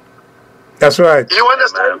Jesus. That's right. You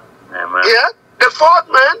understand? Amen. Yeah? The fourth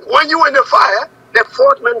man, when you in the fire, the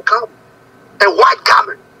fourth man come. A white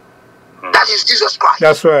garment. That is Jesus Christ.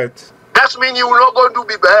 That's right. That means you're not going to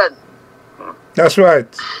be burned. That's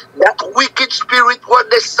right. That wicked spirit, what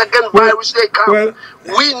the second virus they come,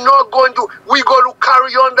 we're going to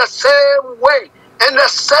carry on the same way. And the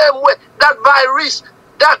same way, that virus,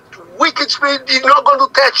 that wicked spirit is not going to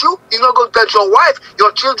touch you. It's not going to touch your wife,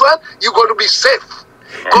 your children. You're going to be safe.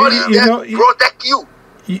 God is there to protect you.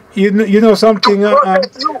 You know something.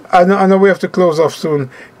 I know we have to close off soon.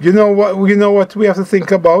 You know what we have to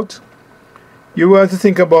think about. You have to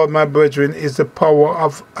think about, my brethren, is the power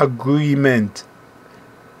of agreement.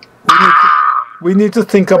 We need to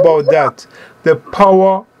think about that. The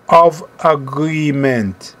power of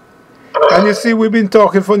agreement. And you see, we've been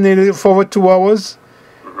talking for over 2 hours,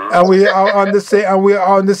 and we are on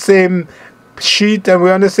the same sheet, and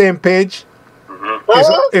we're on the same page.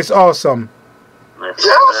 It's awesome.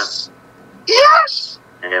 Yes. Yes.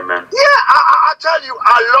 Amen. Yeah, I tell you,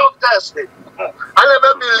 I love Thursday. I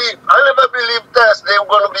never believed Thursday was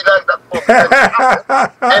going to be like that.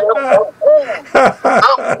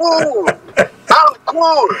 I'm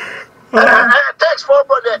cool. And I tell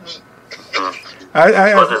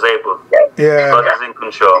God is able. Yeah. God is in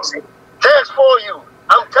control. Thanks for you.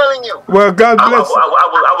 I'm telling you. Well, God bless.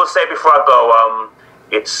 I will say before I go,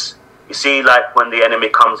 it's, you see, like when the enemy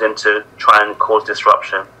comes in to try and cause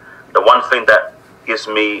disruption, the one thing that gives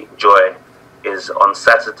me joy is on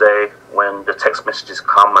Saturday when the text messages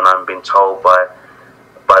come and I'm being told by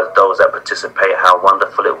those that participate how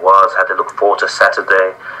wonderful it was, how to look forward to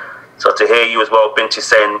Saturday. So to hear you as well, Binti,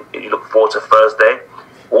 saying you look forward to Thursday,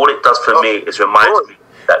 all it does for me is reminds me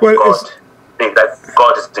that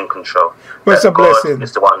God is in control. Well, it's a blessing. God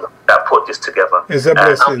is the one that put this together. It's a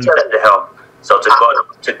blessing. He's at the helm. So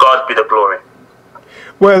to God be the glory.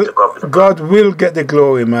 Well, God will get the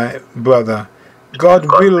glory, my brother. God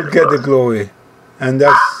will get the glory. And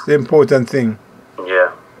that's the important thing.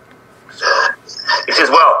 Yeah. So, it is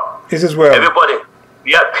well. It is well. Everybody,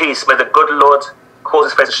 be at peace. May the good Lord cause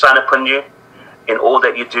his face to shine upon you. In all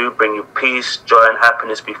that you do, bring you peace, joy, and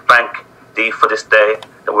happiness. We thank thee for this day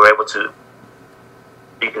that we're able to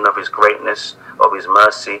speaking of his greatness, of his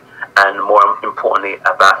mercy, and more importantly,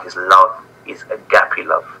 about his love, his agape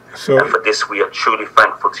love. So, and for this, we are truly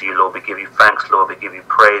thankful to you, Lord. We give you thanks, Lord. We give you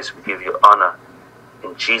praise. We give you honor.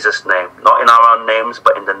 In Jesus' name. Not in our own names,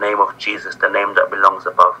 but in the name of Jesus, the name that belongs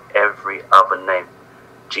above every other name.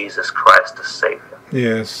 Jesus Christ, the Savior.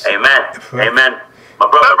 Yes. Amen. Amen. My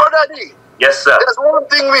brother. My brother D. Yes, sir. There's one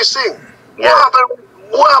thing we sing. Yeah.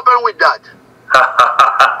 What happened with that?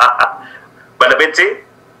 Brother Binti?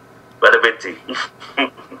 Brother Binti.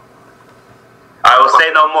 I will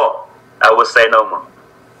say no more. I will say no more.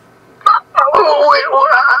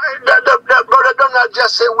 The brother Donald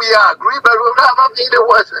just say we agree, but it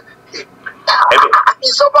was.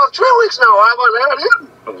 It's about 3 weeks now. I haven't heard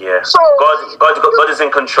him. Yeah. So God is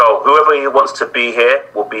in control. Whoever he wants to be here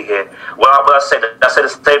will be here. Well, I said the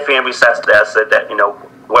same thing every Saturday. I said that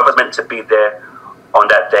whoever's meant to be there on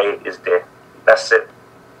that day is there. That's it.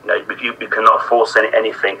 We cannot force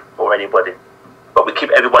anything for anybody. But we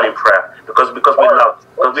keep everyone in prayer because we love,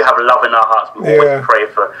 because we have love in our hearts. We always pray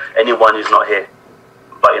for anyone who's not here.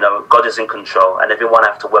 But God is in control, and everyone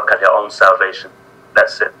have to work at their own salvation.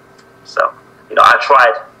 That's it. So I've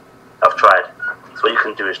tried. So what you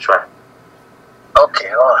can do is try.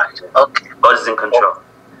 Okay, all right. Okay. God is in control.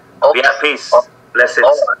 Okay. Be at peace. Blessings.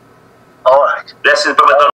 All right. Blessings, brother.